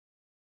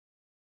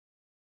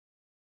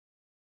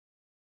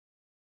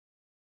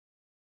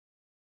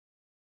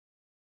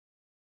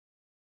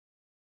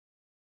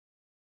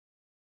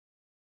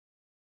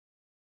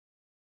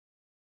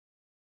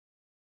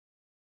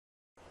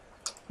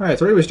Alright,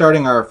 so we're going to be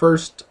starting our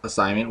first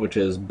assignment, which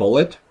is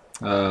bullet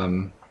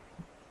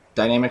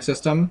dynamic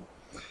system.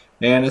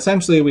 And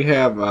essentially we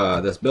have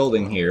this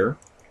building here,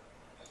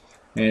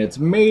 and it's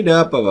made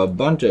up of a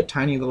bunch of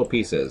tiny little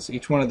pieces.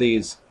 Each one of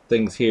these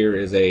things here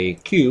is a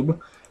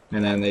cube,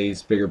 and then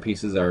these bigger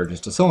pieces are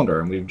just a cylinder.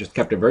 And we've just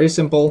kept it very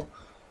simple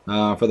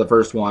for the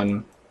first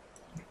one.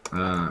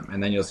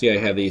 And then you'll see I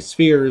have these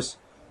spheres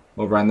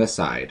over on this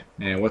side.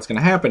 And what's going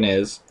to happen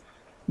is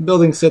the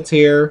building sits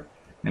here,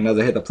 and as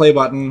I hit the play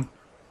button,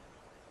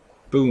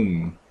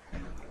 boom.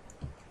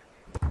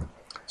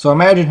 So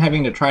imagine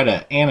having to try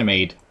to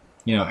animate,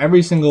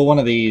 every single one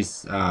of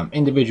these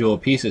individual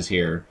pieces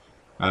here.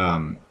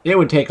 It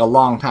would take a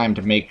long time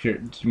to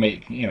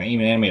even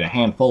animate a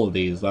handful of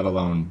these, let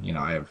alone,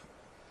 I have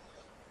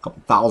a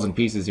couple thousand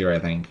pieces here, I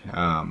think.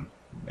 And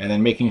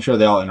then making sure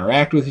they all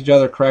interact with each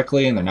other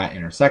correctly and they're not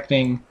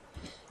intersecting.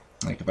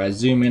 Like if I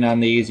zoom in on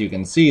these, you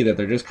can see that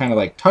they're just kind of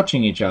like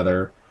touching each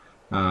other.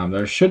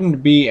 There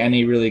shouldn't be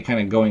any really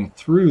kind of going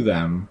through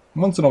them.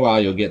 Once in a while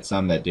you'll get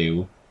some that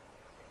do.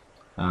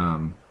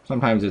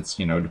 Sometimes it's,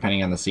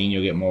 depending on the scene,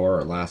 you'll get more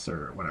or less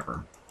or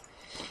whatever.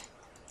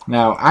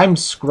 Now I'm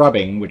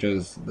scrubbing, which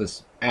is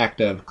this act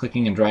of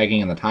clicking and dragging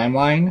in the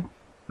timeline,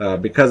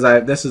 because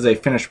this is a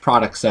finished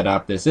product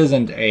setup. This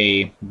isn't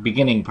a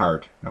beginning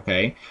part,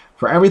 okay?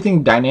 For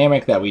everything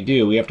dynamic that we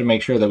do, we have to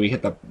make sure that we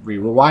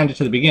rewind it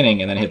to the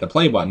beginning and then hit the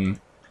play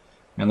button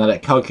and let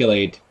it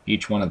calculate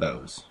each one of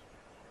those.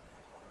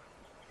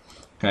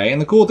 Okay,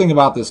 and the cool thing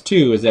about this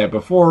too is that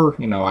before,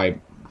 I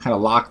kind of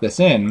lock this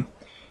in,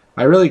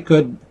 I really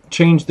could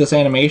change this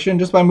animation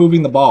just by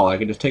moving the ball. I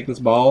could just take this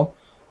ball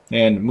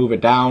and move it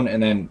down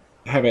and then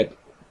have it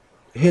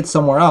hit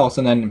somewhere else,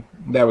 and then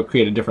that would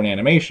create a different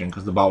animation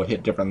because the ball would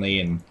hit differently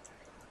and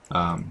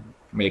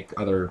make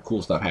other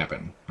cool stuff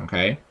happen.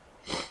 Okay,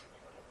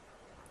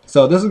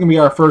 so this is going to be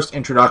our first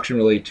introduction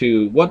really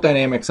to what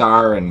dynamics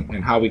are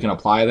and how we can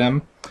apply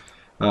them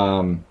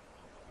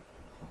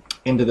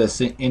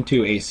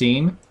into a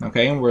scene.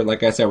 Okay, and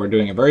like I said, we're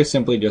doing it very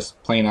simply,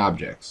 just plain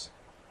objects.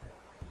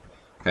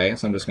 Okay,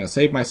 so I'm just going to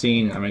save my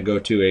scene. I'm going to go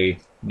to a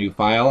new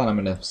file, and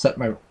I'm going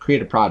to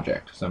create a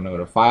project. So I'm going to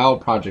go to File,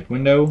 Project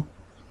Window.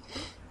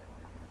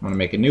 I'm going to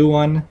make a new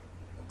one.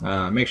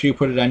 Make sure you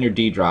put it on your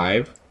D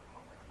drive.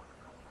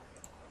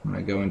 I'm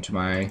going to go into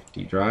my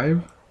D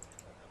drive.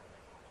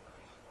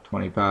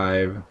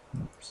 25.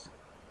 Oops.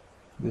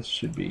 This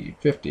should be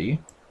 50.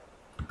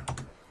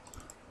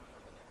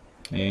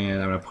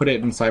 And I'm going to put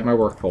it inside my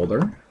work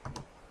folder.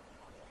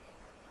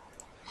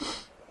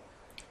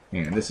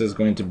 And this is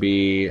going to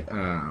be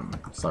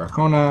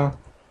Sarcona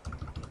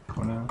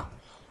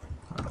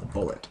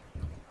bullet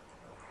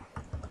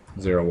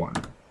 01.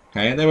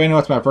 Okay, that way I know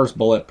it's my first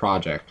bullet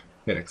project.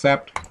 Hit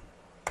accept.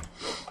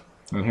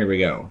 And here we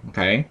go.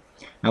 Okay.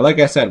 Now, like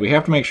I said, we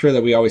have to make sure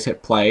that we always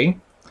hit play.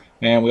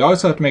 And we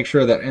always have to make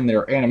sure that in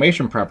their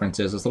animation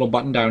preferences, this little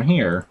button down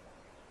here,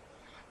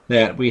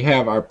 that we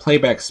have our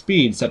playback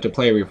speed set to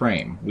play every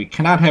frame. We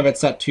cannot have it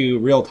set to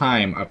real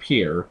time up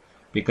here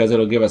because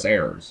it'll give us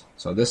errors.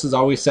 So this is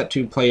always set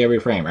to play every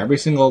frame. Every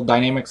single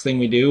dynamics thing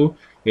we do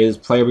is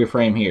play every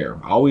frame here.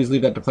 Always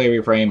leave that to play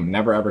every frame,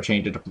 never ever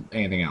change it to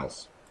anything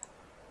else.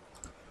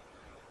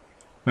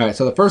 Alright,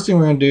 so the first thing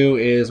we're going to do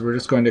is we're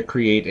just going to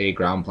create a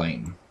ground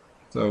plane.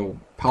 So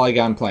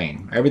polygon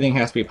plane. Everything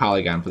has to be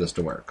polygon for this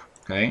to work.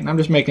 Okay, and I'm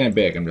just making it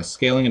big. I'm just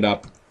scaling it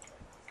up,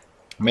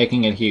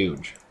 making it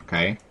huge.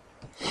 Okay.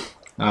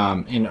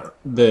 In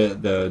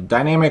the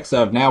dynamics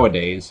of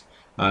nowadays,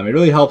 it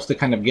really helps to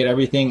kind of get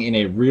everything in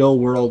a real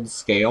world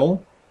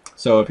scale.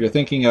 So if you're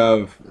thinking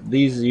of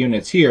these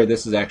units here,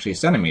 this is actually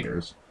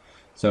centimeters.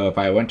 So if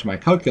I went to my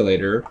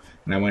calculator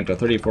and I went to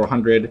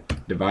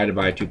 3400 divided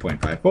by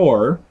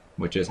 2.54,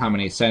 which is how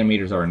many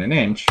centimeters are in an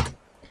inch,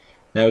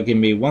 that would give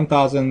me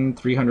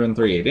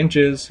 1,338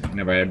 inches. And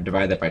if I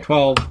divide that by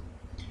 12,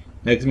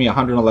 that gives me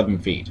 111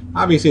 feet.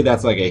 Obviously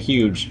that's like a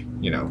huge,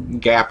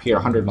 gap here,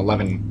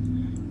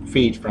 111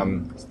 feet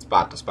from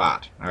spot to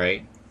spot,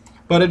 alright?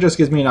 But it just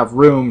gives me enough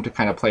room to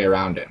kind of play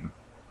around in.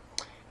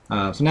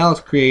 So now let's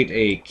create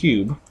a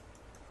cube.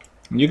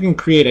 You can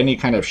create any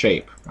kind of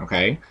shape,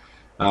 okay?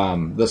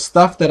 The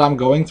stuff that I'm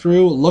going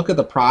through, look at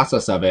the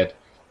process of it,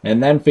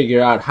 and then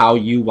figure out how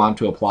you want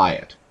to apply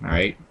it,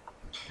 alright?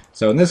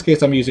 So in this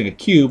case I'm using a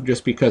cube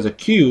just because a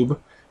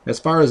cube, as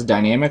far as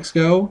dynamics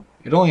go,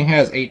 it only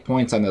has 8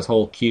 points on this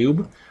whole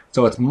cube.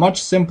 So it's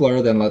much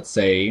simpler than, let's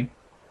say,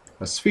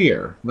 a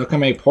sphere. Look how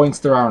many points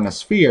there are in a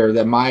sphere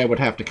that Maya would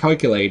have to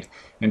calculate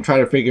and try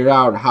to figure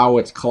out how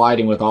it's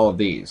colliding with all of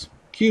these.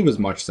 Cube is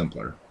much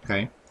simpler,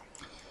 okay?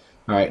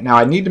 Alright, now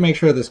I need to make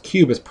sure this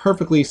cube is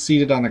perfectly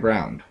seated on the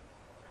ground.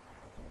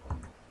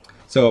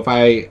 So if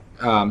I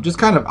just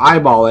kind of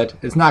eyeball it,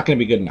 it's not going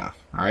to be good enough.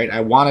 Alright,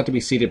 I want it to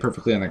be seated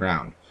perfectly on the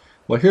ground.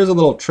 Well, here's a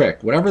little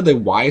trick. Whatever the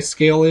Y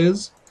scale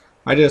is,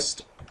 I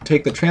just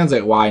take the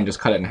translate Y and just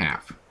cut it in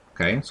half.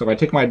 Okay, so if I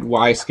take my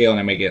Y scale and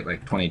I make it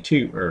like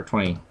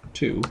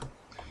 22,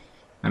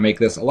 I make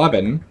this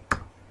 11,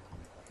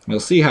 you'll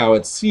see how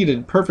it's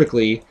seated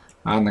perfectly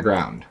on the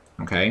ground.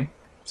 Okay,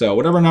 so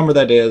whatever number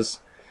that is,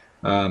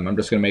 I'm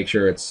just going to make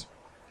sure it's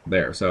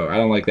there. So I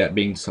don't like that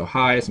being so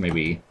high, so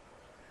maybe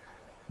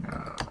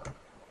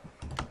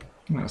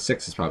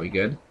 6 is probably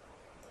good.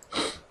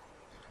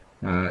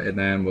 And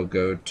then we'll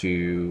go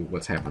to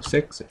what's half of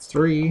 6? It's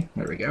 3.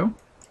 There we go.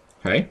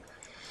 Okay.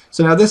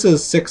 So now this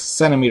is 6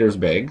 centimeters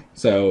big.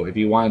 So if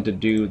you wanted to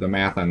do the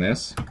math on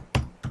this,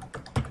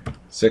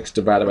 6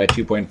 divided by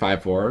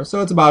 2.54,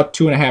 so it's about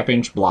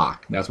 2.5-inch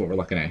block. That's what we're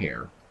looking at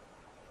here.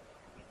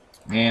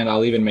 And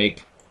I'll even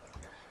make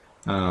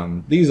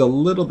these a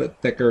little bit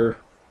thicker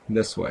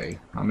this way.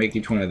 I'll make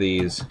each one of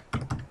these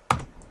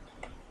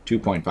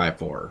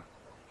 2.54.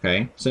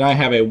 Okay, so now I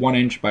have a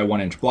 1-inch by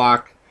 1-inch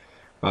block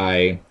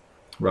by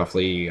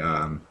roughly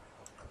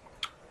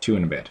 2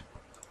 and a bit.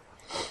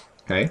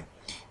 Okay,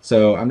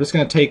 so I'm just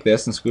going to take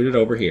this and scoot it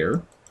over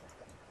here.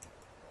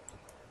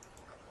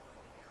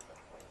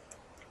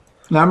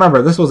 Now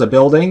remember, this was a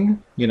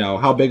building. You know,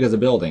 how big is a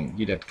building?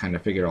 You'd have to kind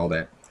of figure all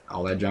that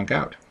junk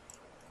out.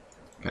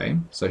 Okay,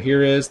 so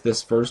here is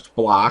this first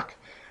block,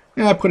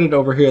 and I put it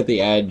over here at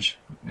the edge.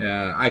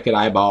 I could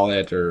eyeball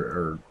it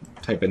or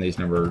type in these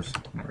numbers.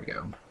 There we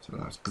go. So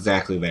that's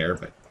exactly there,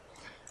 but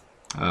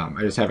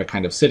I just have it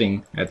kind of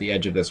sitting at the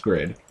edge of this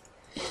grid.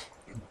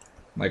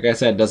 Like I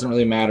said, it doesn't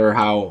really matter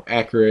how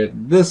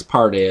accurate this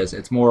part is.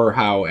 It's more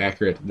how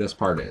accurate this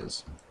part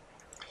is.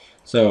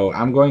 So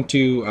I'm going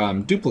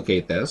to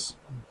duplicate this.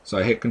 So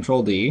I hit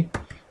Control D,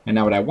 and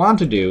now what I want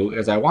to do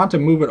is I want to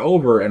move it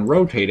over and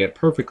rotate it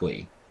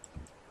perfectly.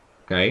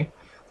 Okay.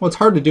 Well, it's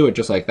hard to do it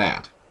just like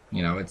that.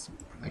 You know,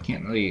 I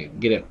can't really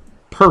get it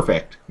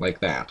perfect like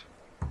that.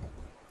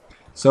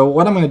 So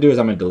what I'm going to do is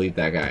I'm going to delete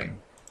that guy.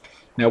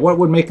 Now, what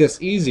would make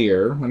this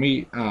easier? Let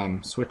me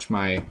switch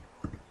my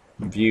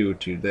view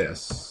to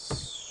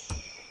this.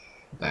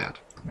 That.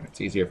 It's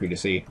easier for you to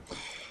see.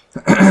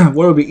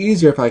 What would be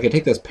easier if I could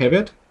take this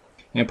pivot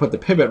and put the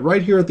pivot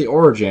right here at the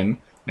origin,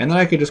 and then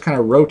I could just kind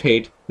of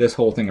rotate this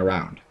whole thing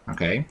around.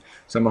 Okay.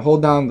 So I'm going to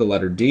hold down the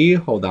letter D,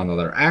 hold down the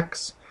letter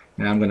X,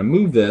 and I'm going to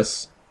move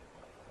this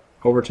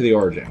over to the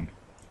origin.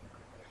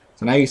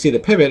 So now you see the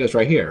pivot is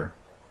right here.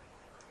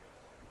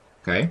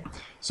 Okay,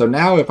 so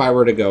now if I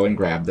were to go and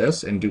grab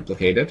this and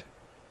duplicate it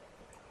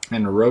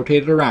and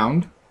rotate it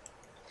around,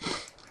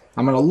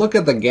 I'm going to look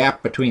at the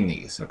gap between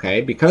these.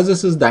 Okay, because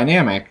this is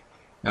dynamic,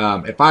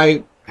 if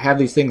I have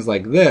these things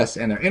like this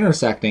and they're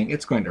intersecting,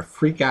 it's going to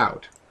freak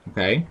out.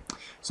 Okay,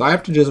 so I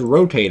have to just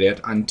rotate it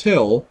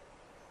until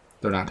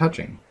they're not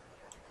touching.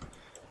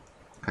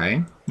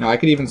 Okay, now I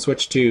could even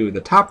switch to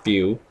the top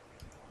view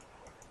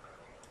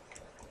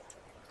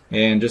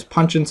and just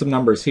punch in some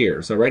numbers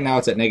here. So right now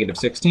it's at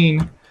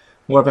 -16.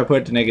 What if I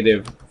put it to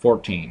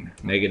 -14,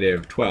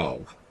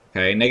 -12?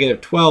 Okay,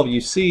 -12, you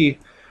see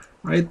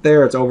right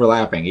there it's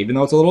overlapping. Even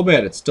though it's a little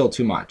bit, it's still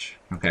too much.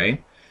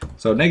 Okay,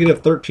 so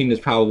 -13 is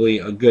probably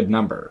a good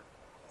number.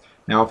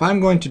 Now if I'm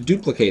going to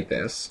duplicate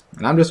this,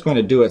 and I'm just going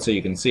to do it so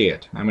you can see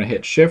it, I'm going to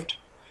hit Shift,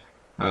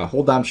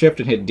 hold down Shift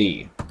and hit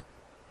D.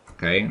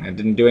 Okay, I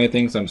didn't do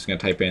anything, so I'm just going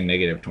to type in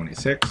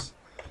 -26,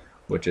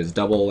 which is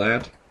double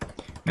that,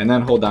 and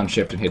then hold down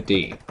Shift and hit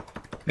D.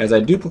 As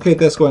I duplicate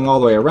this going all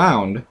the way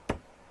around,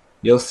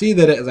 you'll see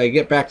that as I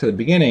get back to the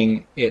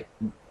beginning, it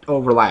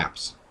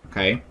overlaps.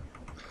 Okay,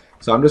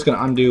 so I'm just going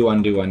to undo,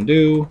 undo,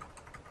 undo,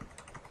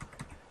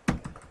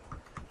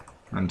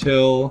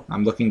 until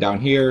I'm looking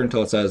down here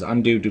until it says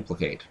undo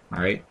duplicate.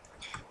 Alright,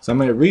 so I'm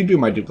going to redo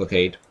my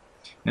duplicate.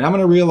 And I'm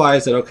going to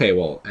realize that, okay,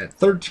 well, at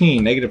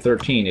 13,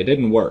 -13, it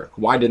didn't work.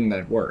 Why didn't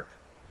that work?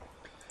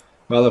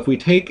 Well, if we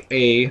take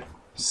a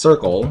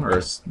circle,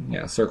 or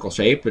circle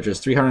shape, which is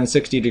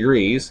 360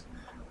 degrees,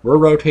 we're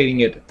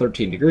rotating it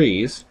 13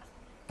 degrees.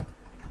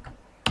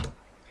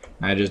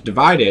 I just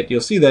divide it,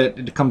 you'll see that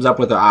it comes up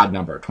with an odd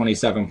number,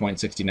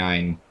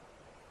 27.69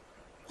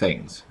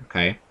 things,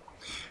 okay?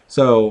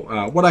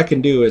 So what I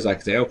can do is I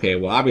can say, okay,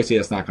 well, obviously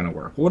that's not going to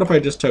work. What if I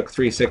just took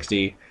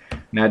 360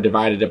 and I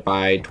divided it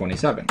by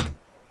 27?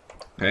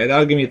 Okay,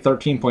 that'll give me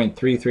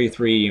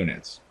 13.333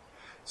 units.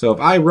 So if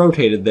I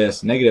rotated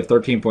this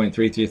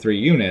 -13.333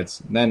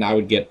 units, then I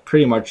would get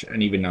pretty much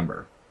an even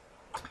number.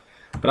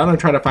 But I'm going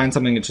to try to find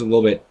something that's a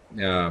little bit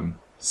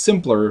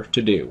simpler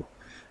to do.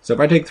 So if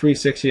I take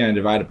 360 and I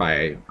divide it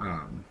by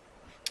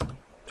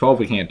 12,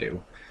 we can't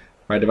do.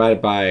 If I divide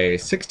it by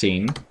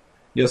 16,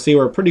 you'll see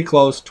we're pretty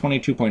close,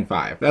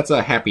 22.5. That's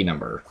a happy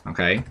number,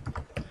 okay?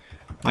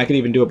 I could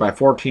even do it by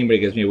 14, but it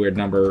gives me a weird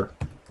number.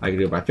 I could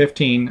do it by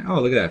 15.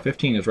 Oh, look at that.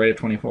 15 is right at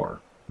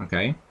 24.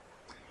 Okay?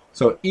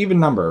 So even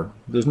number.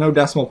 There's no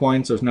decimal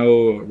points. There's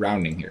no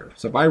rounding here.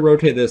 So if I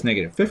rotate this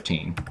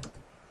 -15,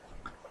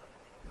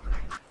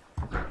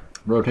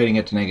 rotating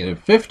it to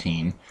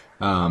 -15,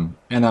 and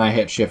then I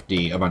hit Shift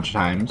D a bunch of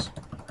times,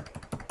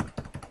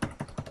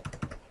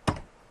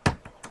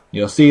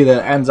 you'll see that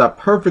it ends up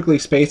perfectly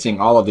spacing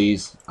all of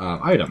these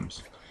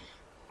items.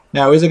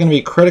 Now, is it going to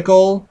be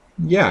critical?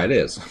 Yeah, it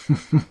is.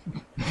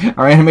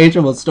 Our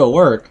animation will still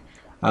work.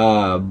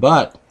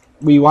 But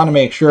we want to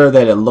make sure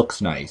that it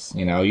looks nice.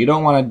 You know, you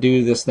don't want to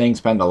do this thing,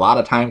 spend a lot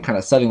of time kind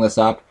of setting this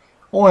up,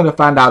 only to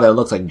find out that it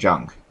looks like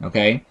junk.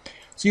 Okay,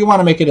 So you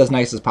want to make it as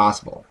nice as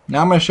possible.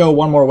 Now I'm going to show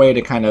one more way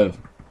to kind of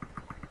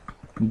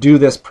do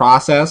this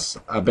process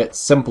a bit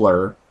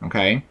simpler,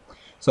 okay?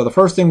 So the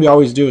first thing we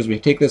always do is we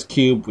take this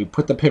cube, we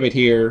put the pivot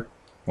here,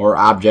 or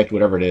object,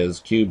 whatever it is,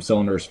 cube,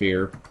 cylinder,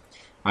 sphere.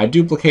 I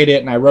duplicate it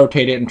and I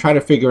rotate it and try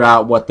to figure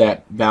out what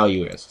that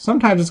value is.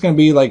 Sometimes it's going to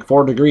be like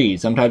 4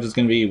 degrees, sometimes it's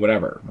going to be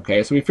whatever,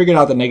 okay? So we figured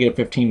out that negative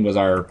 15 was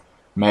our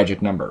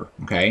magic number,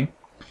 okay?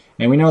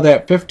 And we know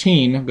that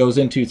 15 goes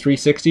into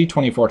 360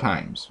 24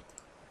 times.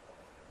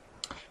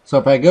 So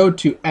if I go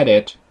to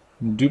Edit,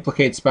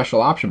 Duplicate Special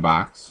Option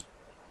Box,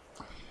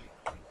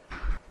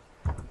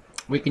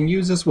 we can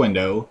use this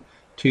window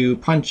to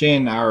punch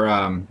in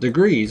our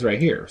degrees right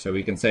here. So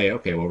we can say,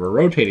 okay, well, we're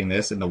rotating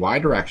this in the Y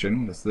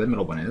direction. This is the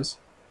middle one is.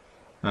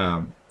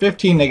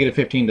 15, negative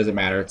 15 doesn't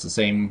matter. It's the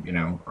same, you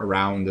know,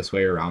 around this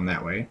way or around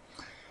that way.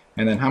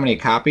 And then how many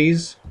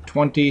copies?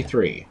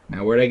 23.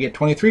 Now where did I get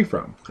 23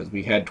 from? Because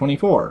we had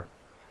 24.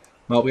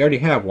 Well, we already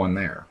have one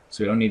there,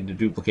 so we don't need to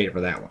duplicate it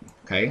for that one.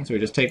 Okay, so we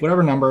just take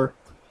whatever number,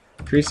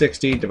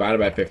 360 divided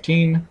by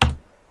 15,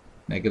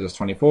 that gives us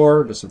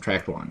 24, just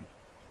subtract 1.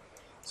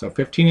 So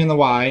 15 in the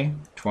Y,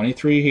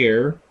 23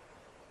 here,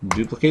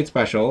 duplicate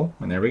special,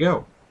 and there we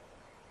go.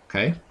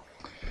 Okay,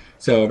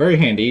 so very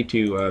handy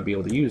to be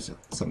able to use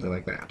something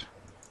like that.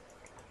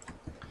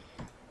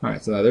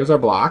 Alright, so there's our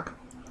block.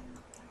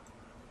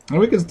 And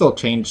we can still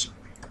change,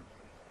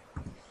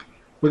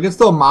 we can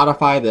still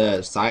modify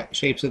the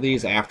shapes of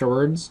these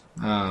afterwards.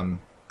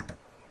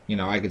 You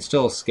know, I could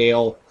still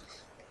scale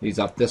these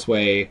up this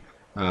way.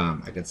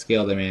 I could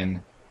scale them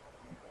in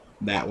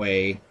that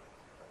way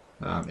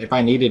if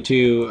I needed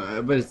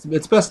to, but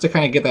it's best to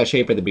kind of get that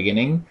shape at the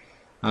beginning.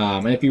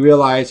 And if you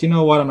realize, you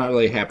know what, I'm not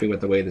really happy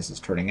with the way this is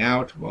turning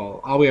out,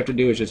 well, all we have to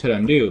do is just hit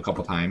undo a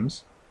couple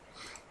times,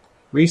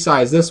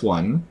 resize this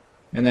one,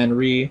 and then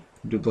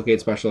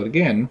re-duplicate special it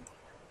again,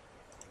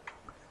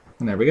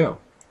 and there we go.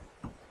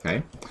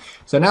 Okay,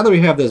 so now that we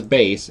have this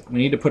base, we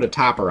need to put a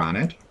topper on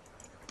it.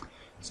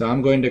 So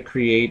I'm going to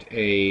create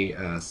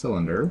a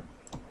cylinder.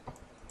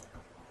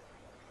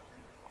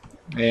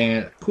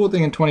 And cool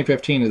thing in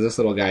 2015 is this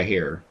little guy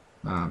here.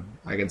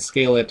 I can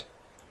scale it,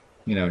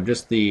 you know,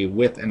 just the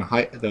width and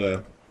height,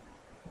 the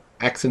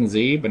X and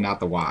Z, but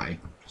not the Y.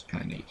 It's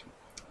kind of neat.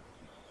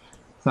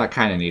 It's not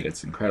kind of neat,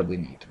 it's incredibly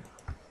neat.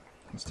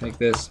 Let's take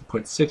this,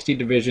 put 60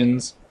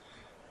 divisions.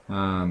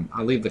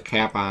 I'll leave the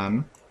cap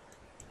on.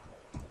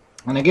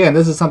 And again,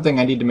 this is something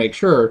I need to make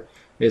sure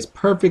is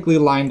perfectly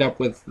lined up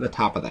with the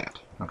top of that.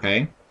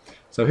 Okay?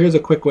 So here's a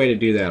quick way to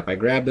do that. If I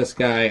grab this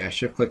guy, I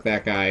shift click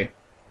that guy.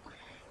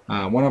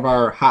 One of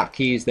our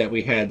hotkeys that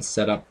we had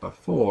set up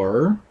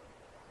before,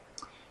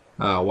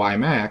 Y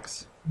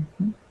max.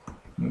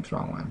 Oops,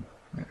 wrong one.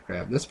 I gotta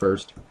grab this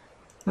first,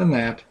 then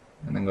that,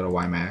 and then go to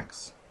Y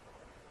max.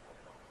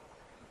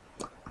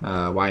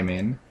 Y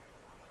min.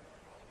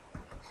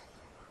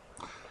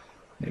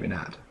 Maybe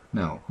not.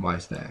 No, Y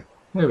stack.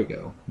 There we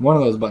go. One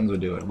of those buttons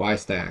would do it. Y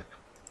stack.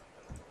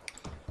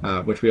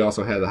 Which we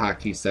also had the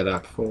hotkey set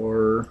up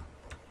for.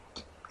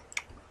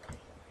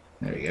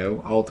 There you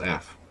go. Alt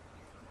F.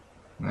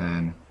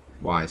 And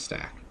Y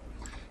stack.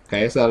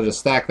 Okay, so that'll just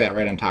stack that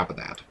right on top of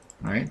that.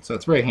 Alright, so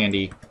it's a very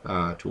handy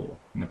tool.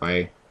 And if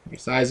I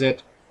resize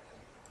it,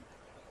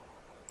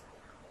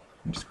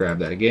 just grab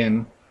that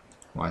again,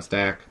 Y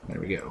stack, there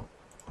we go.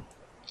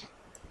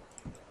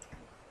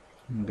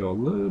 And go a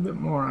little bit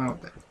more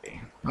out that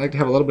way. I like to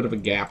have a little bit of a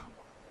gap,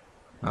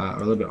 or a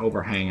little bit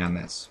overhang on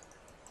this.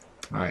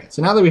 Alright,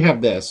 so now that we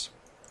have this,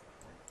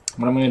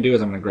 what I'm going to do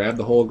is I'm going to grab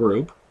the whole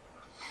group,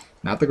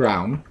 not the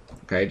ground.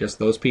 Okay, just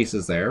those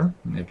pieces there.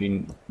 And if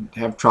you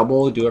have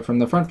trouble, do it from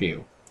the front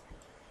view.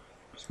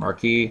 Just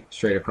marquee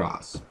straight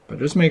across. But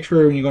just make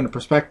sure when you go into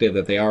perspective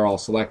that they are all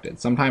selected.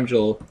 Sometimes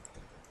you'll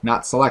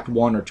not select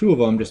one or two of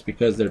them just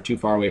because they're too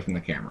far away from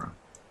the camera.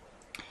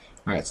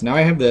 Alright, so now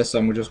I have this, so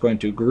I'm just going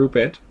to group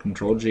it,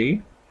 Control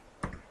G.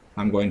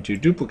 I'm going to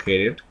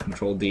duplicate it,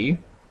 Control D.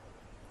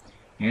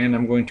 And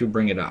I'm going to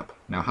bring it up.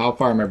 Now, how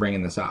far am I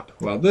bringing this up?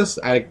 Well, this,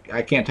 I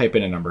can't type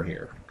in a number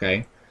here,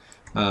 okay?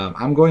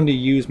 I'm going to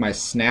use my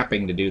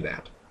snapping to do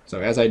that. So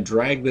as I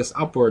drag this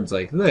upwards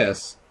like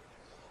this,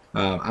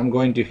 I'm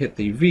going to hit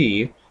the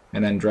V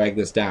and then drag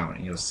this down.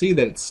 And you'll see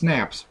that it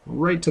snaps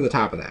right to the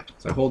top of that.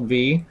 So I hold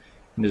V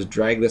and just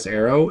drag this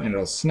arrow and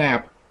it'll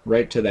snap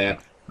right to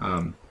that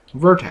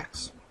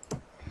vertex.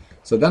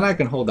 So then I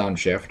can hold down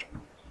Shift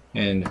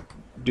and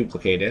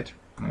duplicate it.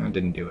 I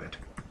didn't do it.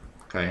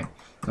 Okay,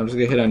 so I'm just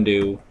going to hit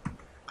undo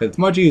because it's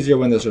much easier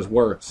when this just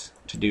works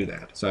to do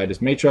that. So I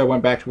just made sure I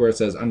went back to where it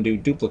says undo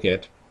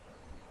duplicate.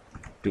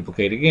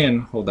 Duplicate again,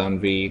 hold down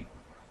V.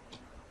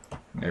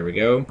 There we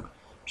go.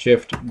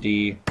 Shift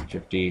D,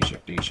 Shift D,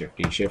 Shift D, Shift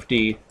D, Shift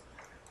D.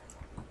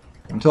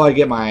 Until I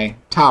get my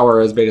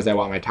tower as big as I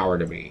want my tower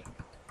to be.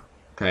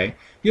 Okay?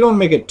 You don't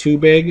want to make it too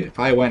big. If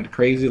I went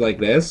crazy like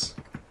this,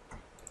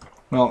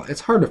 well,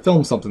 it's hard to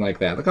film something like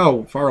that. Look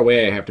how far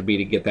away I have to be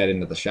to get that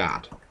into the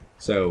shot.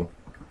 So,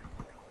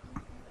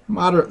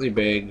 moderately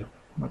big.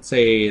 Let's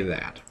say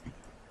that.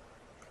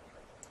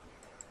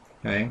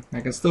 Okay, I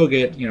can still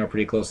get, you know,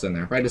 pretty close in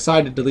there. If I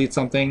decide to delete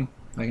something,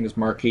 I can just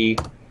marquee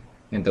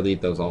and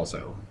delete those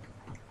also.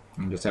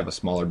 And just have a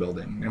smaller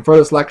building. And for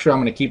this lecture, I'm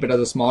going to keep it as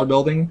a smaller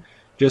building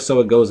just so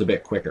it goes a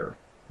bit quicker.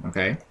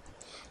 Okay,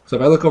 so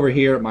if I look over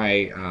here at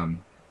my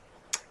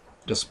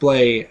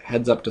display,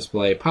 heads-up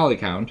display poly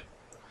count,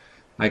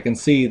 I can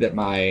see that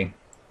my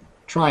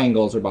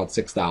triangles are about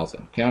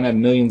 6,000. Okay, I don't have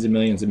millions and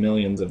millions and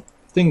millions of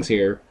things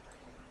here,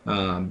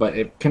 but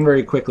it can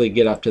very quickly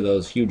get up to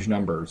those huge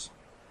numbers.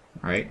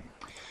 All right.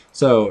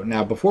 So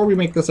now before we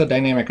make this a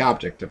dynamic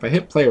object, if I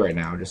hit play right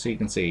now, just so you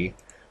can see,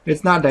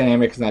 it's not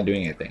dynamic, it's not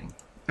doing anything.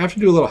 I have to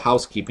do a little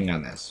housekeeping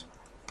on this.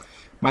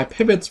 My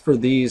pivots for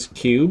these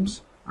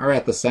cubes are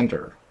at the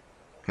center.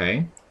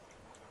 Okay.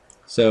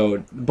 So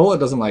the bullet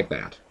doesn't like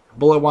that.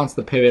 Bullet wants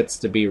the pivots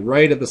to be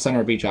right at the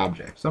center of each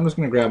object. So I'm just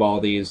going to grab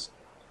all these,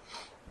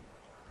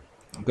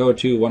 go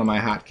to one of my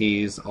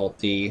hotkeys,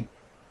 Alt-D,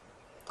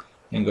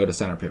 and go to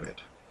center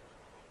pivot.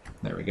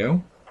 There we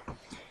go.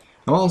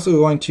 I'm also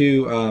going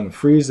to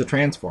freeze the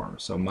transform.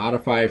 So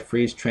modify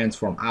freeze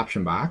transform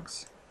option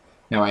box.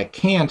 Now I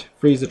can't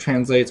freeze the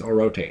translates or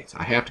rotates.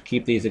 I have to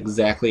keep these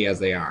exactly as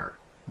they are.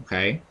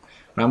 Okay?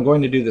 But I'm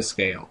going to do the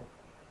scale.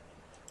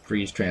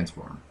 Freeze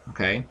transform.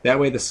 Okay? That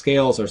way the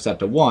scales are set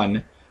to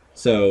 1,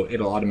 so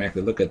it'll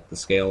automatically look at the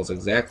scales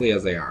exactly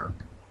as they are.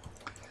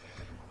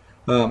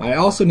 I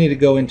also need to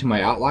go into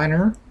my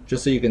outliner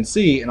just so you can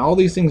see, and all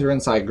these things are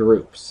inside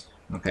groups.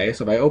 Okay,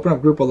 so if I open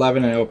up group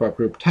 11 and I open up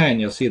group 10,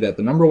 you'll see that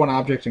the number 1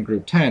 object in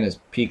group 10 is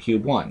p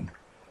cube 1.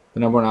 The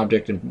number 1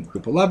 object in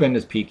group 11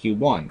 is p cube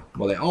 1.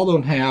 Well, they all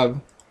don't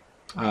have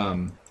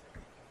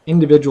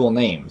individual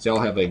names. They all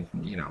have, like,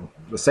 you know,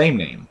 the same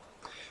name.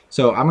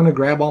 So I'm going to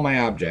grab all my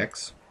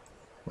objects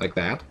like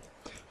that.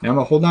 Now I'm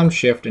going to hold down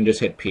Shift and just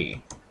hit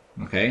P.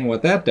 Okay, and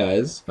what that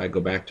does, if I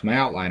go back to my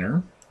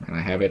outliner and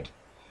I have it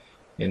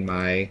in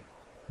my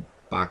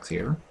box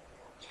here,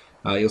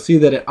 you'll see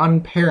that it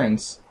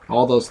unparents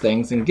all those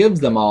things and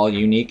gives them all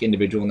unique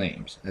individual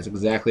names. That's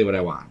exactly what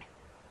I want.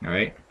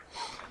 Alright,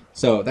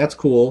 so that's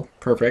cool,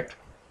 perfect.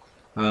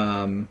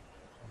 Alright,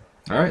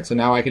 so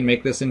now I can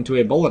make this into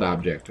a bullet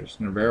object. I'm just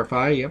going to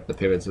verify, yep, the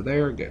pivots are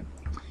there, good.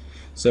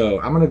 So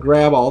I'm going to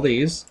grab all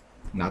these,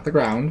 not the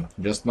ground,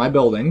 just my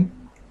building.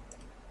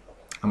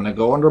 I'm going to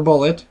go under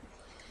bullet,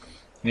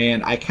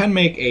 and I can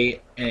make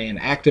an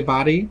active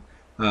body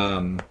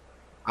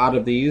out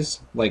of these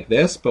like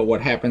this, but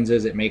what happens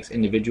is it makes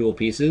individual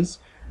pieces.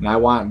 And I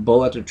want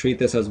bullet to treat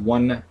this as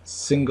one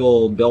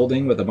single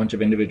building with a bunch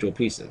of individual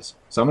pieces.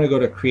 So I'm going to go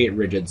to create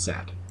rigid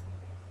set.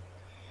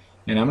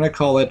 And I'm going to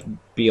call it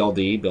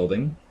BLD,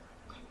 building,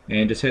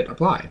 and just hit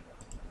apply.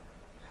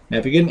 Now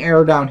if you get an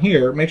error down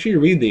here, make sure you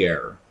read the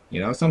error.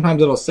 You know,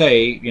 sometimes it'll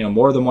say, you know,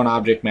 more than one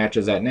object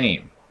matches that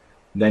name.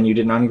 Then you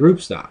didn't ungroup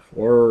stuff.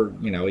 Or,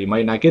 you know, you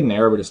might not get an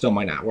error, but it still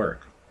might not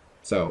work.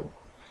 So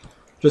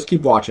just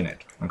keep watching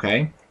it,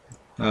 okay?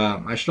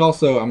 I'm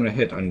going to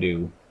hit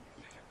undo.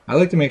 I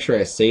like to make sure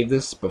I save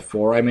this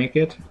before I make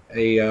it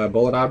a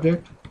bullet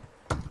object.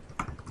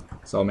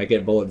 So I'll make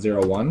it bullet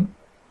 01.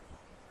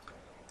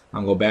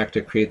 I'll go back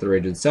to create the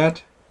rigid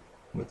set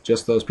with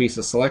just those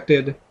pieces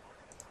selected.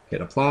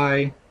 Hit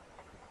apply.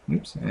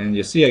 Oops, and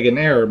you see I get an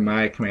error,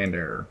 my command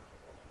error.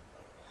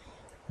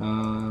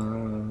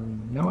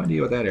 No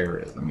idea what that error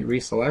is. Let me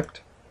reselect.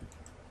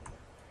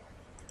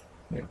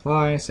 Hit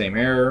apply, same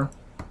error.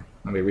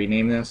 Let me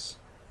rename this.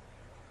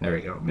 There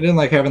we go. I didn't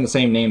like having the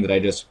same name that I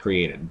just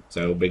created,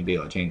 so big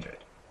deal, I change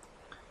it.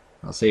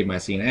 I'll save my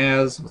scene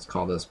as, let's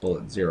call this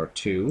bullet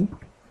 02.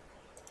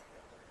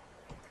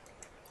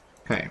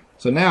 Okay,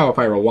 so now if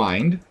I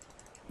rewind,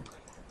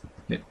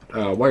 hit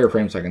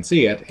wireframe so I can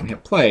see it, and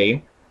hit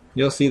play,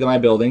 you'll see that my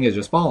building is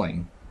just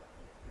falling.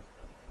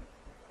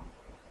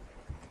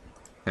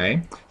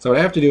 Okay, so what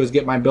I have to do is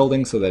get my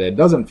building so that it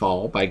doesn't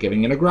fall by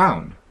giving it a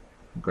ground.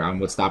 The ground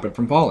would stop it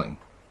from falling.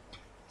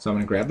 So I'm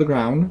going to grab the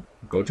ground,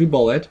 go to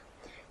bullet,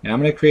 and I'm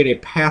going to create a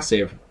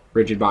passive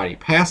rigid body.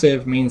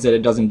 Passive means that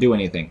it doesn't do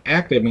anything.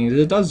 Active means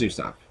that it does do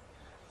stuff.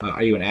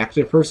 Are you an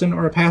active person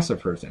or a passive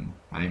person?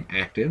 I'm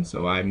active,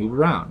 so I move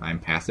around. I'm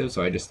passive,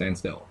 so I just stand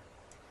still.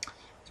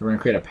 So we're going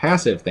to create a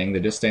passive thing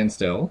that just stands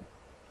still.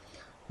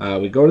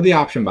 We go to the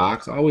option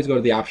box. Always go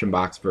to the option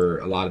box for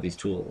a lot of these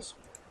tools.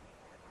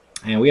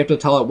 And we have to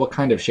tell it what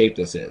kind of shape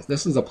this is.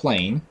 This is a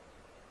plane,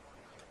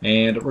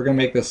 and we're going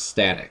to make this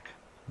static.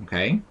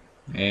 Okay,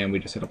 and we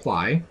just hit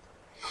apply.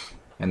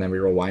 And then we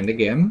rewind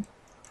again,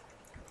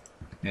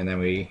 and then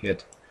we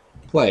hit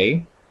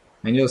play,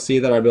 and you'll see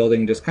that our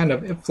building just kind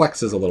of, it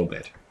flexes a little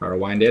bit. If I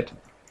rewind it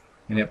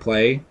and hit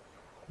play,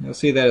 you'll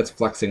see that it's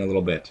flexing a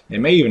little bit.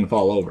 It may even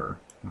fall over,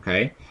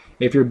 okay?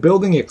 If your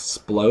building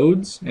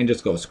explodes and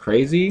just goes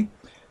crazy,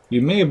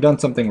 you may have done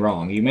something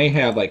wrong. You may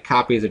have like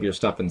copies of your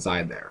stuff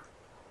inside there.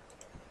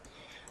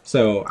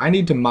 So I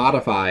need to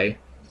modify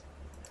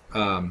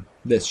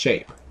this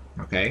shape,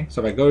 okay?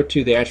 So if I go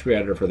to the attribute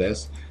editor for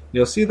this,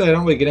 you'll see that I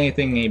don't really get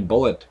any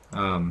bullet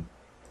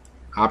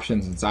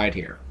options inside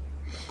here.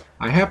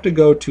 I have to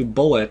go to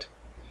bullet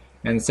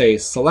and say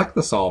select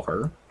the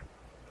solver,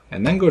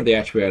 and then go to the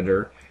attribute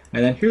editor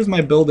And then here's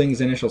my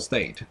building's initial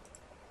state.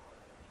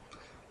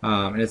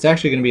 And it's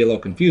actually going to be a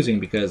little confusing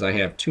because I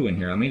have 2 in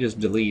here. Let me just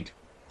delete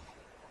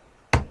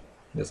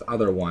this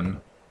other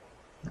one.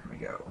 There we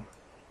go.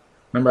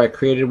 Remember, I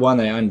created one,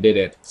 then I undid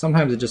it.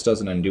 Sometimes it just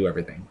doesn't undo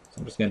everything. So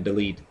I'm just going to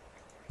delete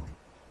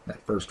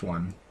that first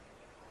one.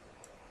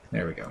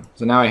 There we go.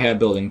 So now I have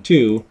building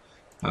 2,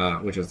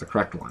 which is the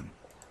correct one.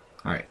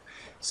 All right.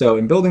 So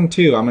in building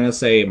 2, I'm going to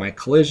say my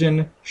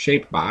collision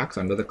shape box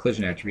under the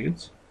collision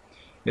attributes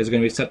is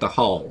going to be set to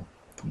hull.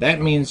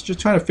 That means just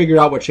trying to figure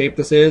out what shape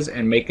this is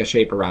and make a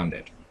shape around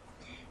it.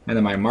 And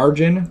then my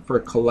margin for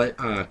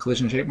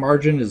collision shape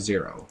margin is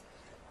 0.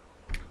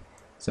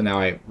 So now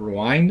I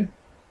rewind.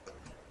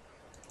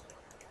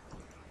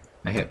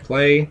 I hit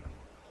play.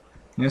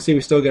 You'll see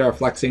we still get our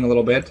flexing a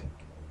little bit.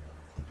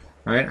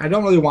 All right, I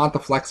don't really want the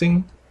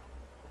flexing.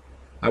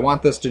 I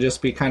want this to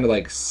just be kind of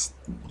like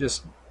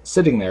just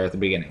sitting there at the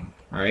beginning.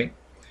 All right,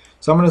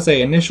 so I'm going to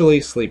say initially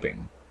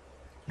sleeping.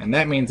 And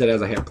that means that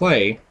as I hit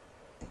play,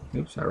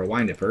 oops, I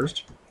rewind it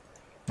first,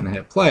 and I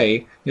hit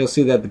play, you'll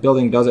see that the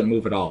building doesn't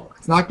move at all.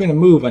 It's not going to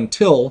move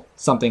until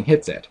something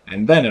hits it,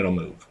 and then it'll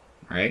move.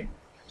 All right.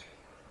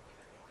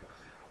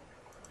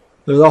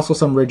 There's also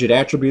some rigid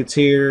attributes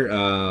here,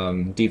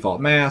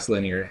 default mass,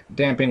 linear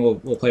damping.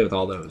 We'll play with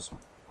all those.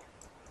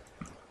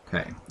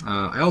 Okay.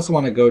 I also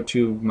want to go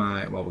to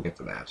my, well, we'll get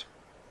to that.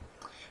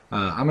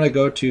 I'm going to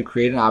go to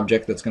create an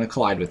object that's going to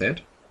collide with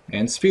it.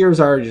 And spheres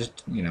are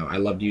just, you know, I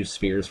love to use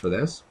spheres for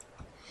this.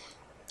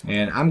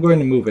 And I'm going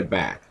to move it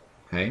back.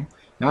 Okay.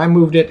 Now I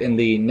moved it in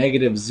the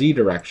negative z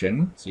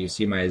direction. So you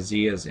see my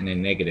z is in a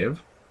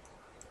negative.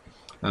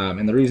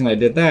 And the reason I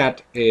did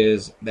that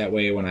is that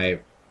way when I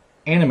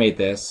animate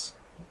this,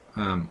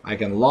 I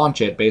can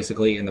launch it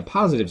basically in the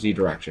positive z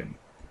direction.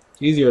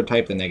 It's easier to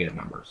type the negative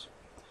numbers.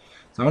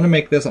 So I'm going to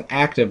make this an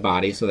active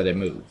body so that it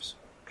moves.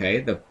 Okay.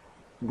 The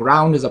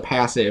ground is a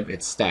passive.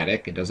 It's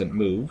static. It doesn't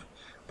move.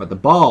 But the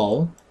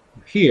ball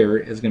here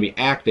is going to be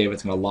active.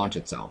 It's going to launch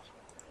itself.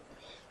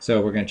 So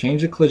we're going to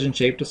change the collision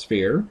shape to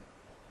sphere.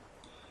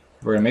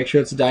 We're going to make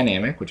sure it's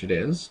dynamic, which it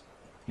is.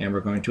 And we're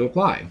going to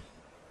apply.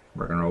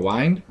 We're going to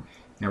rewind.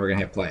 And we're going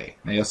to hit play.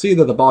 Now you'll see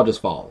that the ball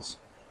just falls.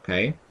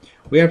 Okay.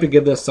 We have to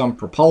give this some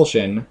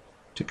propulsion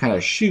to kind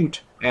of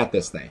shoot at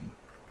this thing.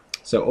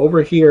 So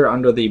over here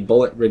under the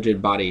bullet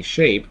rigid body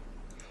shape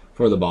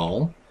for the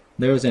ball,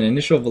 there's an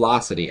initial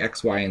velocity,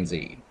 x, y, and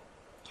z.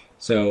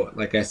 So,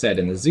 like I said,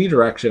 in the z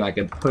direction, I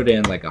could put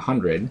in like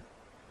 100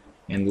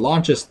 and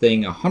launch this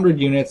thing 100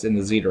 units in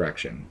the z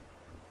direction.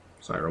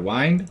 So I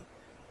rewind,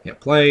 hit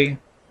play,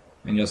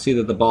 and you'll see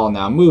that the ball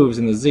now moves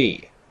in the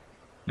z.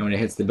 And when it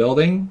hits the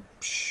building,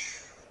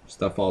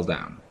 stuff falls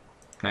down.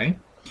 Okay?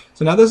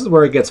 So now this is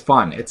where it gets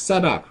fun. It's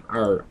set up.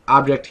 Our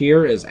object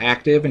here is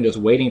active and just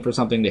waiting for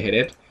something to hit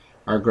it.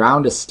 Our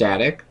ground is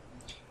static,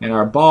 and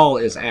our ball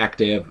is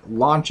active,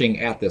 launching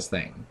at this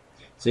thing.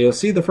 So you'll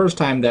see the first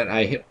time that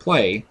I hit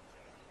play,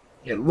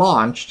 it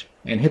launched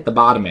and hit the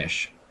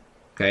bottom-ish.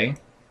 Okay?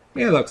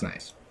 Yeah, it looks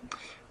nice.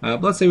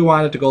 But let's say we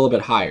wanted it to go a little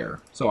bit higher.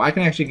 So I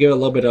can actually give it a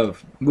little bit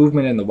of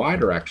movement in the y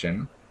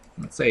direction.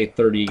 Let's say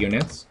 30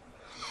 units.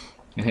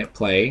 And hit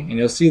play. And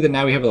you'll see that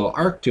now we have a little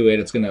arc to it.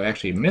 It's going to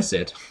actually miss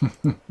it.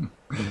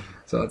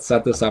 So let's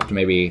set this up to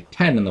maybe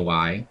 10 in the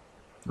y.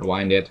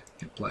 Rewind it.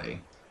 Hit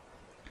play.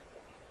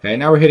 Okay,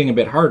 now we're hitting a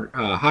bit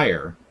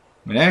higher.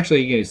 And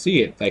actually, you can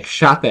see it like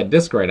shot that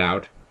disc right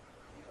out.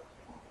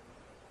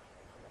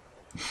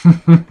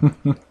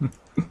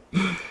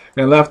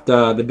 And left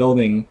the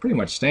building pretty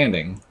much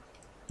standing,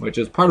 which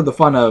is part of the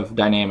fun of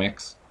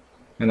dynamics.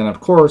 And then, of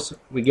course,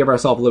 we give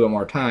ourselves a little bit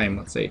more time.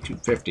 Let's say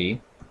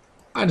 250.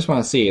 I just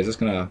want to see, is this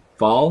going to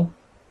fall?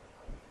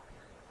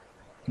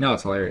 No,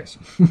 it's hilarious.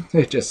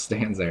 It just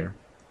stands there.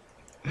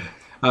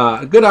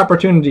 A good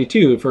opportunity,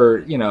 too, for,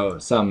 you know,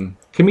 some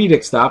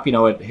comedic stuff. You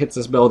know, it hits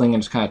this building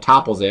and just kind of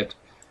topples it,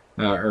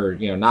 or,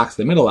 you know, knocks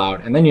the middle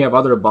out. And then you have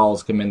other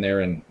balls come in there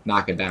and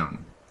knock it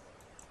down.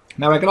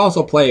 Now, I could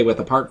also play with,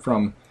 apart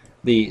from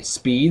the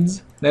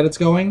speeds that it's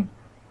going,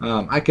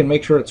 I can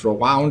make sure it's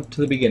rewound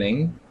to the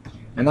beginning,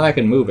 and then I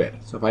can move it.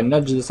 So if I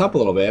nudge this up a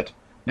little bit,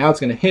 now it's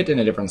going to hit in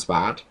a different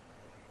spot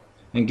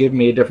and give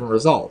me a different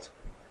result.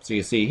 So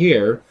you see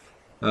here,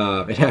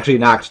 it actually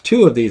knocked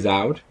 2 of these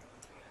out,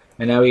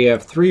 and now we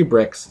have 3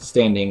 bricks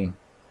standing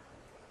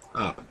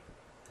up.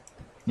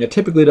 It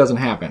typically doesn't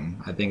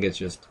happen. I think it's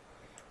just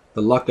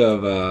the luck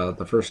of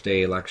the first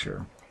day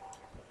lecture.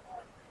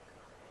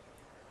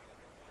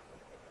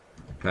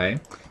 Okay.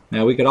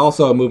 Now we could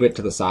also move it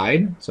to the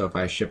side. So if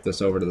I shift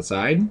this over to the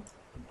side,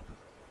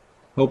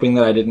 hoping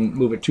that I didn't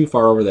move it too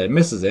far over that it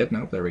misses it.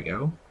 Nope, there we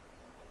go.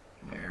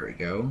 There we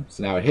go.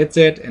 So now it hits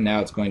it, and now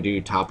it's going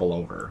to topple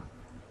over.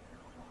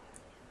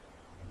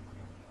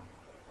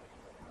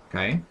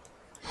 Okay.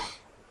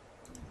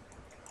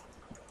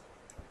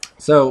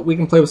 So we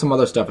can play with some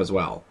other stuff as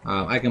well.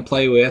 I can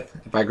play with,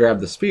 if I grab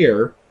the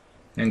sphere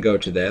and go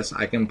to this,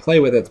 I can play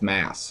with its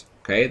mass.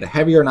 Okay. The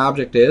heavier an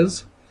object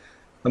is,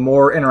 the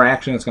more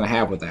interaction it's going to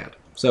have with that.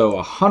 So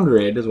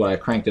 100 is what I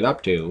cranked it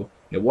up to.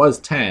 It was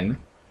 10.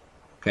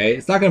 Okay,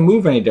 it's not going to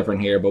move any different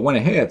here, but when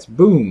it hits,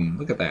 boom,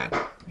 look at that.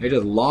 It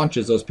just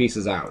launches those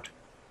pieces out.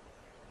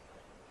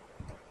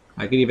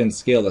 I could even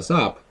scale this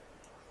up.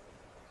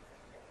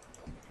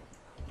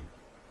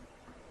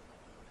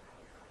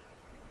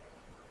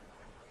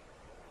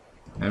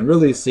 And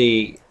really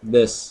see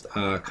this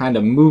kind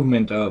of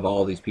movement of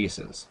all these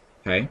pieces.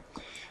 Okay.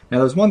 Now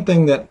there's one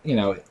thing that, you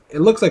know,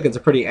 it looks like it's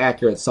a pretty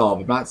accurate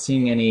solve. I'm not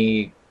seeing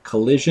any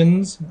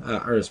collisions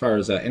or as far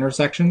as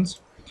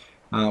intersections.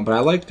 But I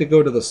like to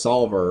go to the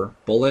solver,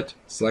 bullet,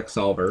 select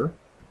solver,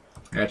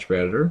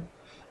 attribute editor,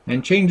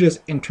 and change this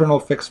internal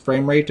fixed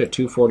frame rate to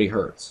 240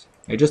 Hertz.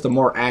 Okay, just a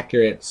more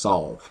accurate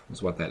solve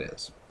is what that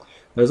is.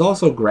 There's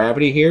also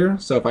gravity here,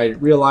 so if I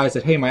realize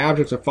that, hey, my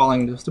objects are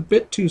falling just a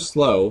bit too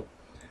slow,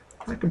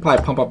 I can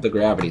probably pump up the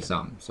gravity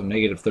some, so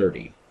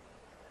 -30.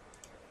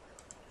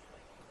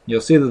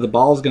 You'll see that the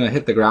ball is going to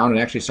hit the ground and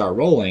actually start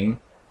rolling,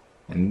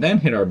 and then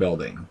hit our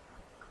building.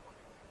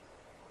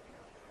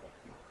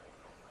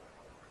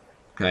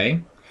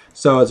 Okay,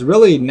 so it's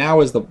really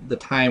now is the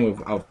time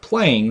of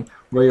playing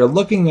where you're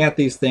looking at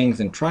these things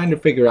and trying to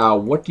figure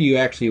out what do you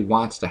actually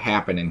want to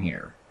happen in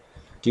here.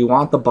 Do you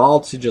want the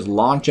ball to just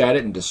launch at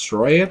it and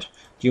destroy it?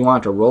 Do you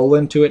want to roll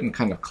into it and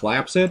kind of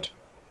collapse it?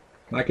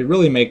 I could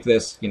really make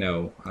this, you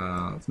know,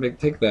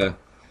 take the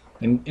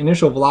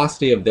initial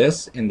velocity of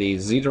this in the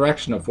z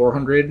direction of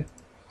 400,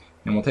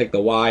 and we'll take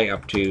the y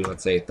up to,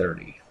 let's say,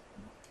 30.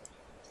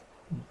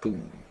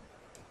 Boom.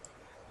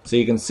 So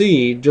you can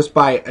see, just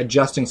by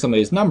adjusting some of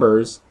these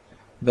numbers,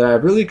 that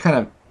I've really kind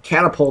of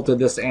catapulted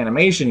this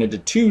animation into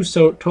two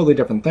totally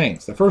different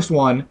things. The first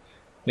one,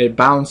 it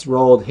bounced,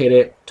 rolled, hit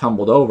it,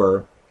 tumbled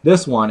over.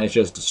 This one is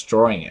just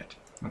destroying it.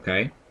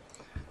 Okay?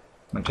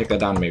 I'm going to take that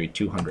down to maybe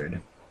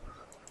 200.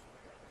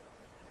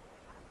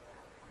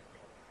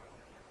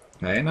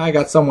 Okay, and I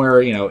got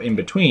somewhere, you know, in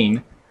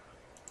between.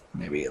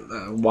 Maybe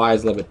the y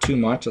is a little bit too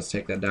much. Let's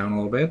take that down a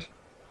little bit.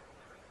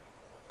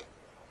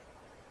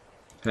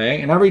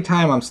 Okay, and every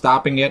time I'm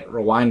stopping it,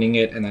 rewinding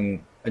it, and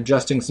then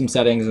adjusting some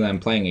settings, and then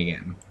playing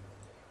again.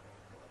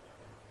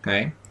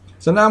 Okay,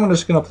 so now I'm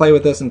just going to play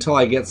with this until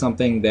I get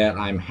something that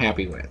I'm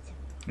happy with.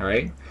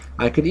 Alright,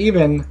 I could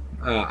even,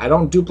 I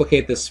don't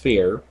duplicate this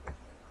sphere.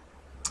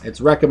 It's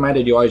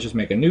recommended you always just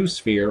make a new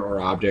sphere or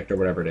object or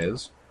whatever it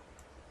is.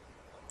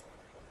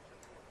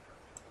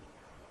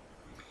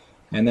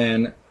 And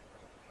then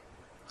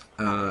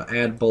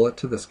add bullet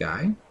to this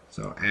guy.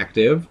 So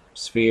active,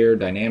 sphere,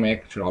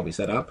 dynamic should all be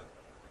set up.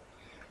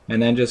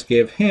 And then just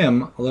give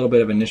him a little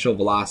bit of initial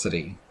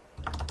velocity.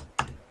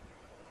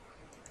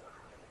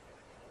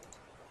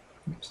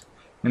 Oops.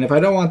 And if I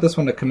don't want this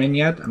one to come in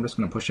yet, I'm just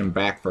going to push him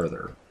back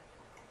further.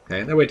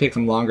 Okay, that way it takes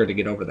him longer to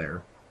get over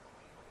there.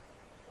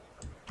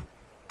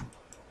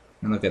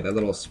 And look at that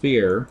little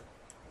sphere.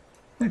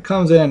 It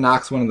comes in and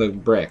knocks one of the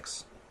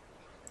bricks.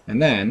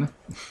 And then,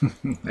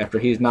 after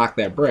he's knocked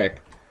that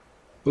brick,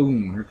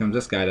 boom, here comes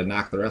this guy to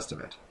knock the rest of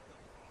it.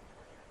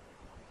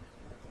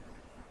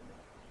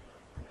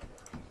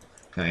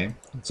 Okay,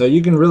 so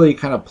you can really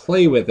kind of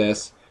play with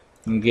this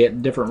and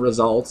get different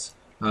results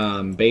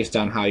based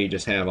on how you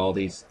just have all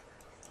these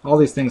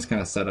things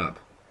kind of set up.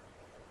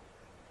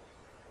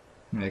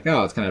 You're like,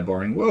 oh, it's kind of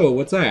boring. Whoa,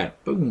 what's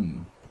that?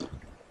 Boom.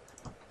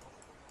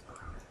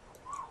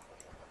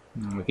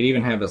 And we could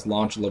even have this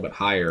launch a little bit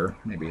higher,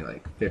 maybe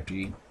like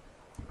 50.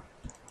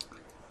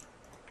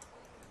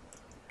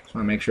 Just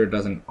want to make sure it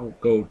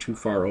doesn't go too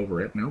far over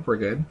it. Nope, we're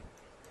good.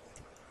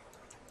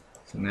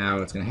 So now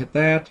it's going to hit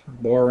that.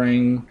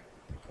 Boring.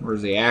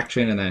 Where's the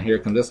action? And then here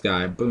comes this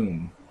guy.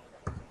 Boom.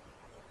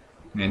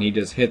 And he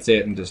just hits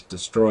it and just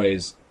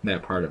destroys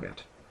that part of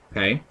it.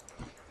 Okay?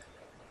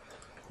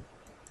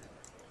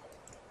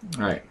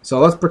 Alright, so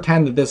let's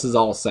pretend that this is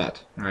all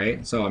set.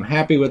 Alright, so I'm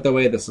happy with the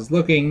way this is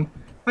looking.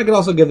 I could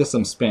also give this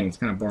some spin. It's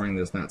kind of boring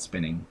that it's not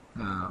spinning.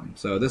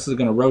 So this is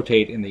going to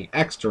rotate in the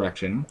X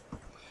direction.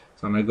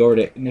 So I'm going to go over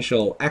to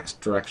initial X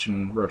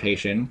direction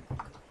rotation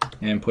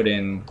and put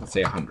in, let's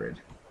say, 100.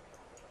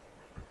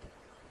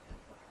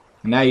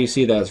 And now you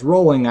see that it's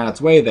rolling on its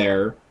way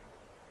there,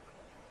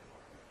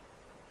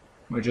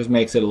 which just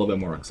makes it a little bit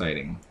more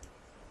exciting.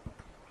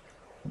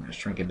 I'm going to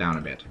shrink it down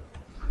a bit.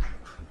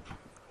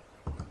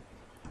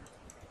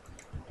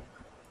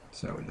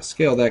 So we just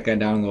scale that guy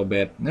down a little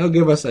bit, and it'll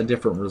give us a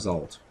different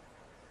result.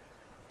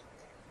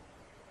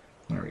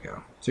 There we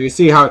go. So you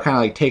see how it kind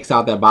of like takes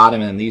out that bottom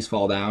and then these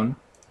fall down?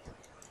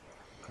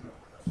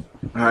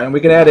 Alright, and we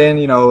could add in,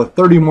 you know,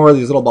 30 more of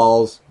these little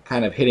balls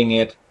kind of hitting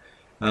it.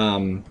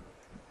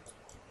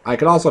 I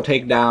could also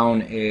take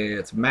down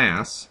its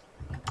mass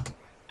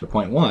to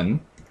 0.1.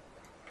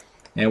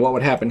 And what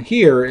would happen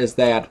here is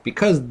that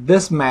because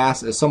this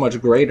mass is so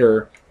much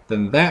greater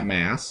than that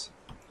mass,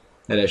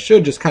 that it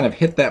should just kind of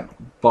hit that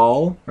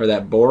ball or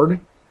that board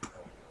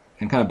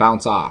and kind of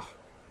bounce off.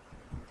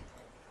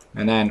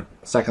 And then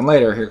a second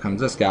later, here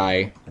comes this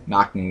guy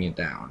knocking it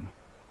down.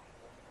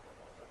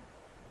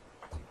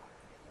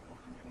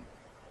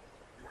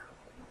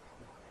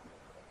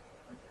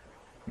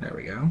 There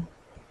we go.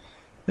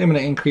 I'm going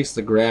to increase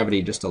the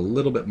gravity just a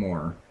little bit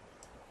more.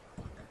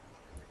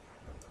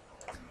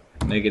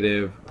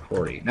 negative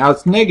 40. Now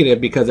it's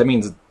negative because that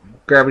means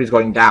gravity is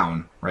going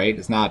down, right?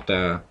 It's not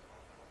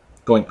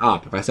going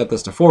up. If I set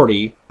this to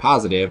 40,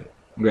 positive,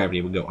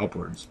 gravity would go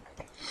upwards.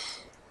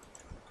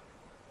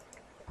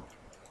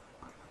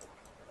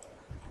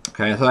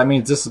 Okay, so that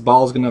means this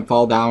ball is going to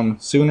fall down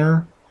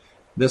sooner.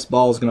 This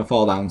ball is going to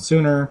fall down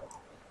sooner.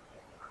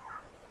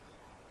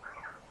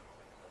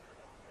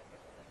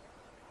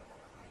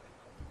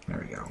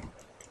 There we go.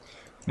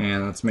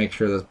 And let's make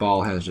sure this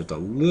ball has just a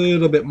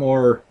little bit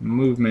more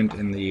movement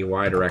in the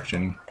Y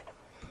direction,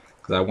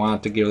 because I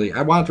want it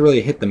to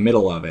really hit the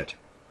middle of it.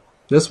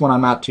 This one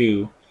I'm not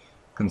too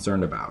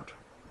concerned about.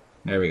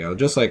 There we go,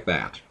 just like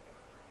that.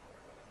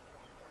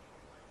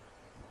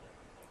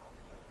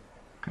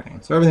 Okay,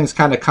 so everything's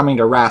kind of coming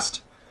to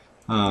rest,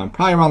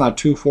 probably around that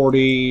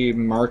 240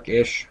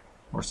 mark-ish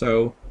or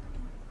so.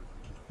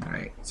 All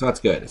right, so that's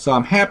good. So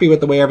I'm happy with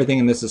the way everything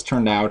in this has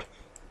turned out.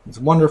 It's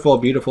wonderful,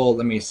 beautiful.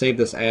 Let me save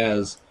this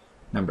as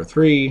number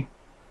 3.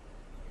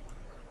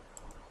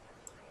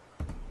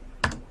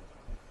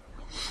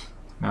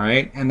 All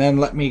right, and then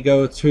let me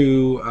go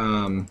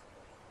to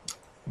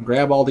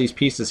grab all these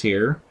pieces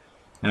here,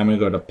 and I'm going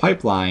to go to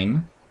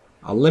Pipeline,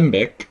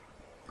 Alembic,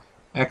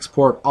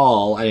 Export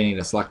All. I didn't need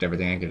to select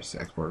everything. I could just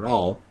export it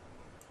all.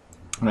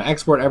 I'm going to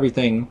export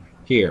everything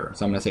here.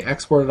 So I'm going to say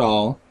Export It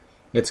All.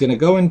 It's going to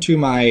go into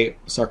my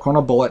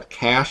Sarcona Bullet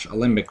Cache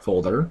Alembic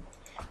folder.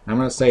 I'm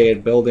going to say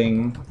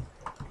building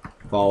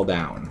fall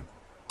down.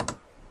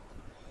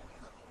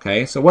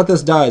 Okay, so what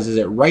this does is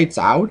it writes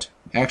out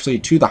actually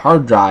to the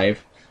hard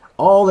drive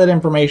all that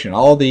information,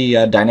 all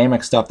the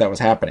dynamic stuff that was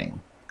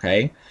happening.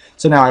 Okay,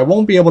 so now I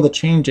won't be able to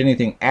change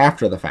anything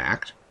after the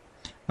fact,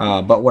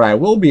 but what I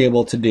will be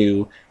able to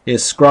do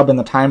is scrub in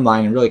the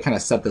timeline and really kind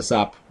of set this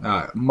up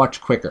much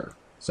quicker.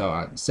 So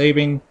I'm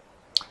saving.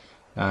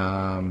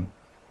 I'm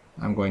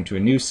going to a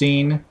new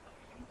scene,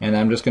 and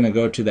I'm just going to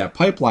go to that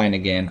pipeline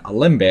again,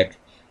 Alembic,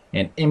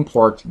 and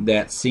import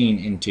that scene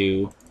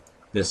into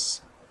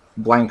this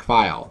blank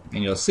file.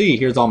 And you'll see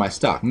here's all my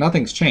stuff.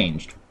 Nothing's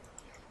changed.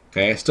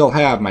 Okay, I still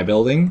have my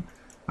building.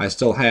 I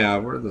still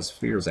have, where are the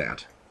spheres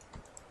at?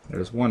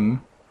 There's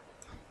one.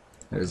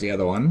 There's the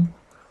other one.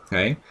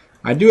 Okay.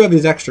 I do have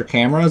these extra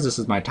cameras. This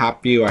is my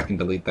top view. I can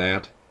delete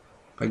that.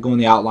 If I go in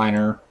the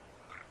outliner,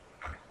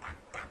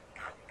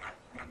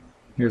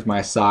 here's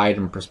my side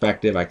and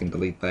perspective. I can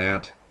delete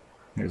that.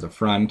 Here's a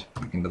front.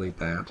 I can delete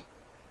that.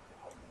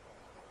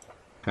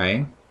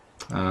 Okay.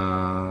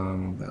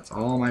 That's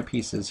all my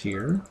pieces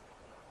here.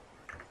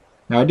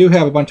 Now I do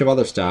have a bunch of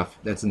other stuff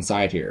that's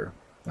inside here.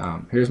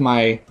 Here's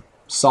my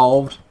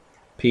solved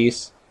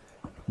piece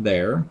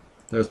there.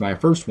 There's my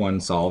first one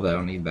solved. I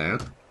don't need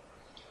that.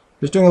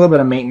 Just doing a little bit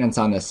of maintenance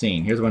on this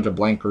scene. Here's a bunch of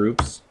blank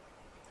groups.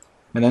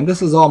 And then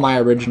this is all my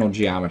original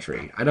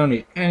geometry. I don't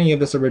need any of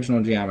this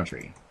original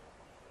geometry.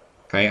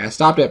 Okay, I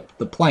stopped at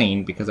the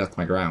plane because that's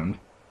my ground.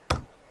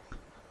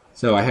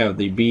 So I have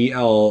the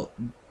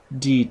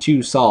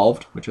BLD2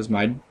 solved, which is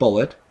my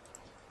bullet.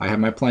 I have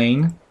my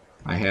plane.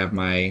 I have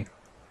my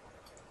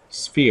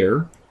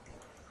sphere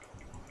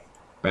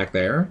back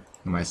there,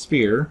 and my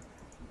sphere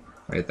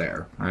right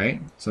there.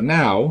 Alright, so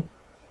now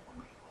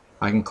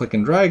I can click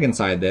and drag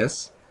inside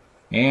this,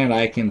 and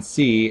I can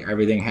see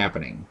everything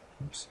happening.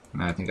 Oops,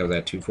 I think I was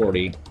at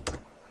 240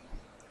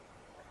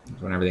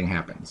 when everything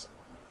happens.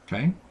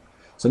 Okay,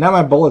 so now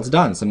my bullet's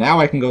done. So now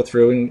I can go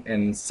through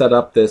and set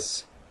up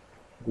this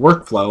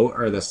workflow,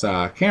 or this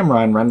camera,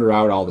 and render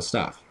out all the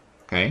stuff.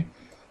 Okay,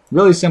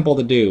 really simple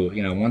to do,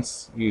 you know,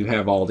 once you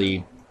have all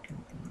the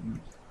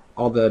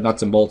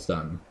nuts and bolts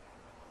done.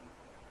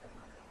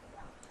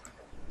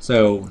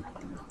 So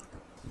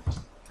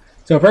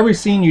for every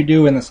scene you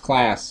do in this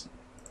class,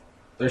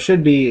 there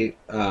should be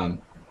the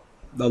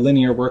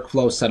linear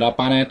workflow set up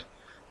on it.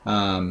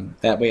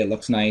 That way it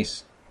looks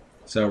nice.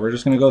 So we're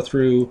just going to go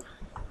through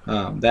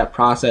that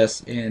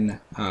process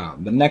in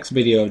the next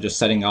video, just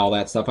setting all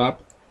that stuff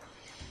up,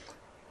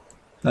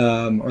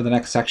 or the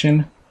next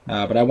section.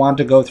 But I want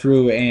to go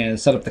through and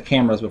set up the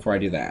cameras before I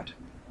do that.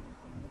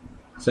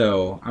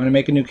 So I'm going to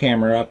make a new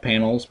camera,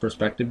 panels,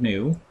 perspective,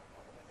 new.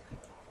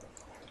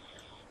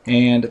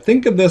 And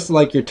think of this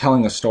like you're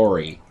telling a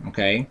story,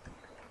 okay?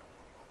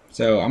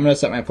 So I'm going to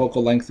set my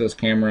focal length of this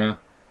camera,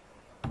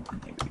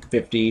 maybe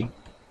 50.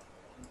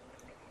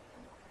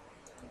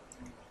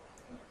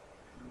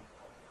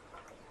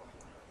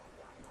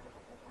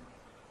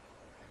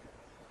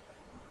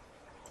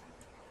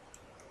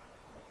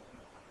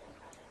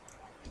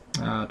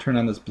 Turn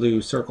on this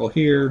blue circle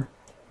here.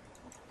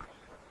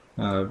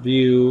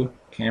 View,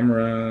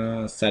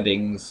 camera,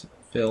 settings,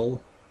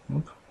 fill.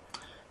 Oop.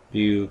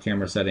 View,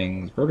 camera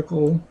settings,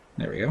 vertical.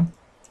 There we go.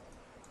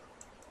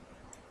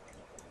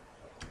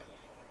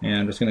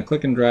 And I'm just going to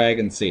click and drag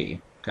and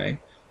see. Okay,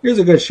 here's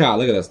a good shot.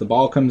 Look at this. The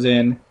ball comes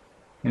in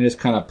and just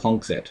kind of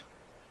plunks it.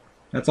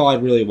 That's all I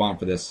really want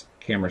for this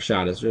camera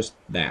shot, is just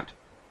that.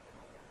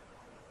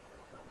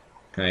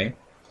 Okay,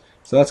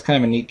 so that's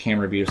kind of a neat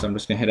camera view. So I'm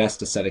just going to hit S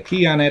to set a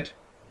key on it.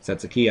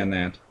 Sets a key on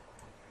that.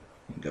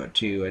 Go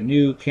to a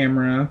new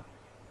camera.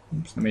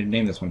 Oops, let me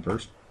name this one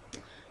first.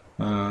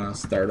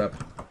 Startup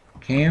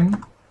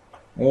cam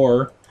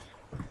or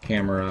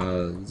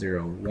camera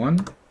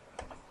 01.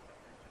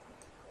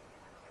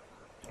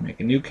 Make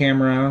a new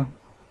camera.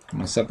 I'm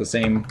going to set the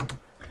same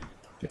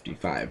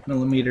 55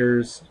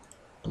 millimeters,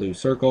 blue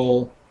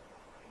circle,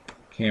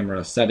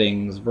 camera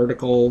settings,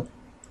 vertical.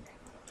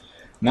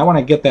 And I want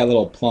to get that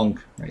little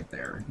plunk right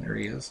there. There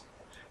he is.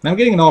 And I'm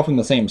getting it all from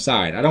the same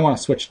side. I don't want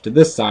to switch to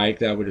this side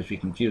because that would just be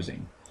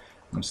confusing.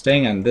 I'm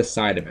staying on this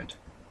side of it.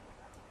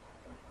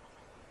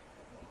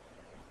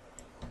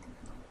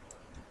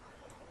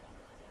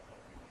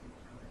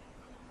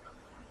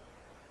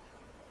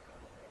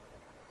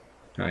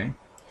 Okay.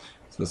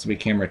 So this will be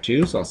camera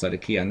 2, so I'll set a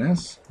key on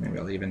this. Maybe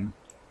I'll even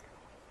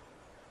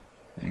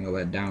angle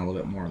that down a little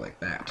bit more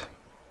like that.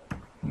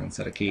 And then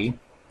set a key.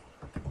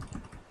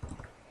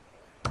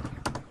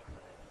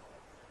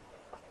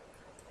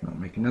 I'll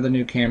make another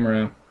new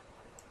camera.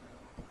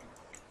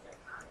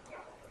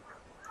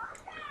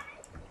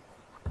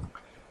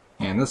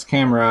 And this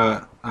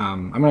camera,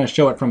 I'm going to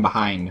show it from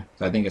behind.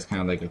 So I think it's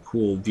kind of like a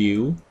cool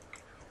view.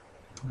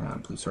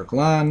 Blue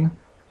circle on.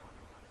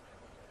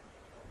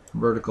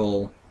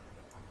 Vertical.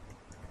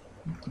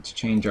 Let's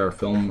change our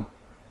film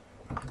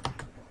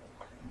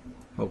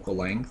focal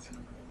length.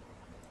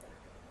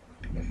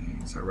 Okay,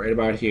 so right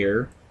about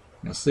here,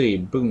 you'll see,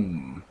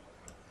 boom.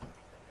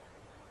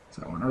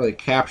 So I want to really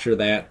capture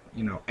that,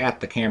 you know, at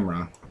the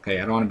camera. Okay,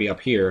 I don't want to be up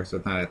here, so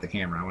it's not at the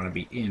camera. I want to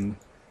be in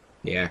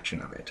the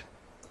action of it,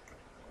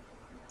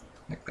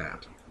 like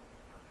that.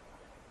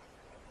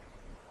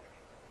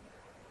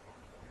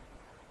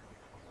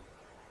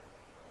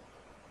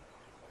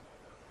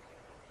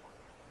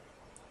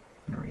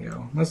 There we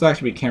go. This will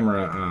actually be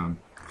camera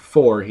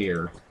 4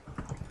 here.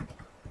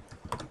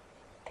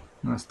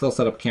 I'll still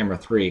set up camera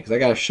 3 because I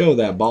got to show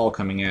that ball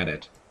coming at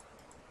it.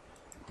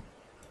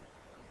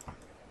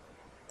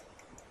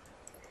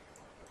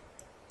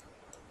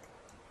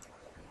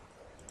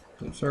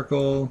 Blue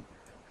circle,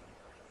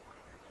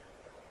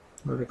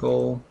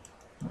 vertical.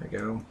 There we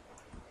go.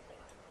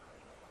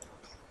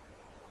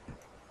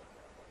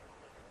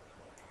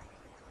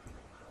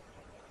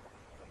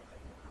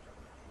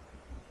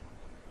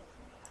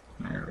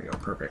 There we go,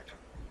 perfect.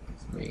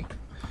 It's the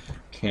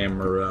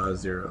camera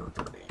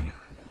 030.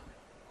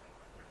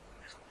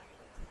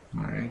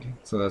 Alright,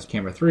 so that's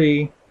camera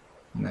 3,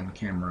 and then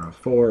camera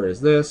 4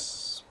 is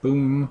this.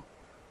 Boom.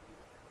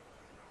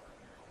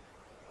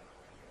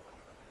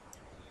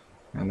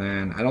 And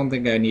then I don't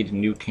think I need a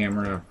new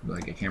camera,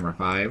 like a camera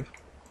 5.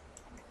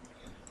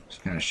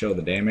 Just kind of show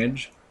the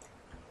damage.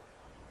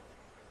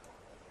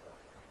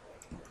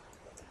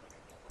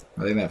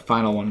 I think that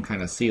final one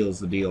kind of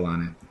seals the deal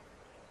on it.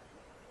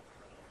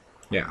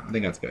 Yeah, I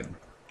think that's good.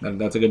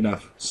 That's a good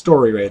enough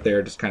story right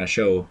there, just kind of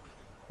show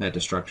that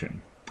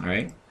destruction.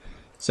 Alright,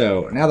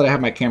 so now that I have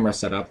my camera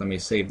set up, let me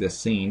save this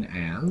scene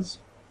as,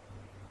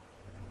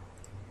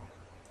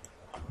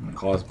 I'm going to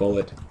call this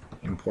bullet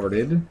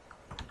imported.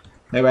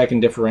 That way I can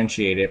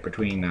differentiate it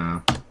between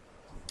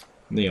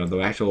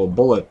the actual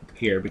bullet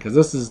here, because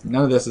this is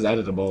none of this is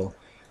editable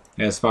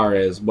as far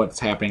as what's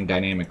happening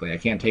dynamically. I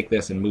can't take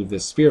this and move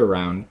this sphere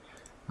around.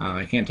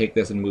 I can't take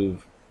this and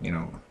move,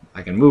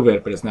 I can move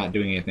it, but it's not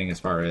doing anything as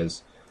far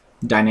as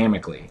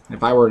dynamically.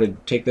 If I were to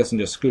take this and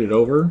just scoot it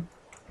over,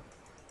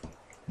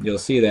 you'll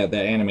see that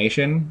that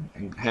animation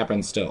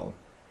happens still,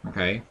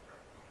 okay?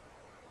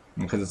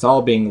 Because it's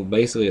all being,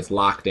 basically it's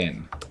locked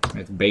in.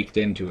 It's baked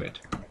into it.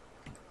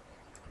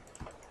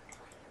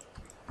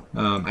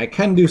 I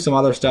can do some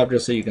other stuff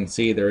just so you can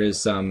see there is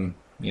some,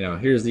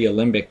 here's the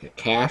Alembic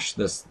cache,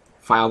 this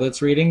file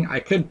that's reading. I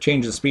could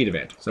change the speed of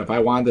it. So if I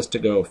wanted this to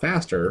go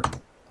faster,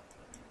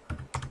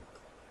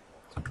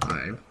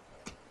 5,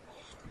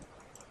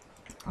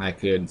 I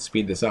could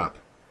speed this up.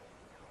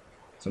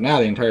 So now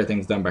the entire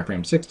thing's done by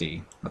frame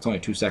 60. That's only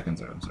 2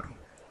 seconds though. So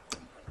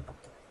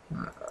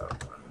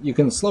you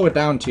can slow it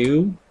down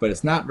too, but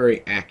it's not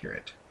very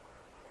accurate.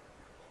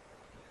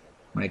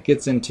 When it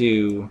gets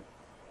into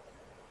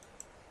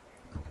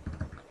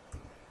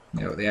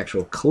the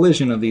actual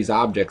collision of these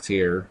objects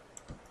here,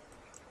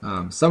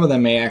 some of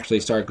them may actually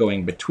start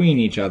going between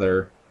each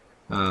other.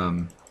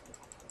 So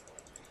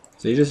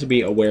you just have to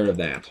be aware of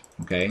that.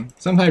 Okay.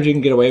 Sometimes you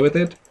can get away with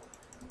it,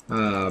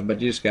 but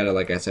you just gotta,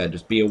 like I said,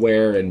 just be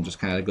aware and just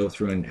kind of go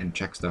through and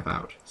check stuff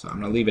out. So I'm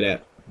gonna leave it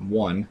at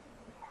 1.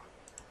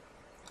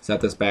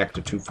 Set this back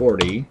to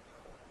 240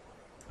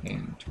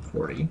 and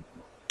 240.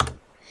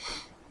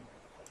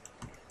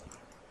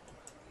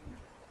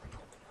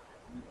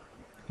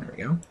 There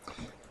we go.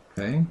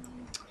 Okay,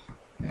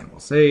 and we'll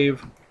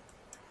save,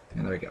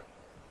 and there we go.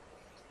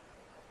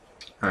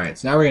 Alright,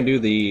 so now we're going to do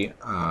the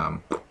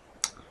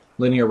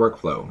linear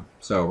workflow.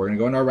 So we're going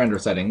to go into our render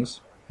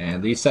settings,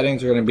 and these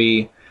settings are going to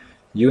be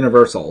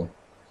universal.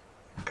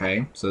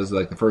 Okay, so this is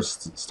like the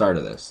first start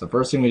of this. The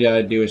first thing we got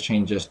to do is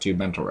change this to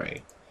mental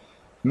ray.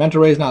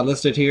 Mental ray is not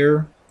listed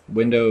here.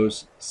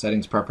 Windows,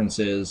 Settings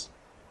Preferences,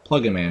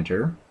 Plugin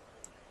Manager.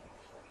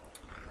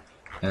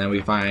 And then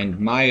we find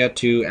Maya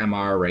 2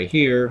 MR right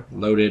here,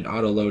 loaded,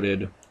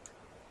 auto-loaded,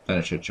 then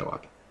it should show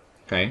up.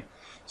 Okay,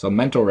 so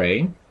mental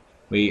ray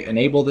we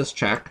enable this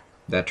check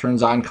that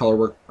turns on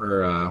color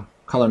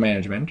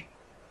management.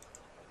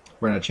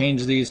 We're going to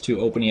change these to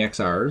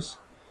OpenEXRs.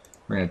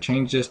 We're going to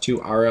change this to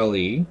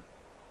RLE.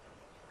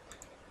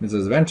 This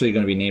is eventually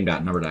going to be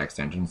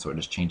name.number.extension, so we'll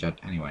just change that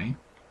anyway.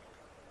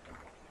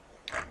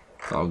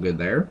 It's all good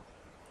there.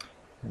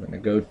 We're going to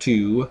go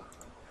to,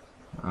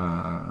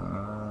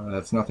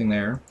 that's nothing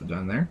there, but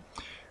done there.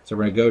 So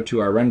we're going to go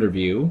to our render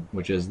view,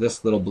 which is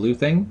this little blue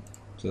thing,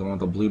 so the one with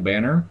the blue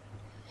banner.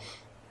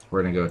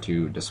 We're going to go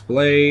to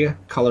display,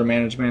 color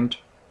management,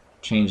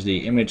 change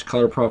the image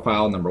color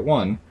profile number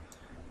 1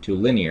 to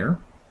linear.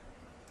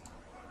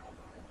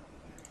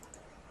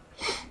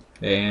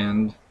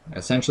 And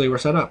essentially we're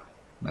set up.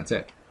 That's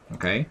it.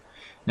 Okay.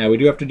 Now we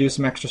do have to do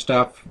some extra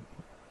stuff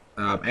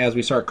as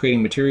we start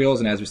creating materials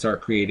and as we start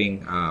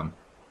creating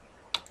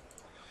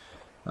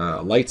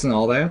lights and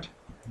all that,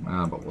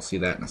 but we'll see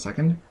that in a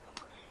second.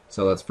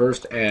 So let's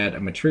first add a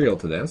material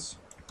to this.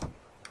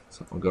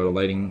 So we'll go to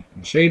lighting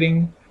and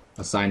shading,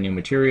 assign new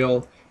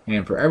material,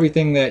 and for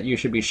everything that you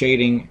should be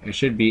shading, it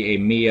should be a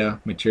Mia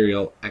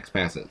material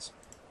XPasses.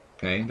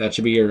 Okay, that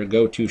should be your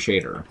go-to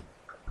shader.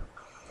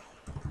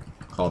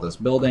 Call this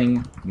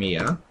building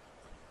Mia.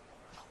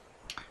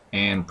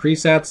 And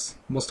presets,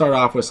 we'll start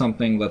off with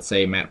something, let's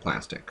say matte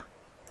plastic.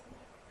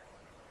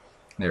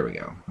 There we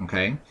go.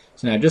 Okay,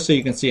 so now just so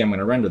you can see, I'm going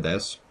to render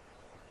this.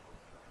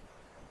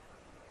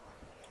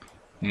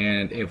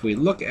 And if we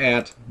look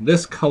at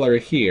this color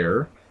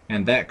here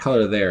and that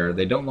color there,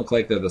 they don't look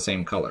like they're the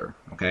same color.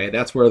 Okay,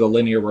 that's where the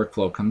linear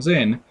workflow comes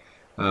in,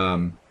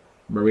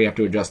 where we have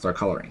to adjust our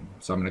coloring.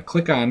 So I'm going to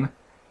click on,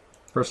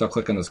 first I'll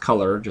click on this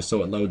color just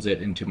so it loads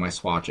it into my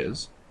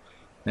swatches.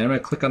 Then I'm going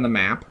to click on the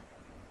map,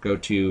 go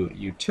to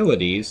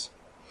Utilities,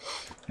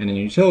 and in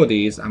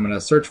Utilities I'm going to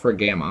search for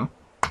gamma.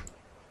 I'm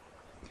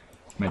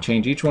going to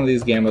change each one of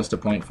these gammas to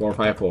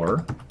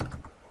 0.454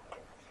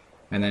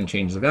 and then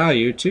change the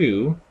value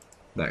to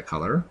that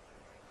color.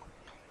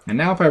 And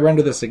now if I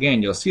render this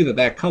again, you'll see that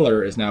that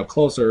color is now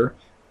closer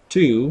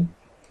to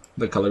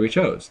the color we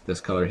chose. This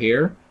color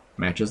here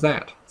matches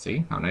that.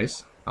 See how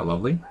nice, how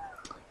lovely.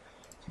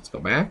 Let's go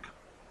back.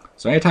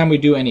 So anytime we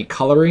do any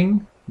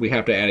coloring, we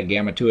have to add a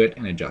gamma to it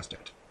and adjust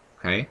it.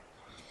 Okay.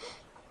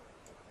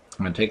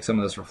 I'm going to take some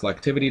of this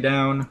reflectivity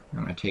down.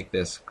 I'm going to take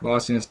this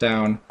glossiness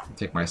down.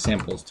 Take my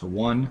samples to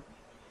 1.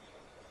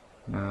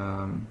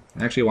 I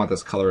actually want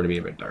this color to be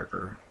a bit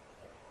darker.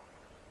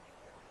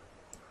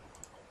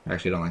 I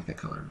actually don't like that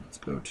color. Let's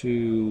go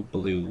to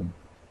blue.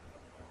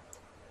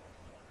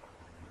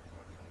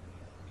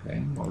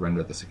 Okay, we'll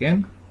render this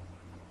again.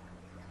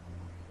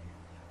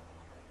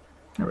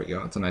 There we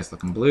go. It's a nice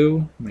looking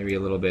blue. Maybe a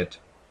little bit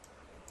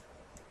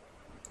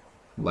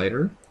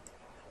lighter.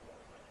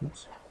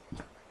 Oops.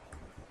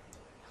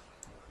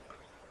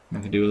 I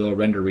can do a little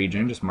render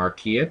region. Just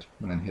marquee it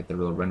and then hit the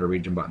little render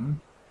region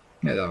button.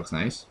 Yeah, that looks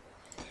nice.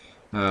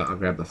 I'll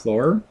grab the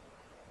floor.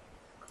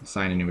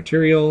 Assign a new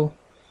material.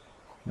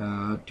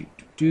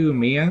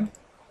 Mia.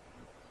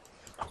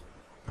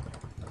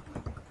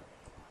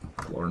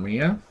 Floor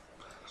Mia.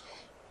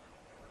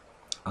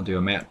 I'll do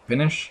a matte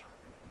finish.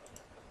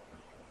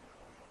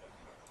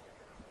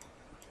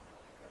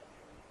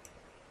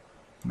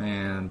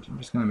 And I'm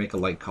just going to make a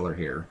light color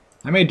here.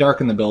 I may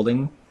darken the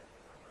building.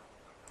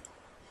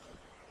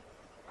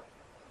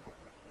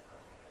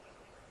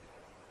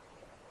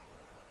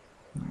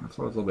 That's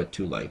a little bit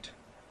too light.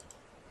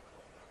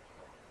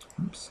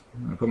 Oops.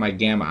 I'm going to put my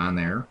gamma on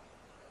there.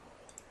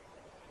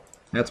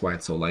 That's why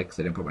it's so light, because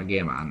I didn't put my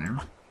gamma on there.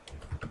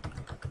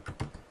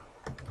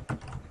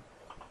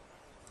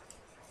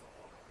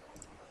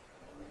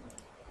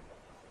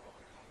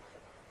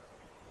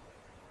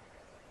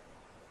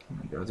 There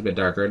we go. It's a bit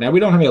darker. Now we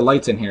don't have any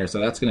lights in here, so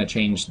that's going to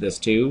change this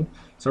too.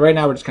 So right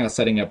now we're just kind of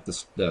setting up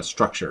the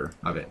structure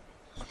of it.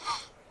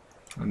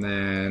 And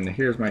then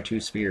here's my 2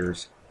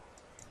 spheres.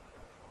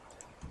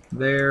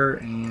 There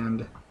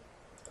and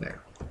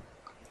there.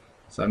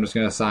 So I'm just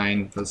going to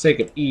assign, for the sake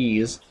of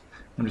ease,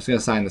 I'm just going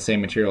to assign the same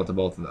material to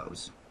both of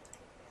those.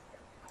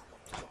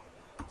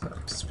 So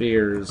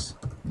spheres,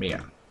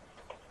 Mia.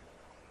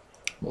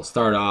 We'll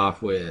start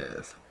off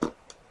with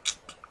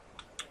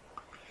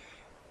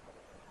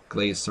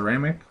glazed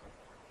ceramic,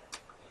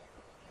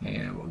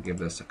 and we'll give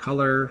this a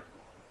color.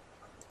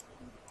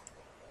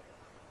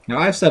 Now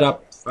I've set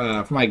up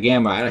for my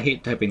gamma, I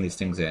hate typing these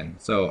things in,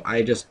 so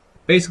I just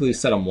basically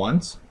set them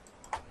once.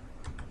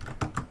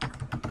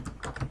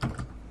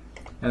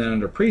 And then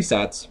under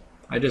presets,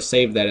 I just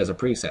saved that as a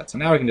preset. So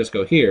now I can just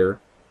go here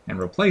and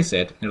replace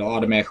it, and it'll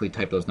automatically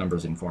type those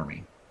numbers in for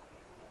me.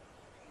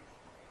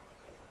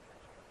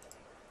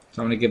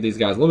 So I'm going to give these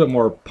guys a little bit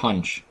more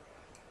punch.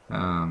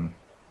 That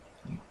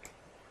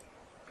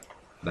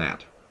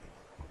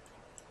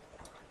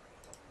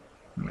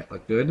might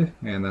look good.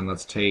 And then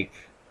let's take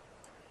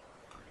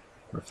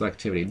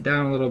reflectivity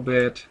down a little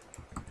bit.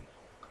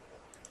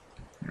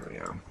 There we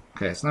go.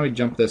 Okay, so now we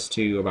jump this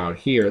to about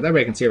here. That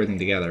way I can see everything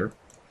together.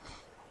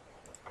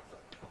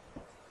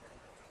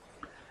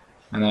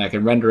 And then I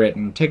can render it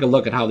and take a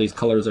look at how these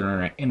colors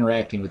are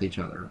interacting with each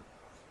other.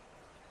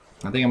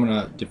 I think I'm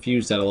going to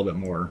diffuse that a little bit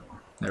more.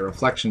 That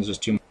reflection is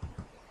just too much.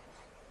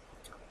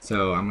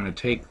 So I'm going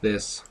to take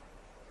this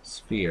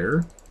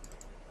sphere,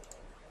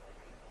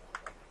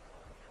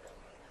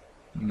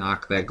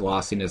 knock that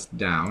glossiness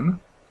down,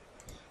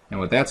 and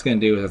what that's going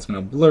to do is it's going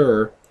to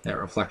blur that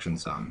reflection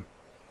some.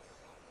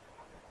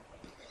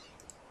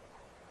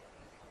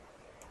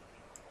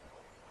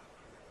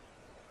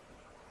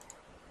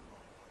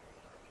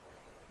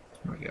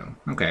 There we go.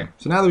 Okay,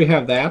 so now that we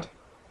have that,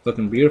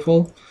 looking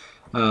beautiful,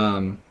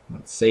 let's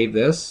save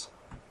this,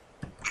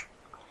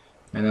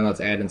 and then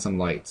let's add in some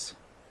lights.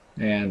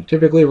 And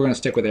typically we're going to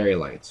stick with area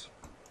lights.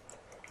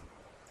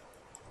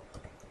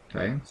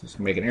 Okay, so just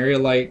make an area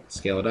light,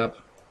 scale it up.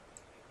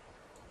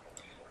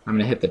 I'm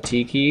going to hit the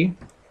T key.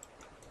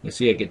 You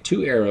see I get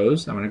two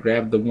arrows. I'm going to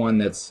grab the one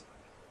that's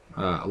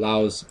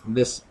allows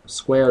this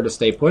square to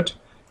stay put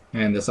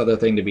and this other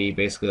thing to be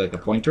basically like a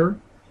pointer.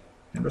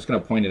 I'm just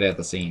going to point it at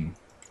the scene.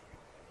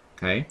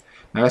 Okay,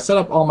 now I set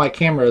up all my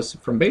cameras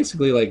from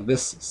basically like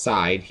this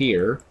side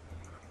here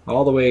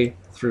all the way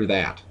through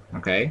that.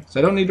 Okay, so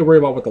I don't need to worry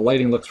about what the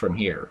lighting looks from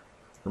here.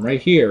 From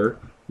right here,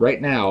 right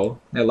now,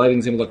 that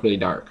lighting's going to look really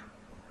dark.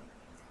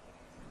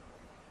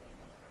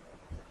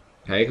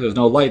 Okay, because there's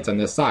no lights on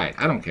this side.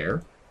 I don't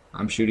care.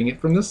 I'm shooting it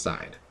from this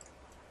side.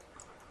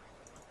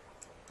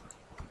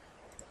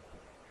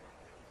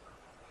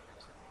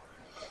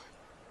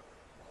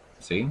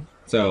 See?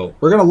 So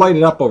we're going to light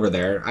it up over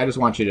there. I just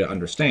want you to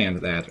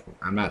understand that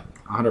I'm not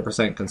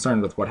 100%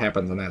 concerned with what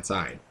happens on that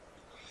side.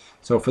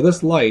 So for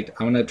this light,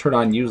 I'm going to turn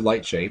on Use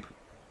Light Shape.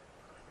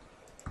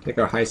 Take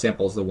our high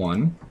samples to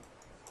 1.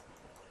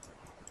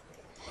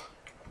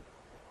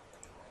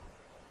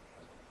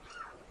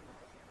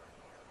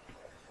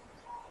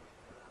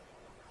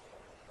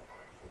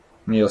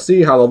 And you'll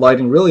see how the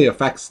lighting really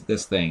affects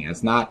this thing.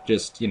 It's not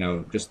just,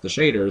 just the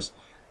shaders.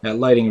 That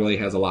lighting really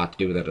has a lot to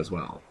do with it as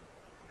well.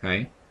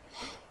 Okay?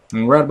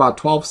 And we're at about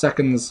 12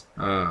 seconds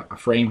a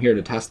frame here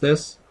to test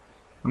this.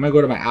 I'm going to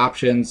go to my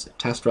options,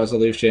 test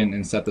resolution,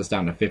 and set this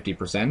down to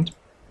 50%.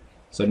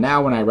 So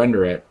now when I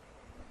render it,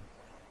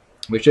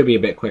 we should be a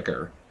bit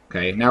quicker.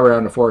 Okay, now we're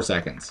down to 4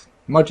 seconds.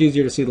 Much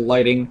easier to see the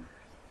lighting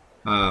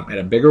at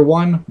a bigger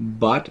one,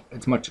 but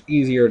it's much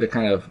easier to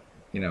kind of,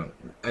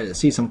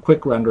 see some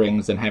quick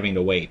renderings than having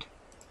to wait.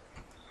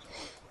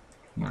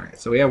 Alright,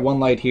 so we have one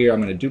light here.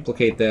 I'm going to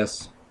duplicate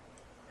this.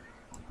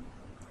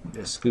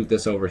 Just scoot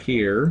this over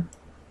here.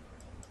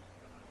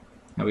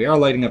 Now we are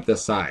lighting up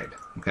this side.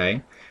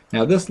 Okay,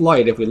 now this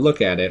light, if we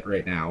look at it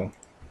right now,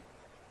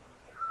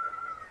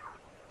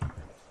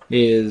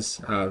 is,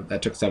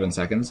 that took 7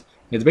 seconds.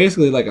 It's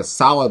basically like a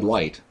solid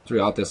light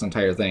throughout this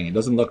entire thing. It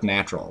doesn't look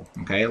natural.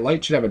 Okay,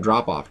 light should have a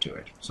drop off to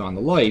it. So on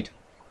the light,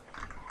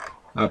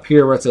 up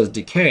here where it says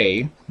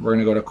decay, we're going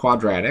to go to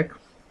quadratic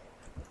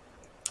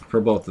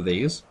for both of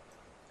these.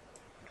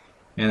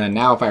 And then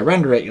now if I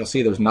render it, you'll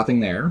see there's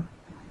nothing there.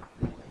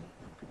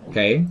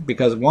 Okay,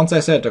 because once I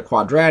set it to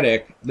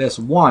quadratic, this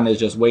 1 is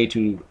just way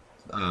too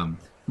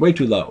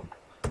low.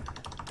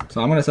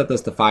 So I'm going to set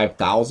this to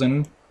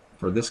 5,000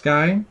 for this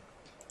guy.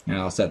 And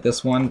I'll set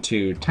this one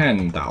to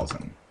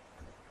 10,000.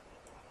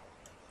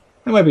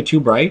 That might be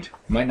too bright.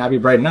 It might not be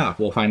bright enough.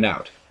 We'll find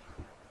out.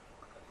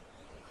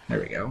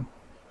 There we go.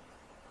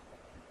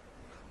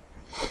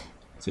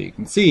 So you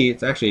can see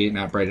it's actually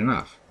not bright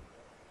enough.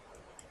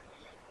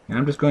 And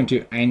I'm just going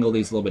to angle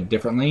these a little bit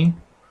differently.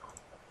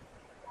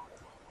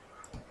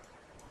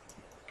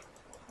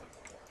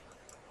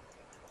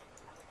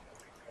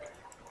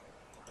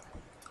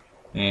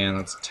 And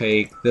let's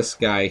take this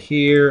guy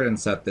here and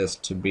set this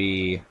to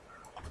be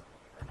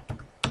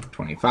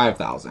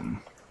 25,000.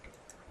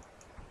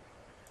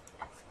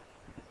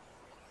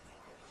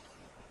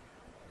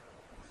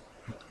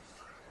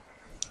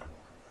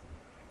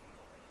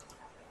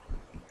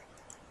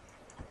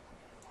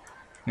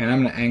 And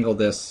I'm going to angle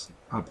this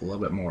up a little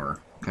bit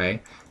more.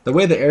 Okay. The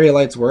way the area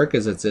lights work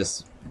is it's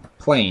this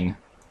plane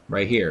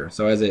right here.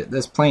 So as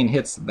this plane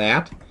hits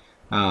that,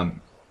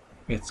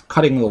 it's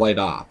cutting the light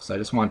off. So I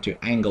just want to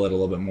angle it a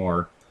little bit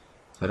more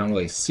so I don't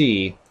really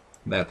see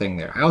that thing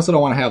there. I also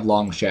don't want to have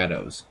long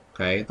shadows.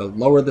 Okay, the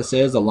lower this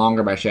is, the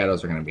longer my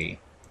shadows are going to be.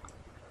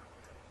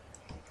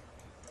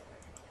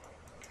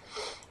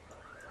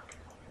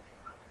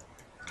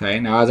 Okay,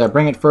 now as I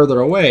bring it further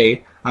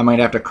away, I might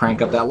have to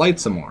crank up that light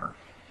some more.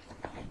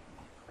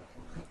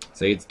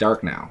 See, it's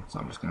dark now, so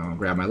I'm just going to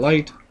grab my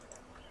light.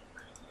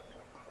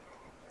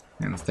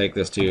 And let's take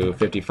this to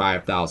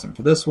 55,000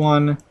 for this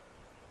one,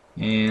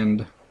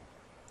 and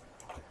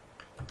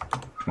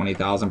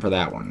 20,000 for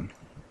that one.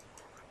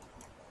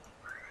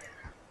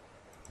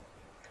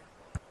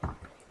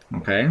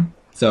 Okay,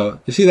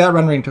 so you see that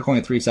rendering took only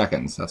 3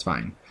 seconds. That's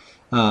fine.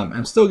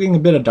 I'm still getting a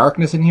bit of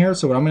darkness in here,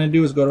 so what I'm going to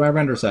do is go to my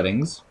render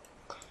settings,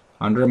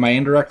 under my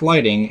indirect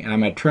lighting, and I'm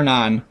going to turn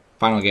on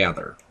Final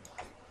Gather.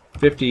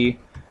 50,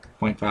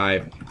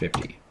 0.5,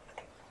 50.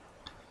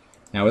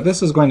 Now what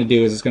this is going to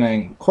do is it's going to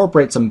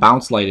incorporate some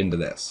bounce light into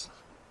this.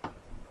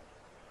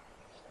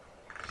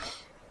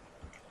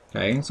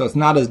 Okay, so it's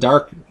not as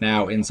dark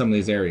now in some of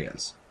these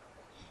areas.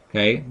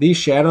 Okay, these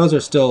shadows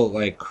are still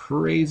like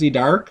crazy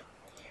dark,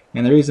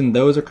 and the reason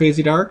those are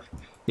crazy dark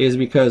is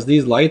because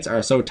these lights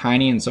are so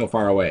tiny and so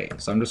far away.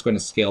 So I'm just going to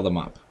scale them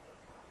up.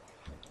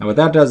 Now what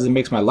that does is it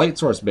makes my light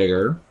source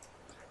bigger,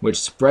 which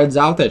spreads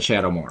out that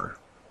shadow more.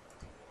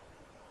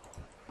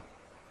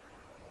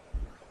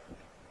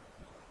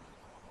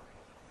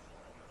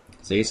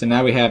 See, so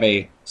now we have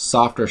a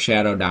softer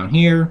shadow down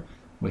here.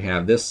 We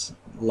have this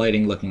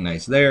lighting looking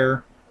nice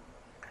there.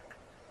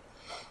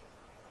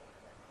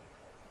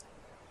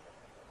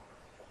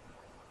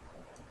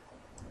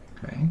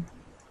 Okay.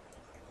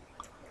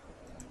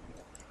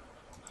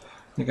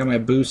 I think I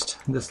might boost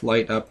this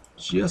light up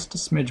just a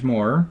smidge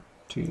more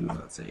to,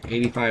 let's say,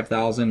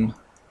 85,000.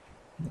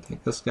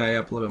 Take this guy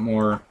up a little bit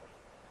more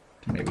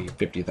to maybe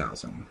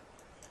 50,000.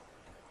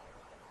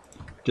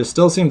 Just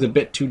still seems a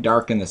bit too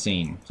dark in the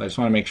scene, so I just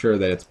want to make sure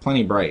that it's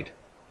plenty bright.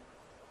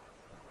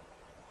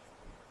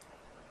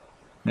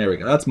 There we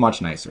go. That's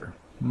much nicer.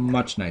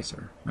 Much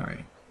nicer. All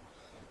right.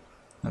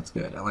 That's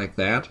good. I like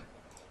that.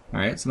 All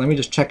right, so let me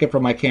just check it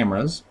from my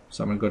cameras.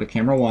 So I'm going to go to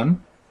camera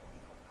 1,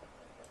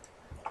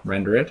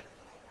 render it.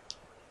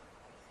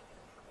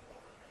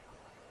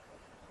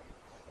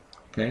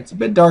 Okay, it's a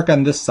bit dark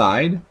on this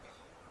side,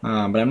 but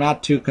I'm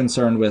not too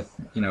concerned with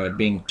it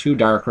being too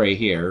dark right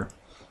here.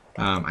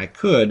 I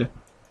could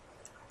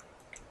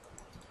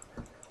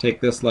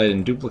take this light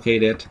and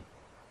duplicate it,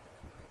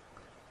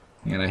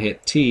 and I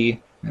hit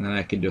T, and then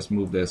I can just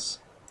move this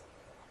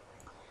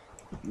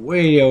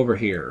way over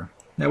here.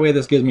 That way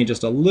this gives me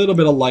just a little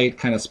bit of light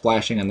kind of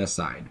splashing on this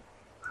side.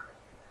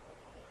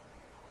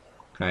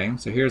 Okay,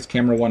 so here's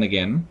camera 1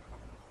 again.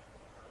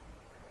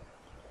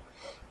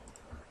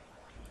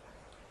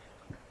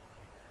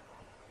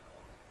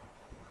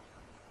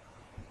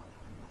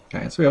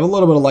 Okay, so we have a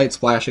little bit of light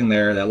splashing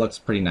there. That looks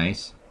pretty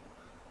nice.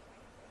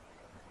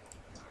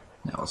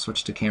 Now I'll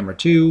switch to camera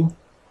 2.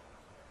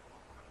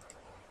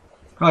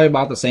 Probably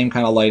about the same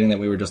kind of lighting that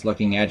we were just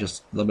looking at,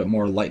 just a little bit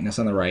more lightness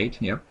on the right.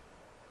 Yep.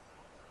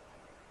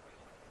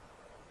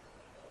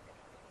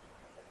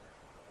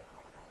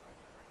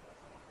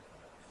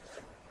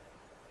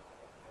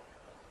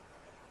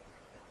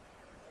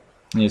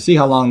 And you see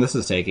how long this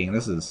is taking.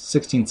 This is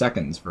 16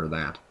 seconds for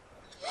that.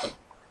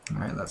 All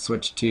right, let's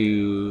switch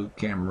to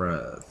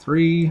camera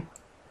 3.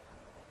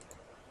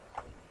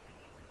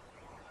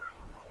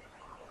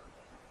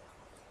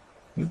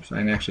 Oops, I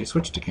didn't actually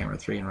switch to camera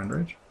 3 and render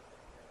it.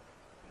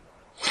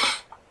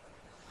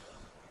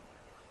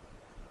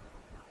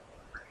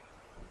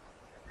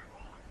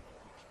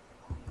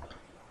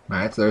 All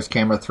right, so there's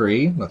camera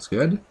 3. That's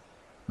good.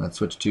 Let's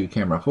switch to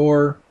camera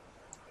 4.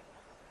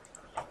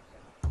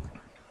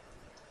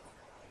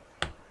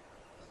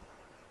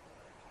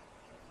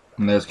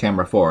 And there's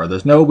camera 4.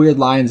 There's no weird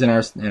lines in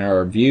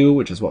our view,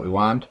 which is what we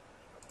want.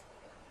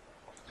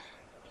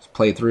 Just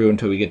play through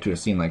until we get to a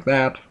scene like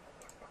that,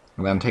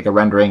 and then take a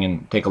rendering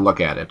and take a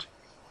look at it.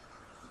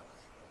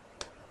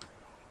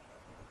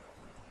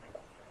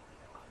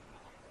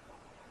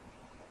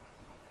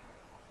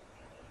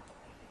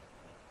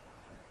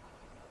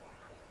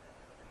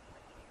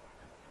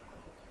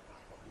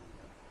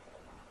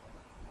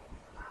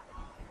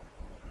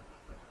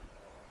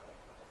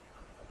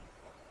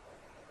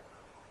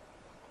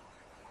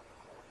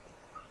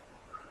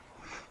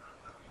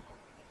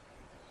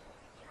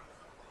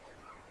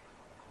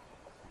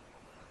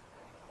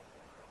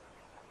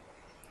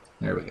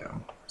 There we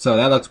go. So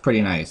that looks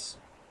pretty nice.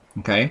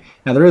 Okay.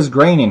 Now there is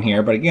grain in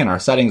here, but again, our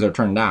settings are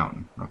turned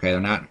down. Okay,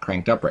 they're not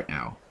cranked up right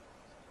now.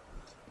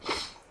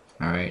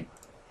 All right.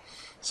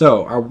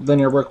 So our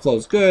linear workflow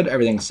is good.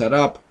 Everything's set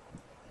up.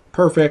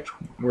 Perfect.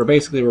 We're ready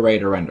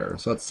to render.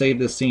 So let's save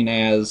this scene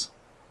as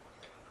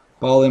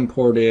ball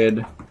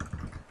imported,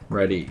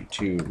 ready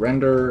to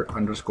render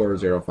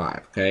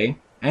 _05. Okay.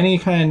 Any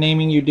kind of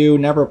naming you do,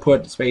 never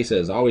put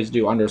spaces. Always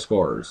do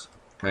underscores.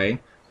 Okay.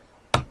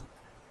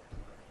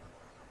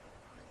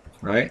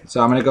 Right, so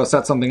I'm going to go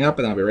set something up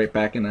and I'll be right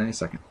back in any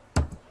second.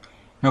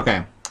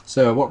 Okay,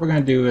 so what we're going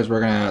to do is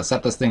we're going to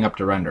set this thing up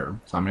to render.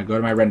 So I'm going to go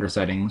to my render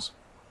settings.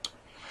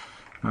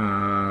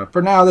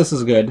 For now, this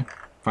is good.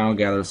 Final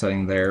gather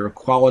setting there.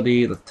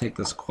 Quality, let's take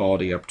this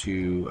quality up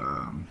to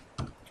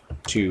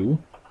 2.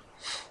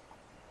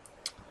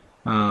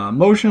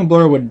 Motion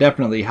blur would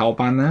definitely help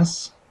on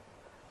this.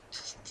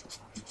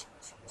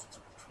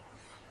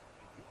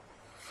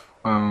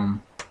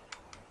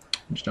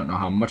 Just don't know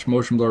how much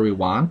motion blur we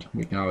want.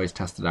 We can always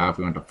test it out if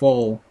we went to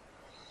full.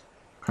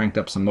 Cranked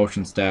up some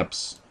motion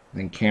steps. I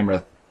think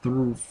camera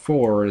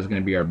 4 is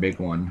going to be our big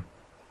one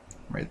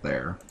right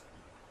there.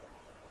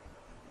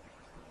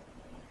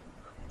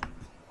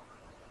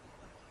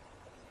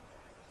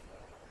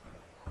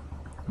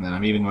 And then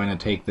I'm even going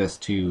to take this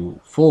to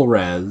full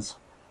res.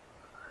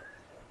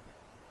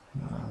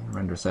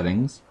 Render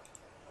settings.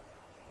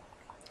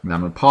 And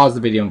I'm going to pause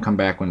the video and come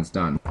back when it's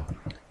done.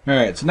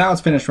 Alright, so now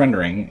it's finished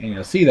rendering, and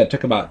you'll see that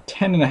took about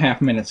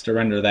 10.5 minutes to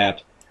render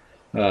that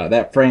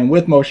that frame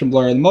with motion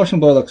blur. The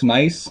motion blur looks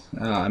nice.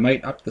 I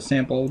might up the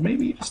sample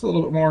maybe just a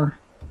little bit more.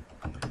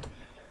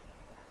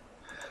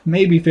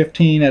 maybe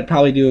 15. I'd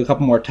probably do a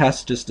couple more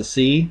tests just to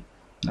see.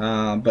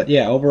 But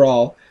yeah,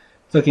 overall,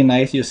 it's looking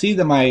nice. You'll see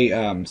that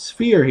my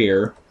sphere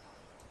here,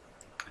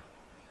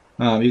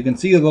 you can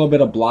see a little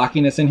bit of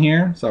blockiness in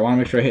here. So I want to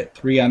make sure I hit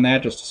 3 on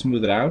that just to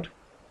smooth it out.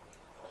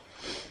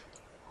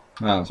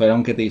 So I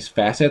don't get these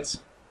facets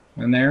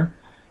in there.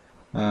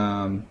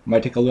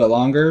 Might take a little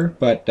longer,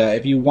 but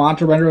if you want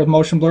to render with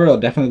motion blur, it'll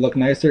definitely look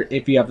nicer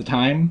if you have the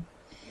time.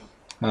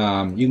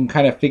 You can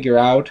kind of figure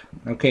out,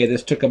 okay,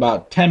 this took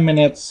about 10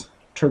 minutes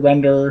to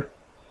render,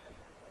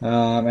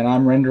 and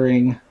I'm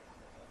rendering,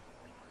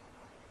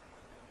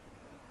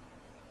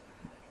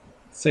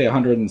 say,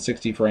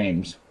 160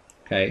 frames.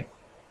 Okay,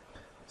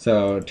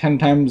 so 10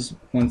 times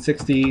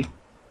 160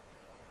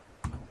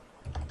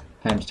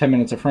 times 10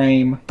 minutes a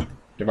frame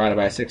divided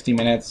by 60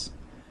 minutes.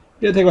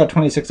 It'll take about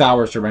 26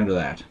 hours to render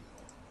that.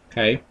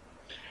 Okay.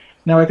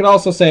 Now I could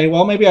also say,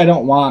 well, maybe I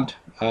don't want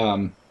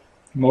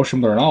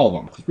motion blur in all of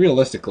them, because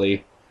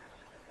realistically,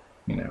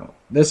 you know,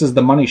 this is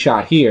the money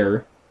shot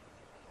here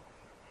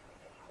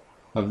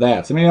of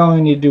that. So maybe I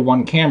only need to do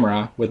one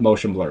camera with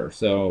motion blur.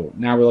 So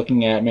now we're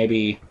looking at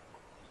maybe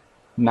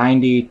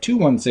 90 to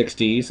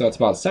 160, so that's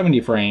about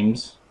 70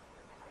 frames.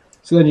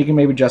 So then you can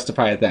maybe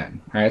justify it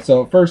then. All right.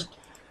 So first,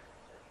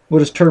 we'll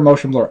just turn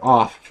motion blur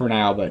off for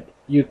now, but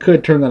you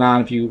could turn that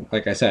on if you,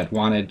 like I said,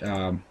 wanted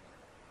to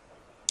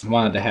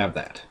have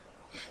that.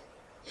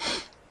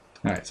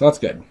 All right, so that's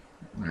good.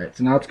 All right,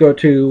 so now let's go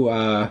to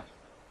our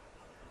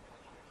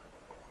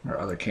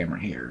other camera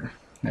here.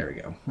 There we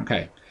go.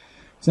 Okay,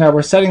 so now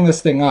we're setting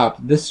this thing up.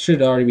 This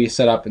should already be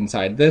set up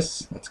inside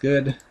this. That's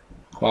good.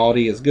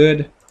 Quality is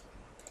good.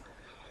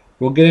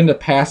 We'll get into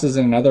passes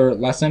in another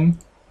lesson.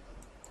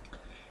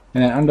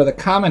 And then under the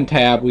Common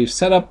tab, we've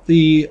set up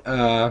the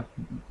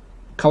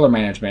color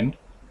management.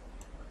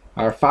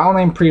 Our file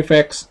name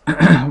prefix,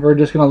 we're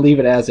just going to leave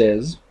it as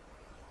is.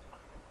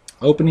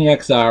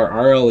 OpenEXR,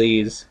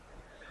 RLEs,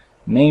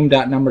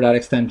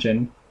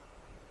 name.number.extension.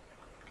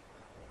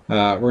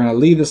 We're going to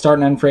leave the start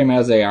and end frame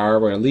as they are.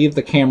 We're going to leave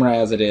the camera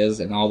as it is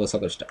and all this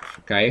other stuff.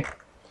 Okay?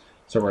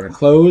 So we're going to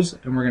close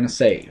and we're going to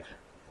save.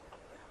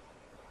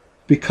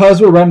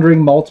 Because we're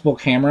rendering multiple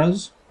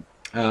cameras,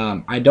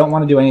 I don't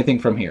want to do anything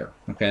from here.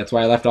 Okay? That's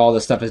why I left all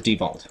this stuff as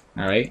default.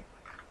 Alright?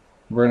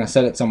 We're going to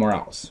set it somewhere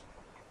else.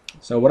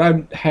 So what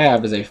I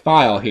have is a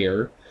file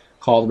here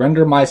called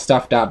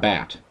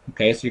rendermystuff.bat.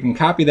 Okay, so you can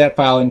copy that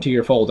file into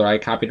your folder. I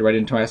copied it right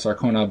into my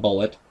Sarcona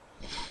bullet.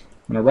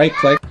 I'm going to right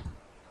click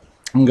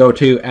and go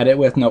to Edit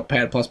with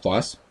Notepad++.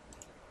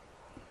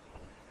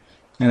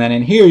 And then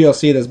in here you'll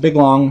see this big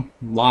long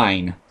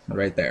line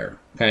right there.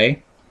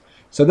 Okay,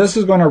 so this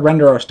is going to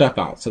render our stuff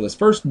out. So this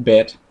first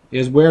bit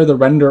is where the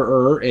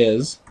renderer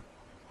is,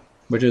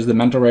 which is the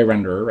mental ray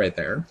renderer right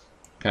there.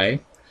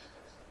 Okay.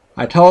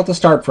 I tell it the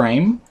start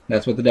frame.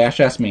 That's what the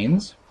 -s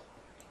means.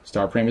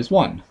 Start frame is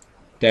 1.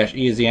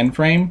 -e is the end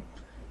frame.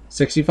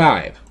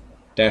 65.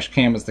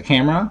 -cam is the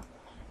camera.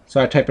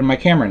 So I type in my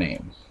camera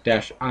name.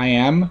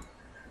 -im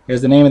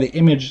is the name of the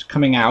image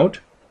coming out.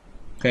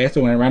 Okay,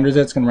 so when it renders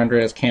it, it's going to render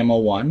it as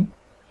camo1.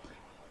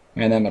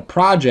 And then the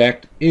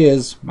project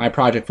is my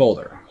project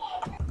folder.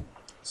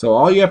 So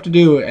all you have to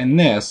do in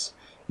this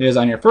is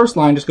on your first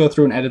line, just go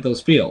through and edit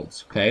those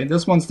fields. Okay,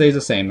 this one stays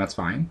the same. That's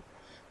fine.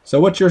 So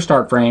what's your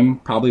start frame?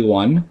 Probably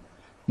 1.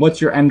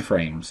 What's your end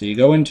frame? So you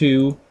go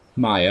into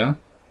Maya,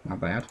 not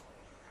that,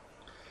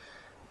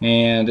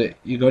 and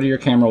you go to your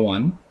camera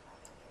 1.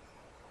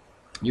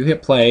 You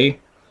hit play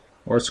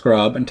or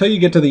scrub until you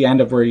get to the end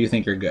of where you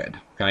think you're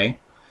good. Okay,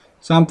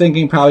 so I'm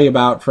thinking probably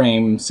about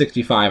frame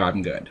 65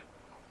 I'm good.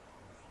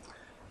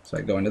 So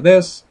I go into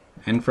this,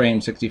 end frame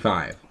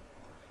 65.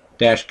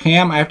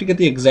 -cam, I have to get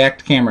the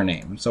exact camera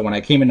name. So when I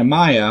came into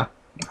Maya,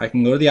 I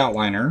can go to the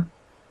outliner,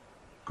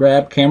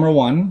 grab camera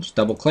 1, just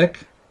double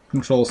click,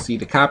 Control C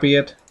to copy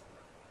it,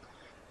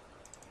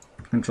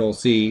 Control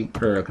C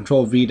or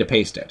Control V to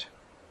paste it.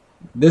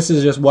 This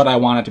is just what I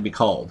want it to be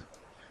called.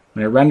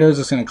 When it renders,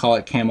 it's going to call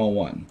it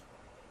camo1.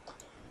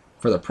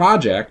 For the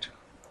project,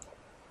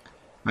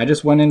 I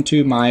just went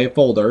into my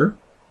folder,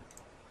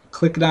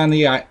 clicked on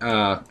the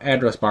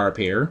address bar up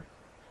here,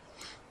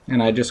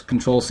 and I just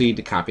Control C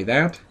to copy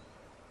that,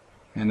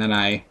 and then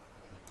I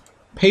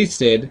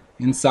pasted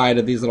inside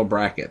of these little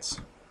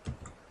brackets.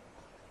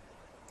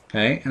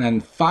 Okay, and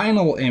then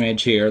final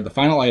image here, the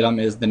final item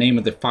is the name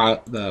of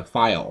the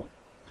file.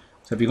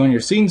 So if you go in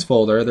your scenes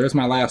folder, there's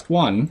my last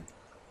one.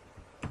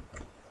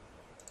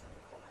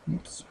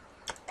 Oops.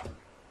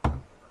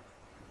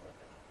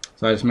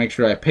 So I just make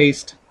sure I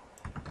paste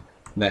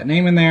that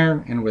name in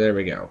there, and there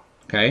we go.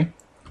 Okay.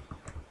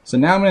 So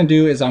now what I'm going to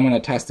do is I'm going to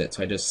test it.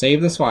 So I just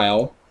save this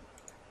file.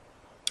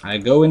 I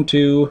go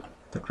into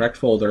the correct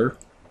folder.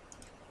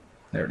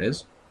 There it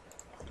is.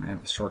 I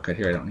have a shortcut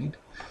here I don't need.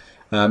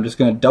 I'm just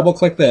going to double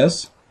click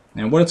this,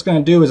 and what it's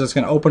going to do is it's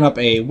going to open up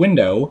a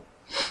window,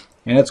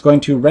 and it's going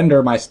to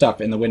render my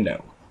stuff in the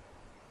window.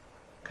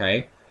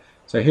 Okay,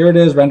 so here it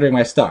is rendering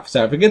my stuff.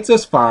 So if it gets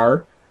this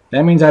far,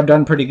 that means I've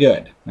done pretty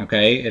good.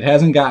 Okay, it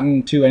hasn't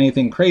gotten to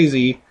anything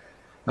crazy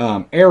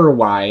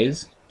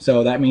error-wise,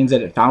 So that means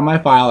that it found my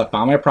file, it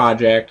found my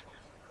project,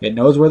 it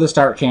knows where the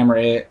start camera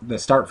is, the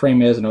start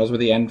frame is, it knows where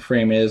the end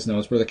frame is,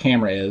 knows where the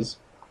camera is.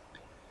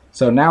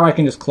 So now I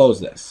can just close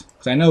this,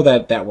 because I know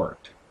that that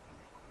worked.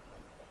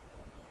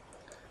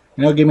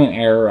 And it'll give me an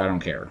error, I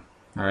don't care.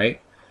 Alright?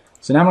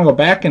 So now I'm going to go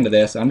back into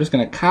this, I'm just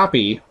going to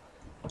copy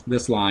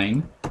this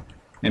line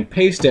and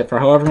paste it for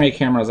however many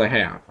cameras I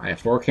have. I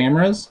have 4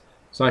 cameras,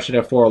 so I should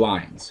have 4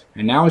 lines.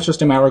 And now it's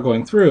just a matter of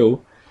going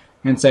through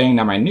and saying,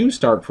 now my new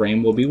start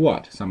frame will be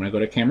what? So I'm going to go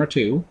to camera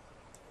 2.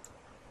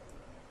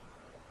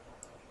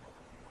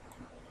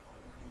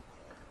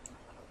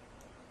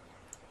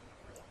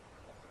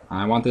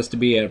 I want this to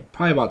be at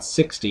probably about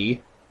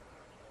 60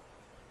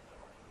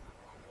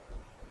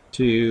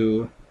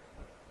 to,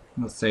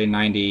 let's say,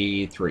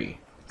 93.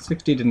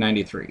 60 to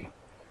 93.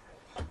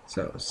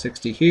 So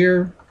 60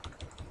 here,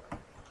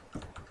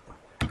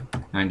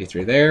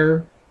 93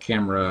 there,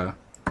 camera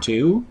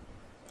 2,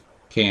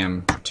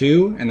 cam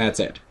 2, and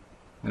that's it.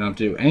 I don't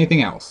do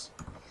anything else.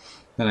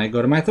 Then I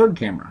go to my third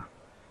camera.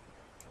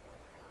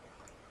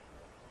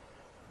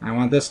 I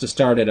want this to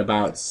start at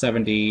about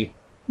 70,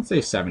 let's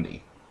say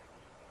 70.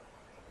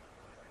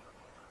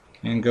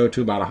 And go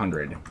to about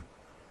 100.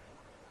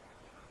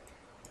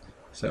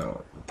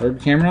 So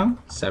third camera,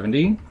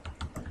 70,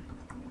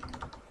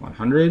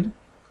 100,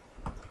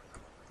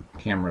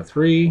 camera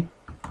 3,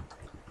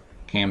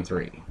 cam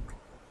 3.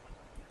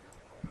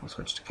 I'll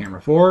switch to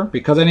camera 4.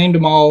 Because I named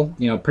them all,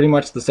 pretty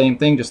much the same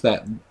thing, just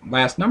that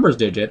last numbers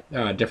digit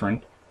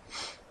different,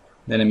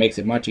 then it makes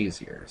it much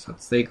easier. So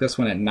let's take this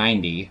one at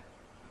 90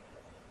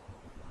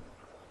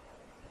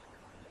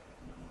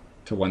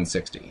 to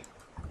 160.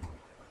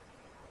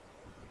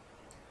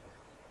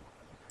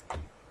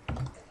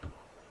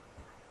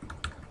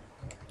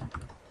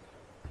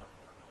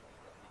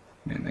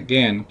 And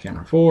again,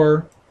 camera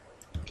 4,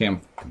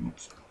 cam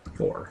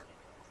 4.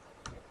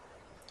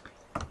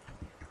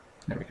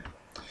 There we go.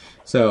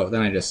 So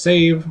then I just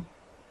save.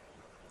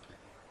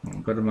 I'll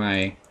go to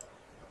my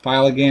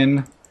file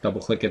again, double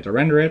click it to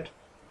render it.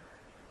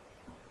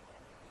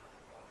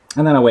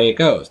 And then away it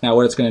goes. Now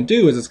what it's going to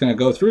do is it's going to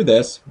go through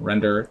this,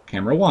 render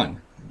camera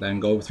 1, then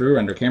go through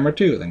render camera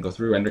 2, then go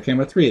through render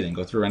camera 3, then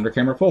go through render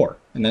camera 4,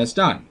 and then it's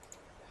done.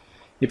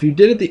 If you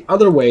did it the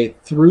other way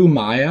through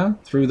Maya,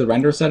 through the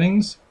render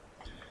settings,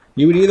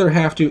 you would either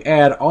have to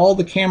add all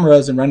the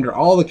cameras and render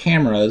all the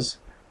cameras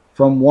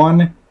from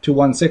 1 to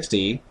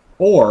 160,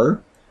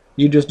 or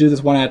you just do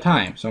this one at a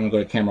time. So I'm going to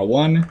go to camera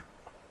 1,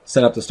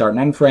 set up the start and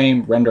end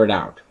frame, render it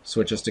out.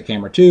 Switch this to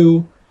camera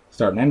 2,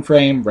 start and end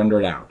frame, render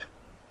it out.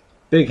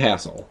 Big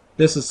hassle.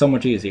 This is so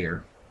much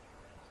easier.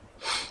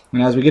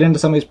 And as we get into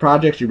some of these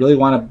projects, you really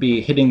want to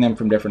be hitting them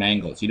from different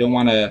angles. You don't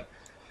want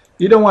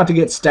to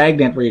get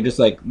stagnant where you're just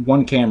like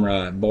one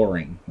camera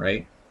boring,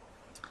 right?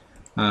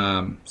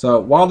 So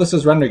while this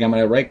is rendering, I'm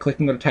going to right click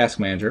and go to Task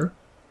Manager.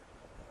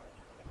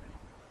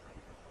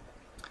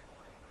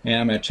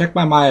 And I'm going to check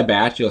my Maya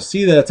batch. You'll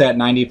see that it's at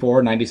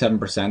 94,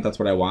 97%. That's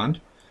what I want.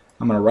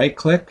 I'm going to right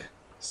click,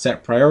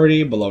 set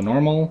priority below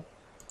normal,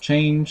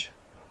 change,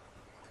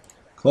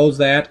 close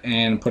that,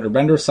 and put a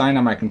render sign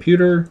on my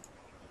computer,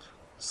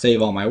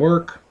 save all my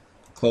work,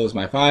 close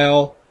my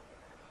file,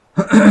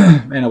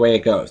 and away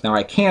it goes. Now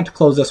I can't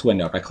close this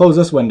window. If I close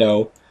this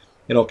window,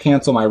 it'll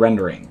cancel my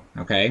rendering,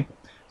 okay?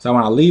 So I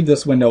want to leave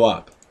this window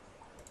up.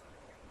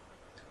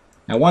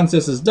 Now once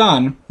this is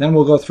done, then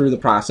we'll go through the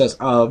process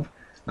of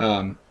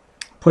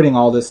putting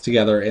all this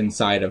together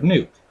inside of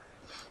Nuke.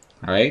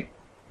 Alright,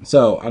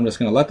 so I'm just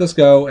going to let this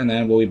go, and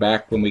then we'll be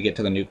back when we get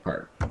to the Nuke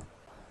part.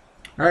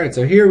 Alright,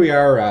 so here we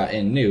are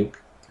in Nuke,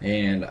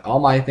 and all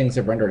my things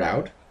have rendered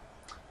out.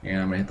 And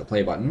I'm going to hit the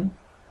play button.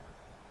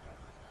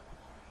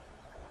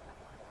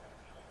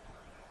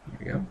 There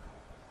we go.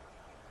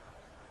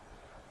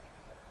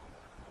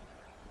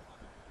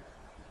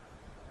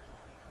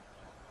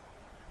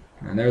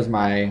 And there's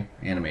my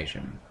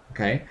animation.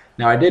 Okay.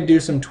 Now I did do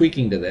some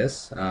tweaking to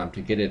this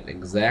to get it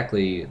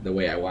exactly the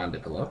way I wanted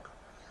it to look.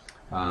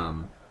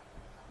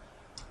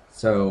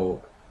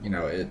 So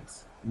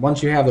it's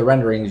once you have the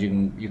renderings, you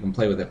can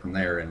play with it from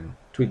there and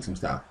tweak some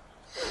stuff.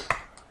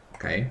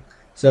 Okay.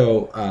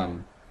 So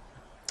I'm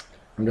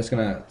just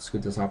gonna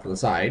scoot this off to the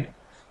side.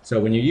 So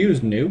when you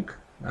use Nuke,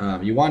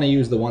 you want to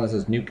use the one that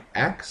says Nuke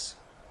X.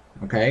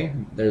 Okay.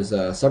 There's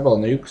several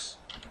nukes.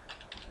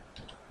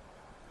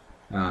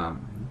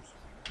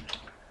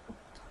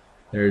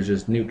 There's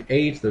just Nuke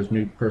 8, there's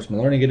Nuke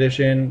Personal Learning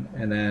Edition,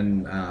 and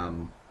then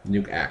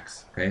Nuke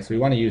X. Okay, so we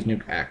want to use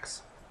Nuke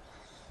X.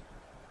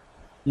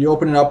 You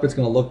open it up, it's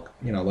going to look,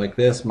 like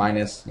this,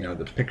 minus,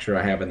 the picture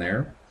I have in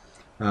there.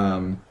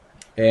 And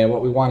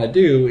what we want to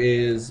do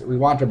is we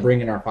want to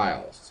bring in our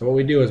files. So what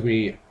we do is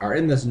we are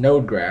in this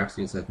node graph.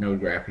 See, it says node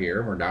graph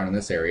here. We're down in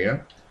this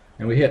area,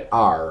 and we hit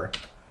R.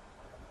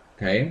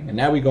 Okay, and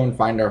now we go and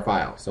find our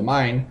files. So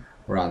mine.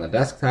 We're on the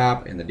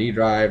desktop, in the D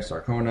drive,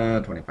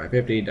 Sarcona,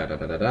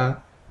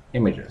 2550,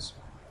 images.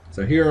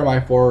 So here are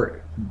my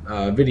 4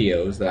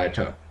 videos that I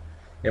took.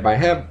 If I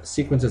have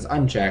sequences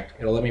unchecked,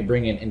 it'll let me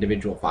bring in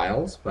individual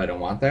files, but I don't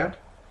want that.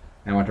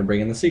 I want to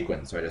bring in the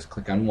sequence, so I just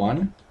click on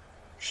one,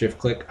 shift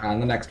click on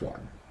the next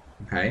one.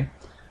 Okay.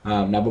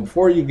 Now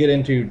before you get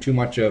into too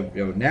much of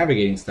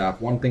navigating stuff,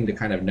 one thing to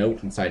kind of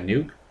note inside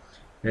Nuke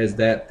is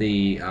that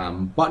the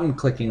button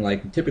clicking,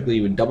 like typically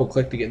you would double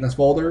click to get in this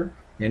folder,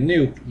 in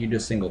Nuke you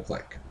just single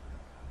click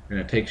and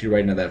it takes you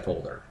right into that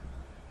folder.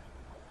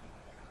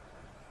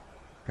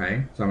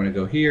 Okay, so I'm going to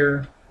go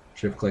here,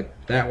 shift click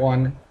that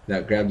one,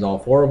 that grabs all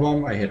 4 of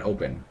them, I hit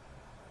open.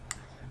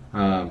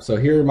 So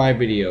here are my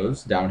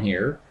videos down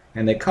here,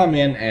 and they come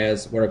in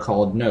as what are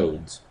called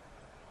nodes.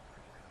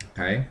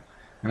 Okay,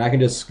 and I can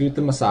just scoot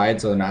them aside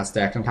so they're not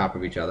stacked on top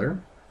of each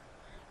other.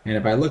 And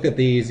if I look at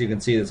these, you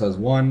can see this says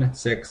 1,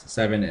 6,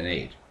 7, and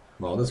 8.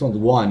 Well, this one's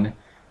 1,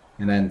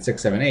 and then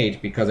 6, 7,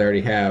 8 because I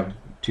already have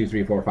 2,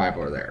 3, 4, 5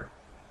 over there.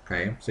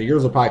 Okay, so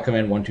yours will probably come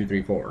in 1, 2,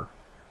 3, 4.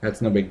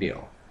 That's no big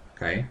deal.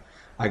 Okay.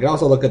 I can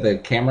also look at the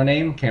camera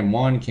name, cam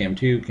 1, cam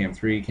 2, cam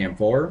 3, cam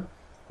 4,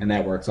 and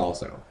that works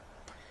also.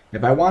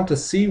 If I want to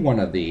see one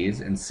of these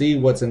and see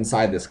what's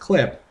inside this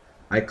clip,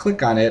 I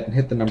click on it and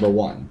hit the number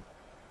 1.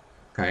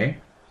 Okay?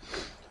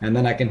 And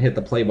then I can hit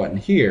the play button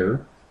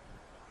here,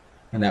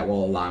 and that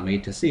will allow me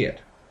to see it.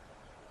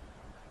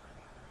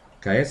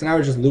 Okay, so now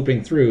we're just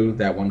looping through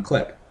that one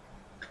clip.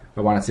 If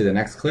I want to see the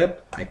next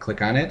clip, I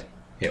click on it,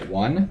 hit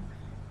 1,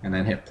 and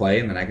then hit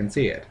play, and then I can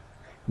see it.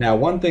 Now,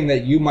 one thing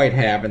that you might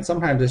have, and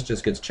sometimes this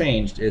just gets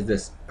changed, is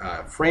this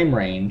frame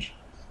range.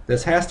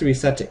 This has to be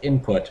set to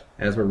input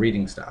as we're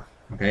reading stuff.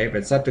 Okay, if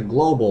it's set to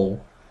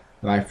global,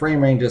 my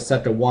frame range is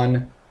set to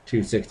 1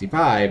 to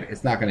 65.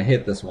 It's not going to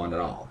hit this one at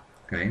all.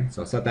 Okay,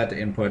 so set that to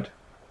input,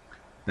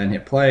 then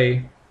hit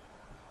play.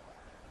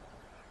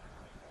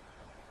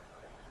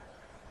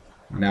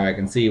 Now I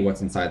can see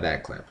what's inside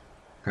that clip.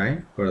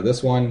 Okay, go to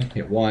this one,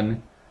 hit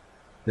 1.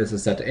 This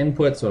is set to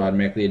input, so it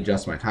automatically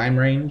adjusts my time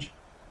range.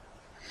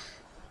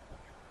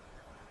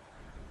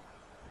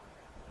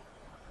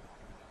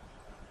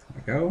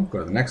 There we go. Go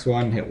to the next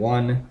one, hit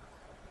 1,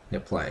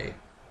 hit play.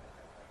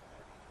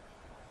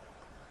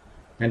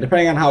 And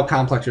depending on how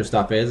complex your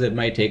stuff is, it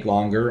might take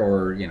longer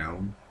or,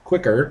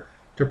 quicker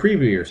to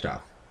preview your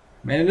stuff.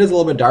 And it is a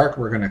little bit dark.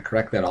 We're going to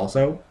correct that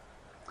also.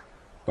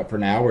 But for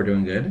now, we're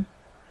doing good.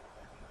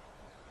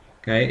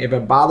 Okay, if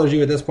it bothers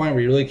you at this point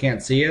where you really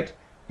can't see it,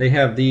 they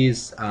have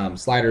these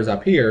sliders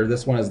up here.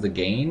 This one is the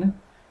gain,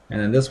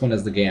 and then this one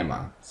is the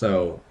gamma.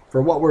 So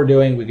for what we're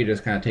doing, we could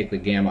just kind of take the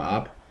gamma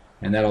up,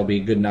 and that'll be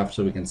good enough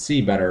so we can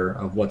see better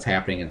of what's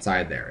happening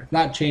inside there. It's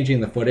not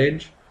changing the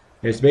footage.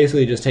 It's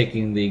basically just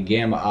taking the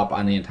gamma up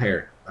on the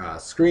entire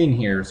screen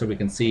here so we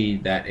can see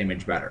that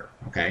image better.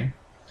 Okay.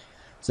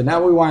 So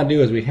now what we want to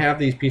do is we have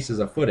these pieces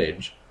of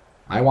footage.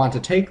 I want to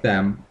take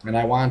them and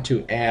I want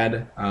to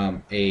add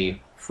a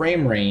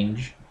frame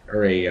range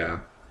or a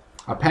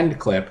append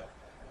clip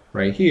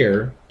right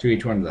here to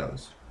each one of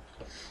those.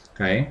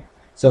 Okay.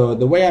 So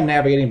the way I'm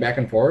navigating back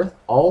and forth,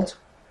 Alt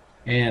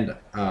and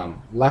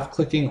left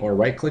clicking or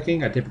right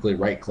clicking, I typically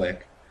right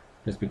click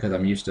just because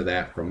I'm used to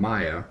that from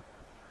Maya.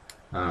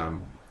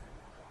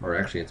 Or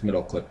actually it's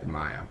middle click in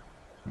Maya.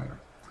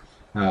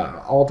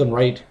 Alt and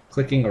right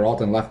clicking or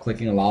Alt and left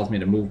clicking allows me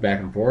to move back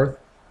and forth.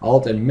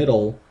 Alt and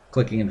middle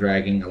clicking and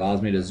dragging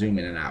allows me to zoom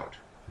in and out.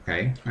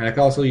 Okay, and I can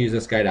also use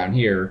this guy down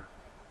here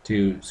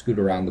to scoot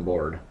around the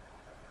board.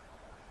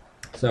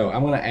 So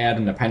I'm going to add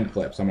an append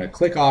clip. So I'm going to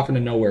click off into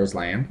Nowhere's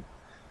Land.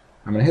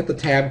 I'm going to hit the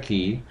Tab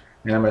key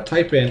and I'm going to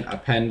type in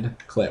append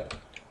clip.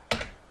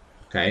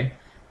 Okay,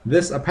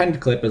 this append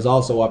clip is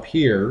also up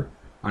here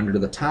under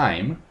the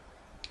time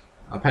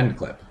append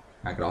clip.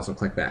 I could also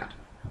click that.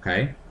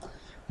 Okay.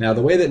 Now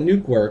the way that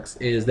Nuke works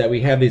is that we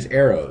have these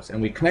arrows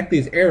and we connect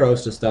these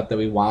arrows to stuff that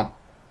we want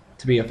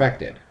to be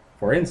affected.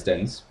 For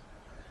instance,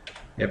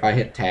 if I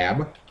hit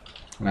Tab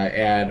and I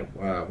add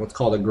what's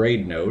called a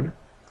grade node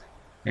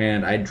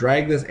and I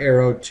drag this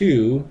arrow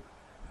to,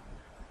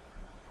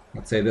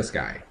 let's say, this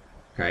guy.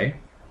 Okay.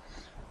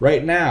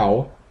 Right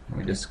now, let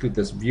me just scoot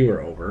this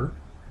viewer over.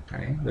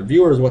 Okay. The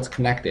viewer is what's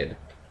connected.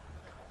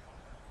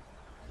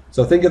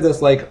 So think of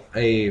this like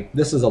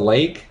this is a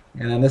lake,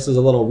 and then this is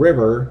a little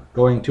river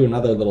going to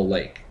another little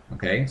lake.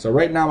 Okay, so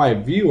right now my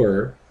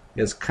viewer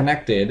is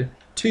connected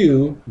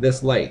to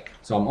this lake.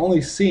 So I'm only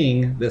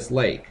seeing this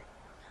lake.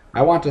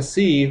 I want to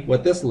see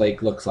what this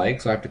lake looks like,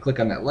 so I have to click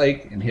on that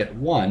lake and hit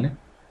 1,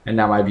 and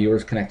now my viewer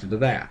is connected to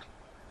that.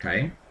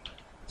 Okay,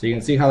 so you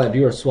can see how that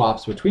viewer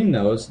swaps between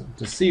those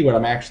to see what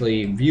I'm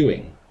actually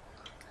viewing.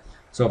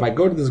 So if I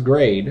go to this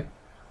grade,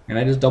 and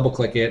I just double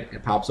click it,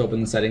 it pops open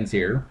the settings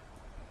here.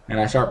 And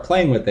I start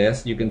playing with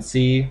this, you can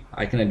see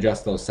I can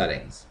adjust those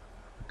settings.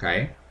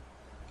 Okay.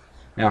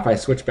 Now if I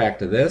switch back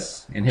to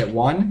this and hit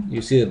 1,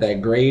 you see that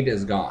that grade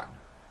is gone.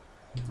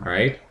 All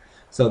right.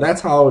 So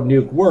that's how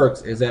Nuke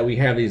works, is that we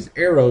have these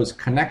arrows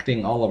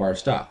connecting all of our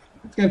stuff.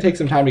 It's going to take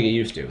some time to get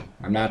used to.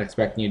 I'm not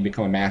expecting you to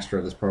become a master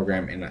of this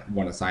program in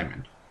one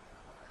assignment.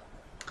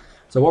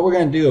 So what we're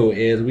going to do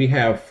is we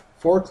have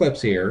 4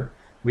 clips here.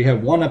 We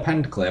have 1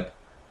 append clip.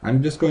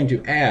 I'm just going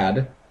to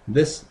add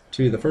this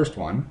to the first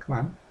one. Come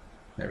on.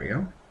 There we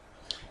go.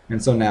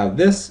 And so now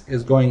this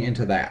is going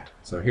into that.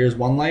 So here's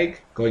one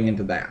lake going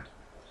into that.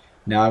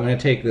 Now I'm going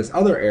to take this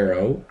other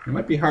arrow. It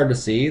might be hard to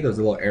see. There's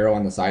a little arrow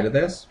on the side of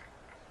this.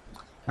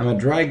 I'm going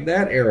to drag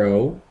that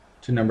arrow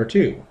to number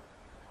 2.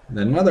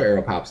 Then another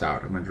arrow pops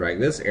out. I'm going to drag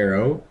this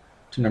arrow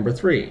to number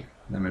 3. Then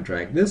I'm going to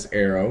drag this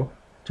arrow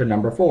to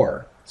number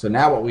 4. So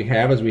now what we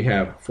have is we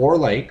have 4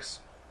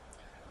 lakes,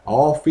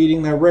 all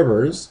feeding their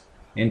rivers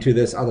into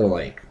this other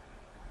lake.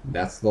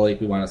 That's the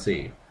lake we want to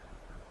see.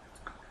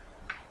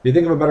 If you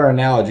think of a better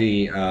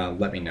analogy,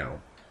 let me know.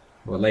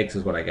 Well, lakes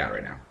is what I got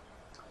right now.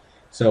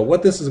 So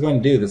what this is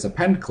going to do, this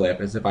append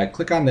clip, is if I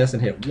click on this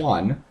and hit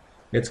 1,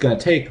 it's going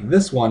to take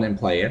this one and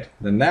play it,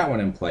 then that one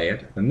and play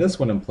it, then this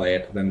one and play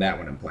it, then that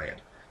one and play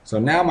it. So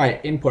now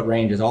my input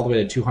range is all the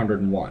way to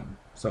 201.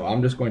 So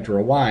I'm just going to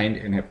rewind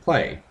and hit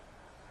play.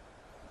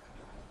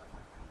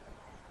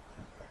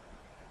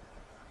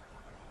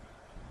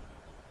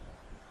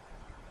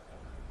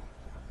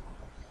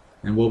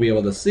 And we'll be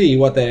able to see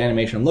what that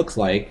animation looks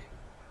like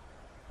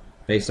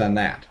based on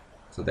that.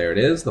 So there it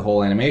is, the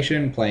whole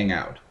animation playing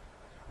out.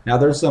 Now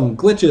there's some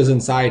glitches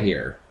inside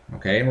here,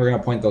 okay, and we're going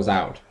to point those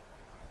out.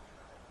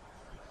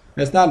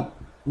 It's not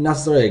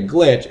necessarily a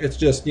glitch, it's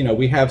just, you know,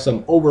 we have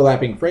some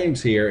overlapping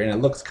frames here and it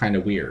looks kind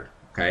of weird,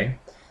 okay.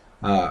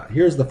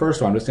 Here's the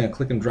first one. I'm just going to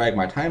click and drag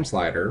my time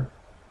slider.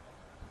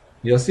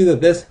 You'll see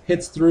that this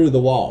hits through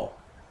the wall.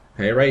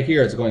 Okay, right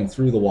here it's going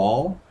through the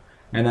wall,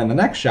 and then the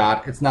next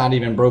shot it's not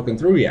even broken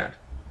through yet,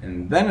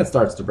 and then it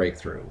starts to break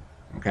through.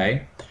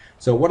 Okay,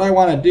 so what I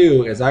want to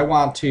do is I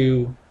want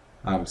to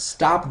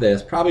stop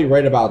this probably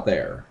right about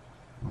there.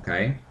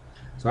 Okay,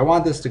 so I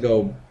want this to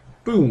go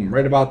boom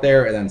right about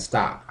there and then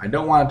stop. I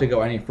don't want it to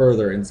go any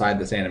further inside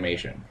this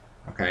animation.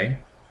 Okay,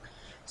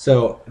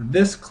 so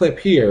this clip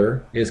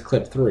here is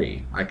clip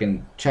 3. I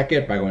can check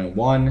it by going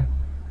 1,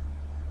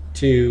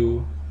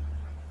 2,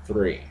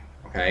 3.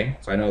 Okay,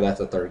 so I know that's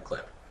a third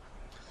clip.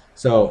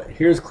 So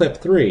here's clip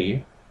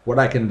 3. What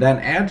I can then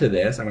add to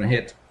this, I'm going to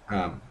hit,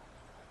 I'm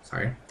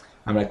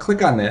going to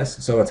click on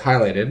this so it's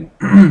highlighted,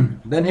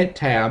 then hit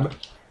tab,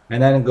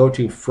 and then go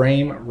to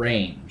frame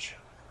range.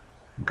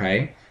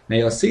 Okay, now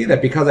you'll see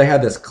that because I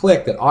had this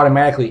click, that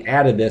automatically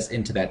added this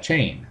into that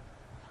chain.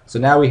 So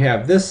now we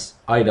have this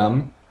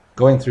item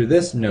going through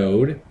this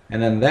node,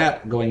 and then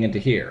that going into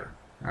here.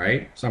 All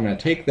right, so I'm going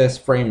to take this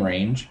frame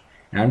range,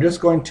 and I'm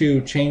just going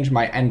to change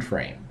my end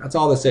frame. That's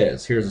all this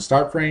is. Here's the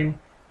start frame,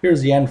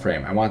 here's the end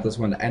frame. I want this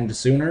one to end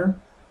sooner,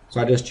 so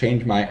I just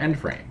change my end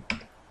frame.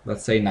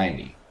 Let's say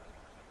 90.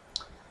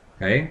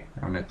 Okay,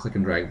 I'm going to click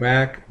and drag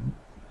back.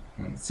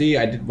 And see,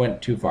 I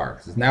went too far,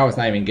 because now it's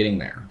not even getting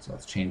there. So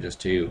let's change this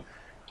to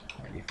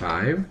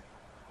 95.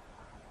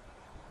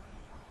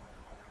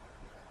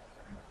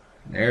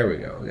 There we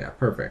go. Yeah,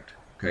 perfect.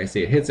 Okay,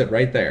 see, it hits it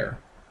right there.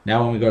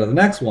 Now when we go to the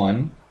next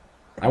one,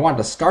 I want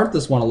to start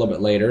this one a little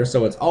bit later,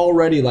 so it's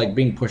already like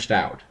being pushed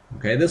out.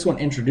 Okay, this one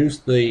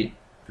introduced the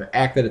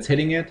act that it's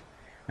hitting it,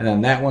 and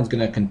then that one's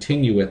going to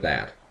continue with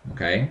that.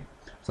 Okay,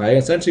 so I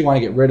essentially want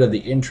to get rid of the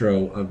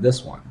intro of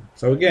this one.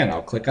 So again,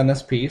 I'll click on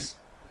this piece,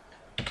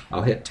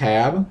 I'll hit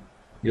tab,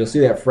 you'll see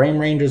that frame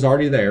range is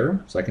already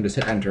there, so I can just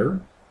hit enter,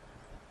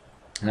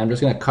 and I'm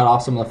just going to cut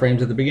off some of the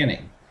frames at the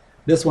beginning.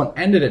 This one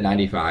ended at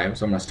 95,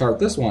 so I'm going to start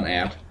this one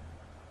at,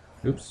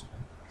 oops,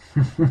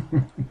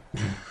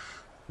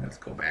 let's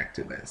go back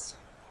to this.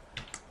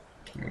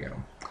 There we go.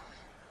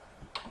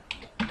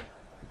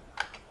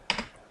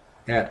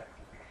 At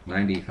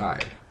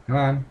 95. Come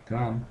on, come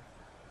on.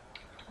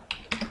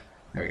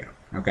 There we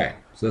go. Okay,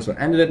 so this one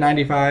ended at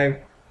 95.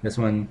 This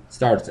one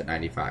starts at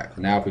 95.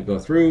 So now if we go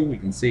through, we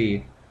can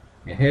see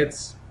it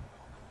hits.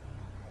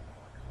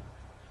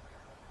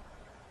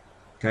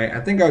 Okay, I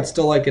think I would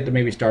still like it to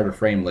maybe start a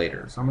frame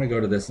later. So I'm going to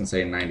go to this and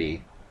say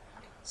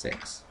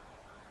 96.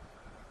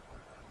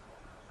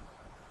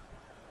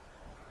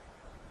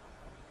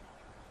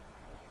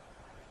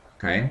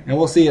 Okay, and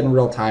we'll see it in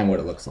real time what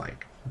it looks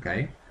like.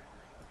 Okay,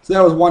 so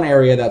that was one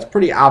area that's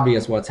pretty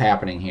obvious what's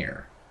happening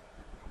here.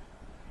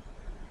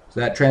 So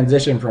that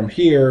transition from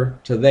here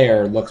to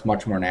there looks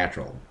much more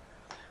natural.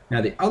 Now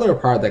the other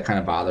part that kind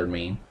of bothered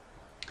me,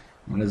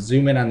 I'm going to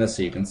zoom in on this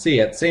so you can see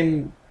it.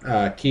 Same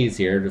keys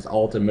here, just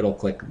Alt and middle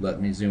click,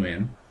 let me zoom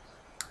in.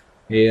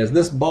 Is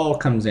this ball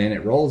comes in,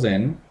 it rolls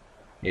in,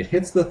 it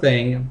hits the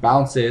thing,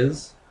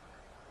 bounces,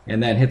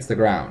 and then hits the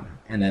ground.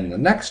 And then the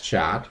next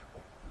shot,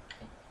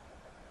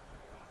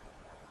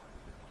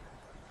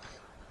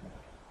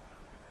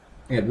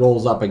 it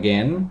rolls up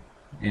again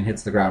and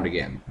hits the ground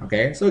again.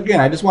 Okay, so again,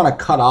 I just want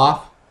to cut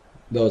off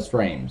those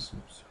frames.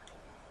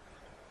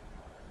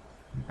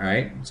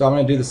 Alright, so I'm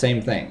going to do the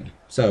same thing.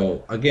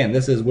 So again,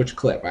 this is which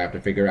clip I have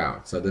to figure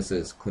out. So this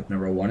is clip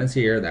number 1 is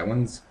here, that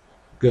one's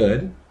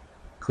good.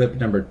 Clip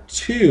number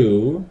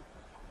 2,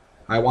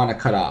 I want to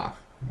cut off.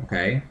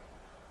 Okay,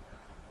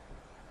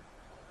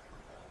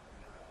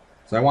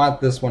 so I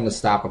want this one to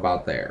stop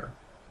about there.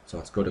 So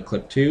let's go to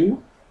clip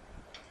 2,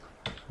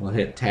 we'll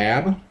hit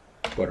tab,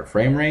 go to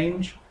frame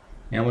range,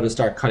 and we'll just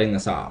start cutting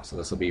this off. So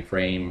this will be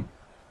frame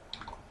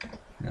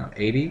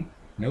 80.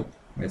 Nope,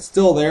 it's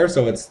still there,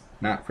 so it's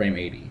not frame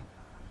 80.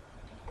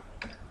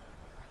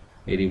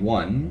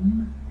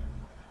 81.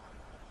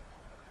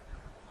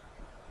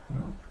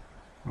 Oh,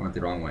 I went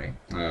the wrong way.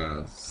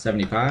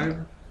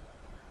 75.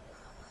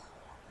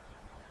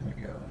 There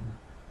we go.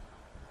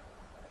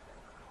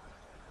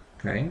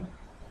 Okay.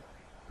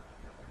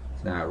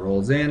 So now it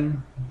rolls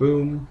in.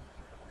 Boom.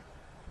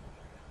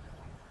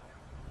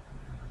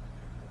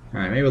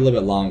 Alright, maybe a little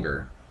bit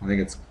longer. I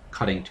think it's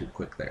cutting too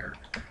quick there.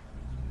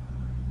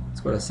 Let's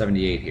go to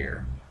 78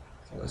 here.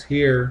 So it's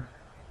here,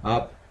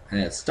 up, and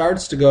it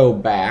starts to go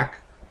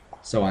back.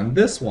 So on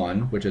this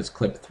one, which is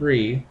clip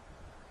 3,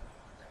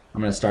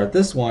 I'm going to start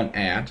this one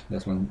ends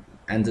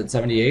at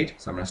 78,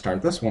 so I'm going to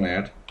start this one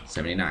at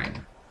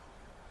 79.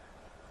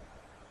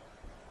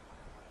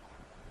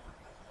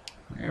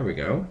 There we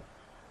go.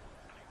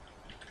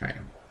 Okay.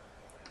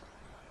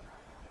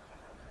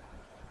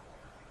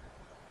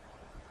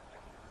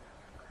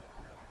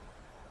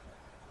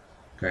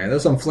 Okay,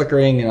 there's some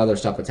flickering and other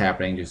stuff that's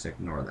happening, just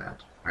ignore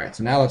that. Alright,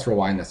 so now let's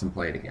rewind this and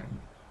play it again.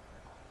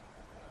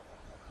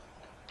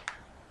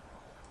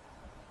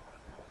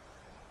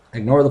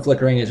 Ignore the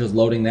flickering, it's just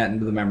loading that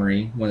into the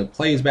memory. When it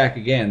plays back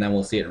again, then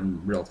we'll see it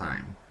in real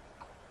time.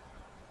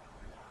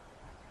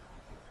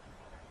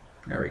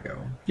 There we go.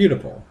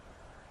 Beautiful.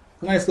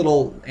 Nice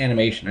little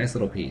animation, nice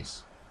little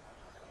piece.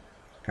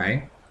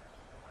 Okay,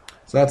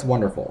 so that's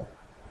wonderful.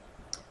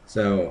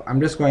 So I'm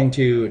just going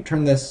to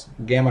turn this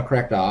gamma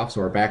correct off,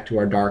 so we're back to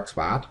our dark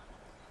spot.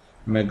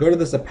 I'm going to go to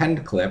this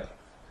append clip,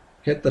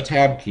 hit the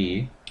tab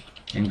key,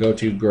 and go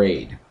to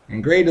grade.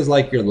 And grade is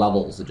like your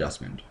levels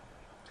adjustment.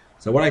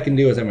 So what I can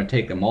do is I'm going to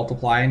take a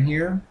multiply in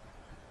here,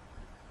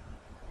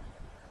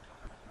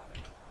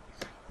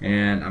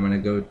 and I'm going to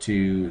go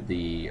to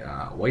the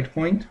white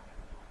point,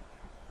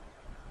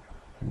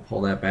 and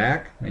pull that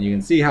back, and you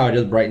can see how it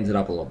just brightens it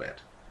up a little bit.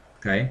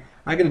 Okay,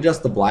 I can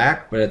adjust the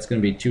black, but it's going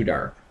to be too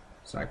dark.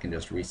 So I can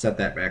just reset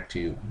that back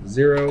to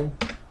 0.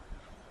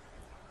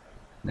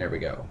 There we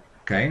go.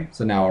 Okay,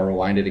 so now I'll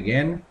rewind it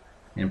again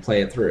and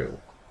play it through.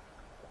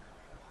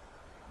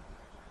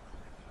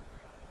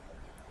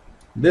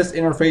 This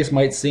interface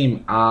might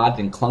seem odd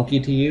and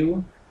clunky to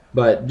you,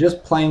 but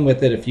just playing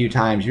with it a few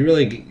times, you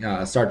really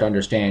start to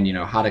understand,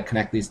 how to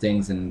connect these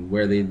things and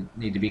where they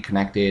need to be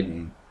connected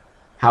and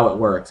how it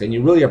works. And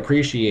you really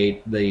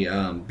appreciate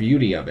the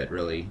beauty of it,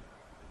 really.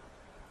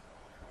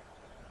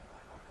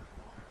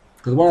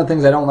 Because one of the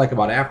things I don't like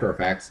about After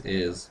Effects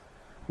is,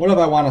 what if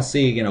I want to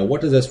see,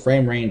 what does this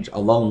frame range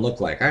alone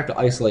look like? I have to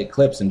isolate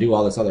clips and do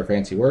all this other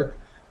fancy work.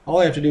 All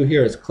I have to do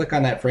here is click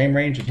on that frame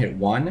range and hit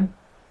 1,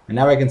 and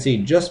now I can see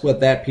just what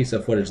that piece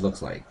of footage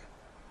looks like.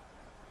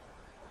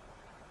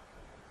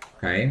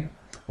 Okay,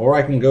 or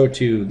I can go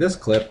to this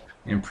clip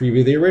and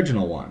preview the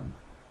original one.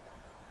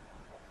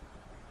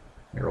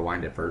 Let me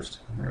rewind it first.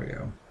 There we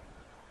go.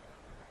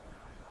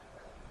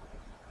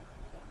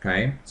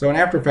 Okay, so in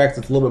After Effects,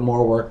 it's a little bit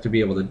more work to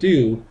be able to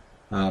do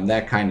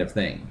that kind of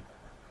thing.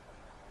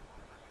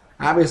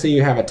 Obviously,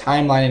 you have a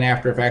timeline in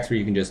After Effects where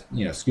you can just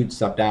scoot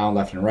stuff down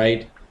left and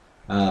right,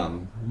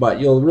 but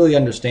you'll really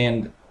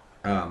understand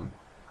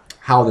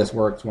how this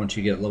works once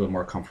you get a little bit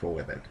more comfortable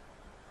with it.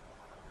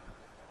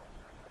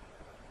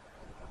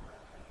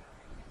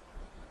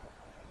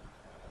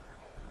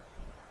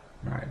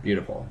 All right,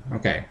 beautiful.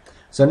 Okay,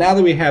 so now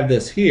that we have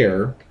this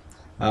here,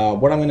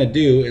 what I'm going to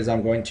do is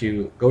I'm going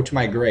to go to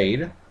my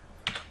grade,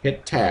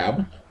 hit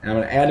tab, and I'm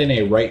going to add in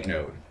a write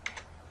node.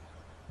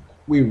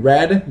 We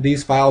read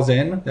these files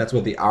in, that's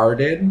what the R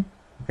did.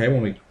 Okay,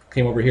 when we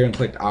came over here and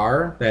clicked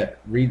R, that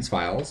reads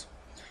files.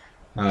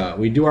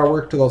 We do our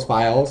work to those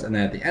files, and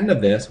then at the end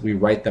of this, we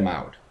write them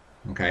out.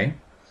 Okay,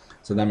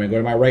 so then I'm going to go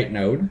to my write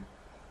node.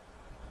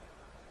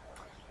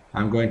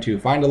 I'm going to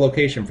find a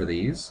location for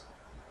these.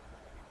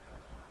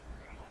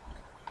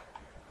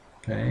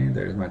 Okay,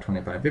 there's my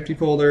 2550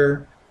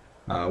 folder,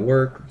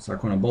 work,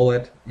 Sarcona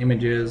bullet,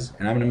 images,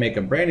 and I'm going to make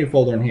a brand new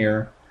folder in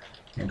here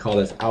and call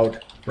this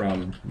out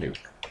from nuke.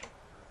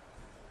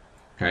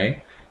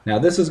 Okay, now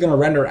this is going to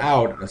render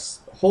out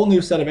a whole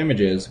new set of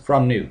images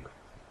from nuke.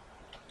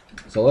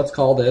 So let's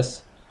call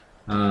this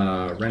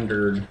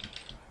rendered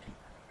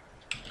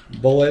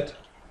bullet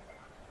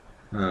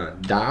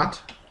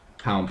dot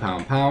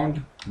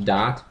pound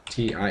dot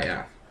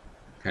TIF.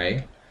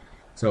 Okay.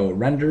 So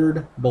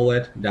rendered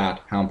bullet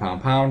dot pound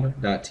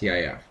dot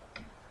TIF.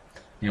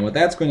 And what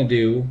that's going to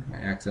do, I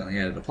accidentally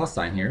added a plus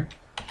sign here,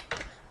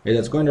 is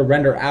it's going to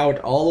render out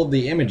all of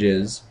the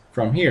images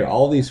from here,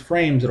 all these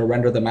frames. It'll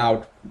render them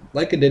out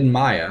like it did in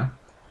Maya,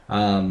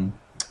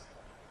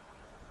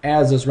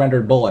 as this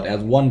rendered bullet,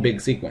 as one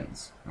big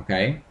sequence.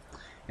 Okay,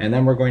 and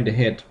then we're going to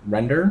hit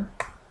render,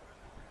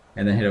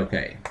 and then hit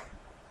OK.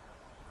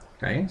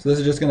 Okay, so this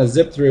is just going to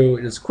zip through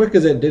as quick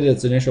as it did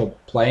its initial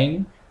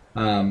playing.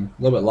 A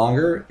little bit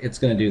longer, it's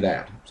going to do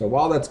that. So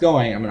while that's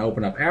going, I'm going to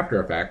open up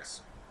After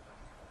Effects.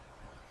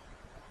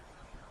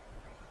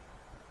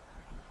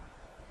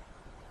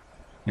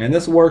 And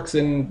this works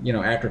in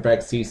After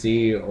Effects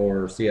CC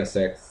or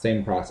CS6,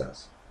 same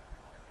process.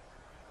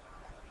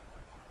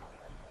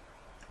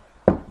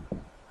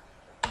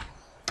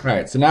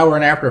 Alright, so now we're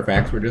in After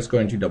Effects. We're just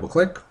going to double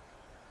click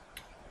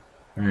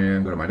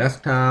and go to my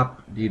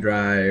desktop, D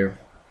drive,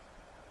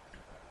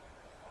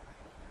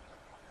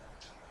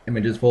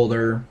 images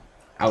folder,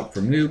 out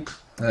from nuke,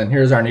 and then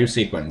here's our new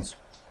sequence.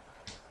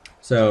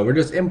 So we're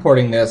just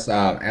importing this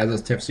as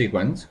this TIFF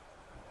sequence.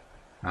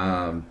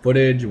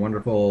 Footage,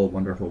 wonderful,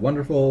 wonderful,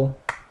 wonderful,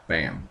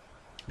 bam.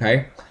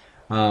 Okay,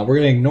 we're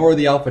going to ignore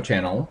the alpha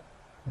channel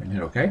and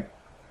hit OK.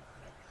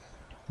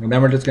 And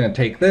then we're just going to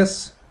take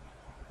this,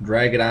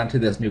 drag it onto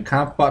this new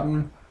comp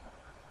button,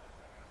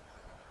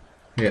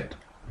 hit,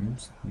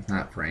 oops, it's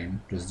not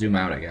frame, just zoom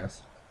out I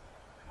guess.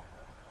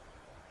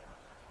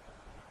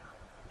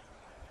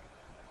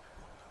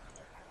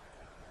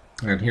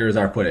 And here's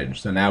our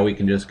footage. So now we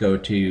can just go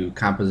to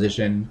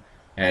composition,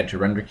 add to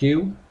render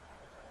queue,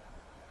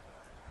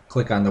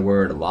 click on the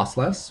word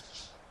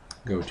lossless,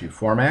 go to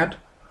format,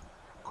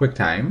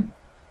 QuickTime,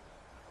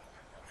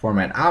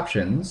 format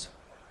options,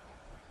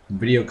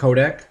 video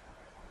codec,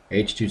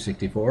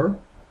 H.264,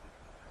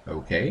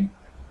 OK.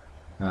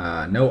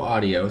 No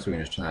audio, so we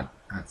can just turn that,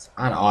 that's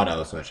on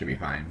auto, so it should be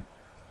fine.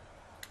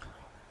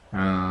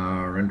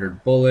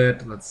 Rendered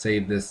bullet, let's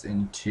save this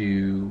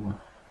into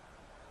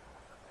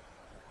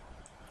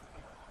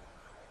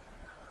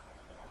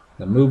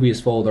the movies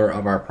folder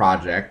of our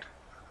project.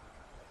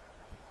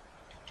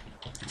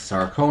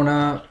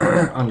 Sarcona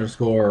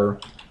underscore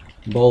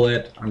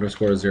bullet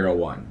underscore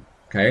 01.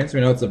 Okay, so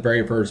we know it's the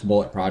very first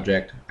bullet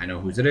project. I know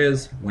whose it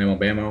is. Whammo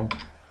bammo.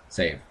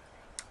 Save.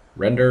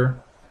 Render.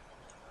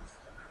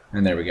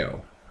 And there we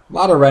go. A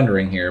lot of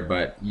rendering here,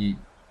 but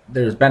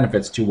there's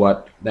benefits to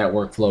what that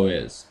workflow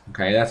is.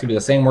 Okay, that's going to be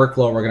the same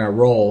workflow we're going to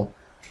roll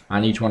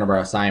on each one of our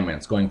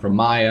assignments, going from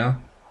Maya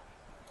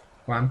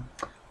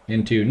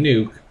into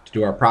Nuke to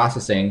do our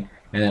processing,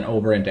 and then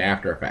over into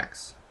After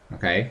Effects.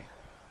 Okay,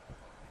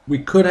 we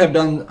could have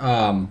done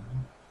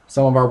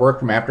some of our work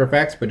from After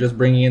Effects, but just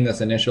bringing in this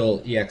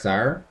initial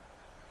EXR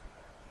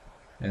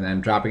and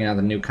then dropping it on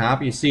the new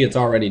comp, you see it's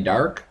already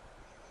dark.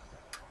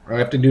 I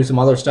have to do some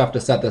other stuff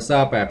to set this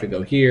up. I have to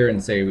go here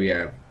and say we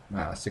have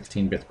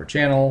 16 bits per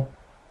channel.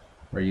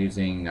 We're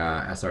using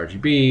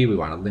sRGB. We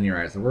want to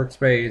linearize the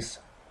workspace.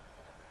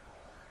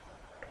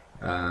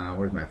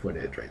 Where's my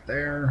footage? Right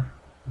there.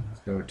 Let's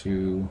go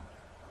to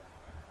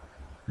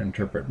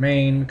interpret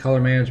main,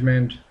 color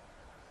management,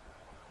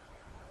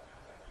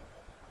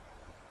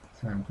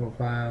 time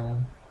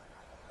profile.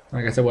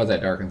 I guess it was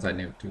that dark inside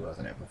Nuke too,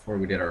 wasn't it? Before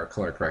we did our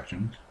color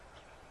correction.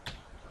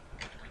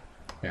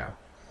 Yeah.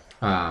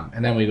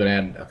 And then we would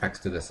add effects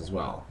to this as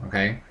well.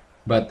 Okay.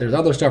 But there's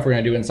other stuff we're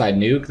going to do inside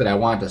Nuke that I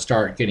want to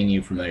start getting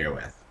you familiar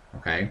with.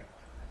 Okay.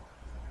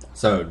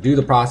 So do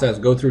the process,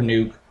 go through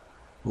Nuke,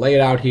 lay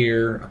it out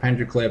here, append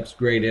your clips,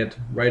 grade it,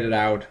 write it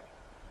out.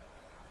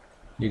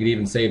 You could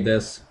even save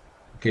this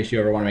in case you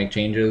ever want to make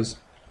changes.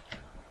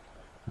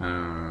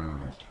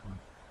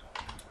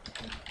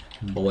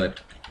 Bullet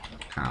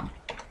comp.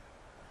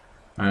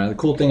 The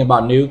cool thing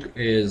about Nuke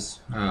is,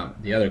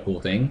 the other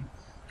cool thing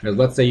is,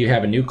 let's say you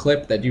have a new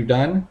clip that you've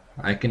done.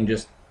 I can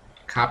just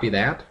copy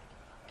that,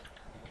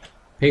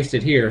 paste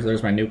it here, so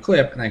there's my new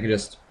clip, and I can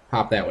just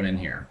pop that one in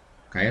here.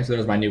 Okay, so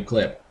there's my new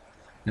clip.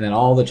 And then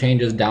all the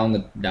changes down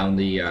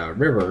the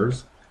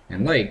rivers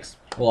and lakes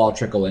will all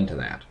trickle into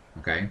that.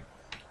 Okay,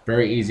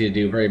 very easy to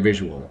do, very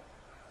visual.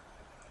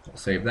 We'll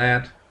save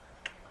that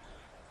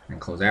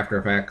and close After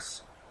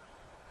Effects.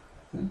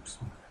 Oops,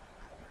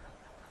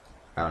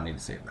 I don't need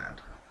to save that.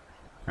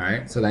 All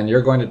right, so then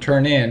you're going to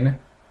turn in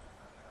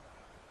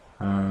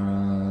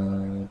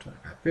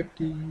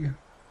 2550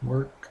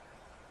 work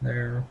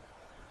there,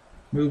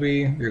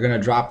 movie. You're going to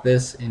drop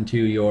this into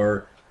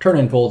your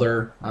turn-in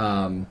folder.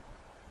 Not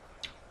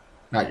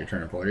your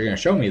turn-in folder. You're going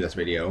to show me this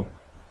video,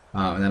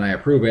 and then I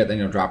approve it. Then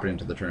you'll drop it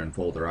into the turn-in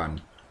folder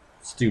on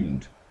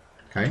student.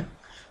 Okay, so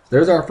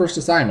there's our first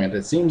assignment.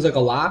 It seems like a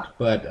lot,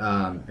 but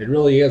it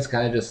really is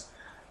kind of just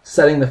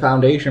setting the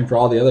foundation for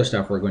all the other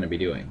stuff we're going to be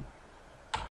doing.